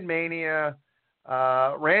losing at Mania,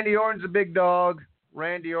 Randy Orton's a big dog.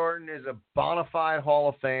 Randy Orton is a bona fide Hall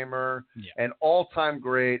of Famer, an all-time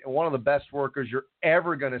great, and one of the best workers you're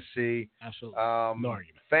ever going to see. Absolutely. No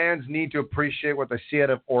argument. Fans need to appreciate what they see out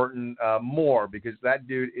of Orton more, because that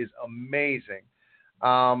dude is amazing.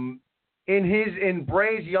 In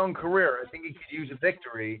Bray's young career, I think he could use a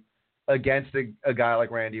victory against a guy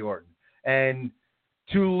like Randy Orton. And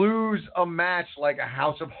to lose a match like a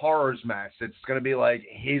House of Horrors match that's going to be like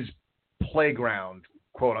his playground,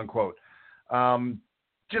 quote unquote, I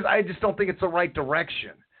just don't think it's the right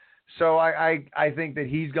direction. So I think that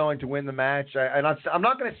he's going to win the match. I'm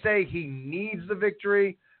not going to say he needs the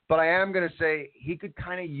victory, but I am going to say he could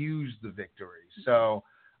kind of use the victory. So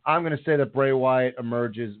I'm going to say that Bray Wyatt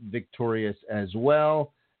emerges victorious as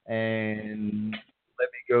well. And let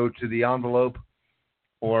me go to the envelope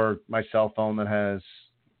or my cell phone that has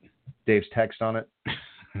Dave's text on it.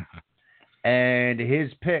 And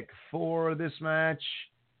his pick for this match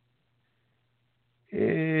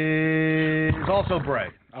is also Bray.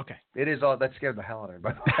 Okay. It is all that scared the hell out of me,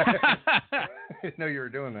 by the way. I didn't know you were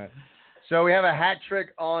doing that. So we have a hat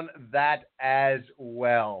trick on that as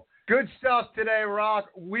well. Good stuff today, Rock.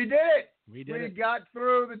 We did it. We got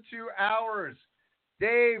through the 2 hours.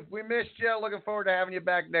 Dave, we missed you. Looking forward to having you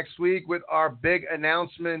back next week with our big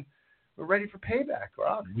announcement. We're ready for Payback,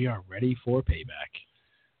 Rock. We are ready for Payback.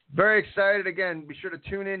 Very excited. Again, be sure to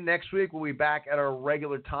tune in next week. We'll be back at our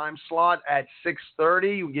regular time slot at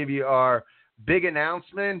 6:30. We'll give you our big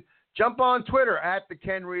announcement. Jump on Twitter at The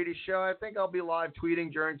Ken Reedy Show. I think I'll be live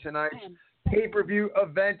tweeting during tonight's pay-per-view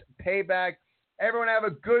event, Payback. Everyone have a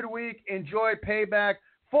good week. Enjoy Payback.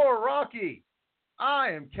 For Rocky, I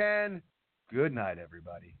am Ken. Good night,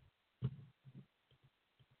 everybody.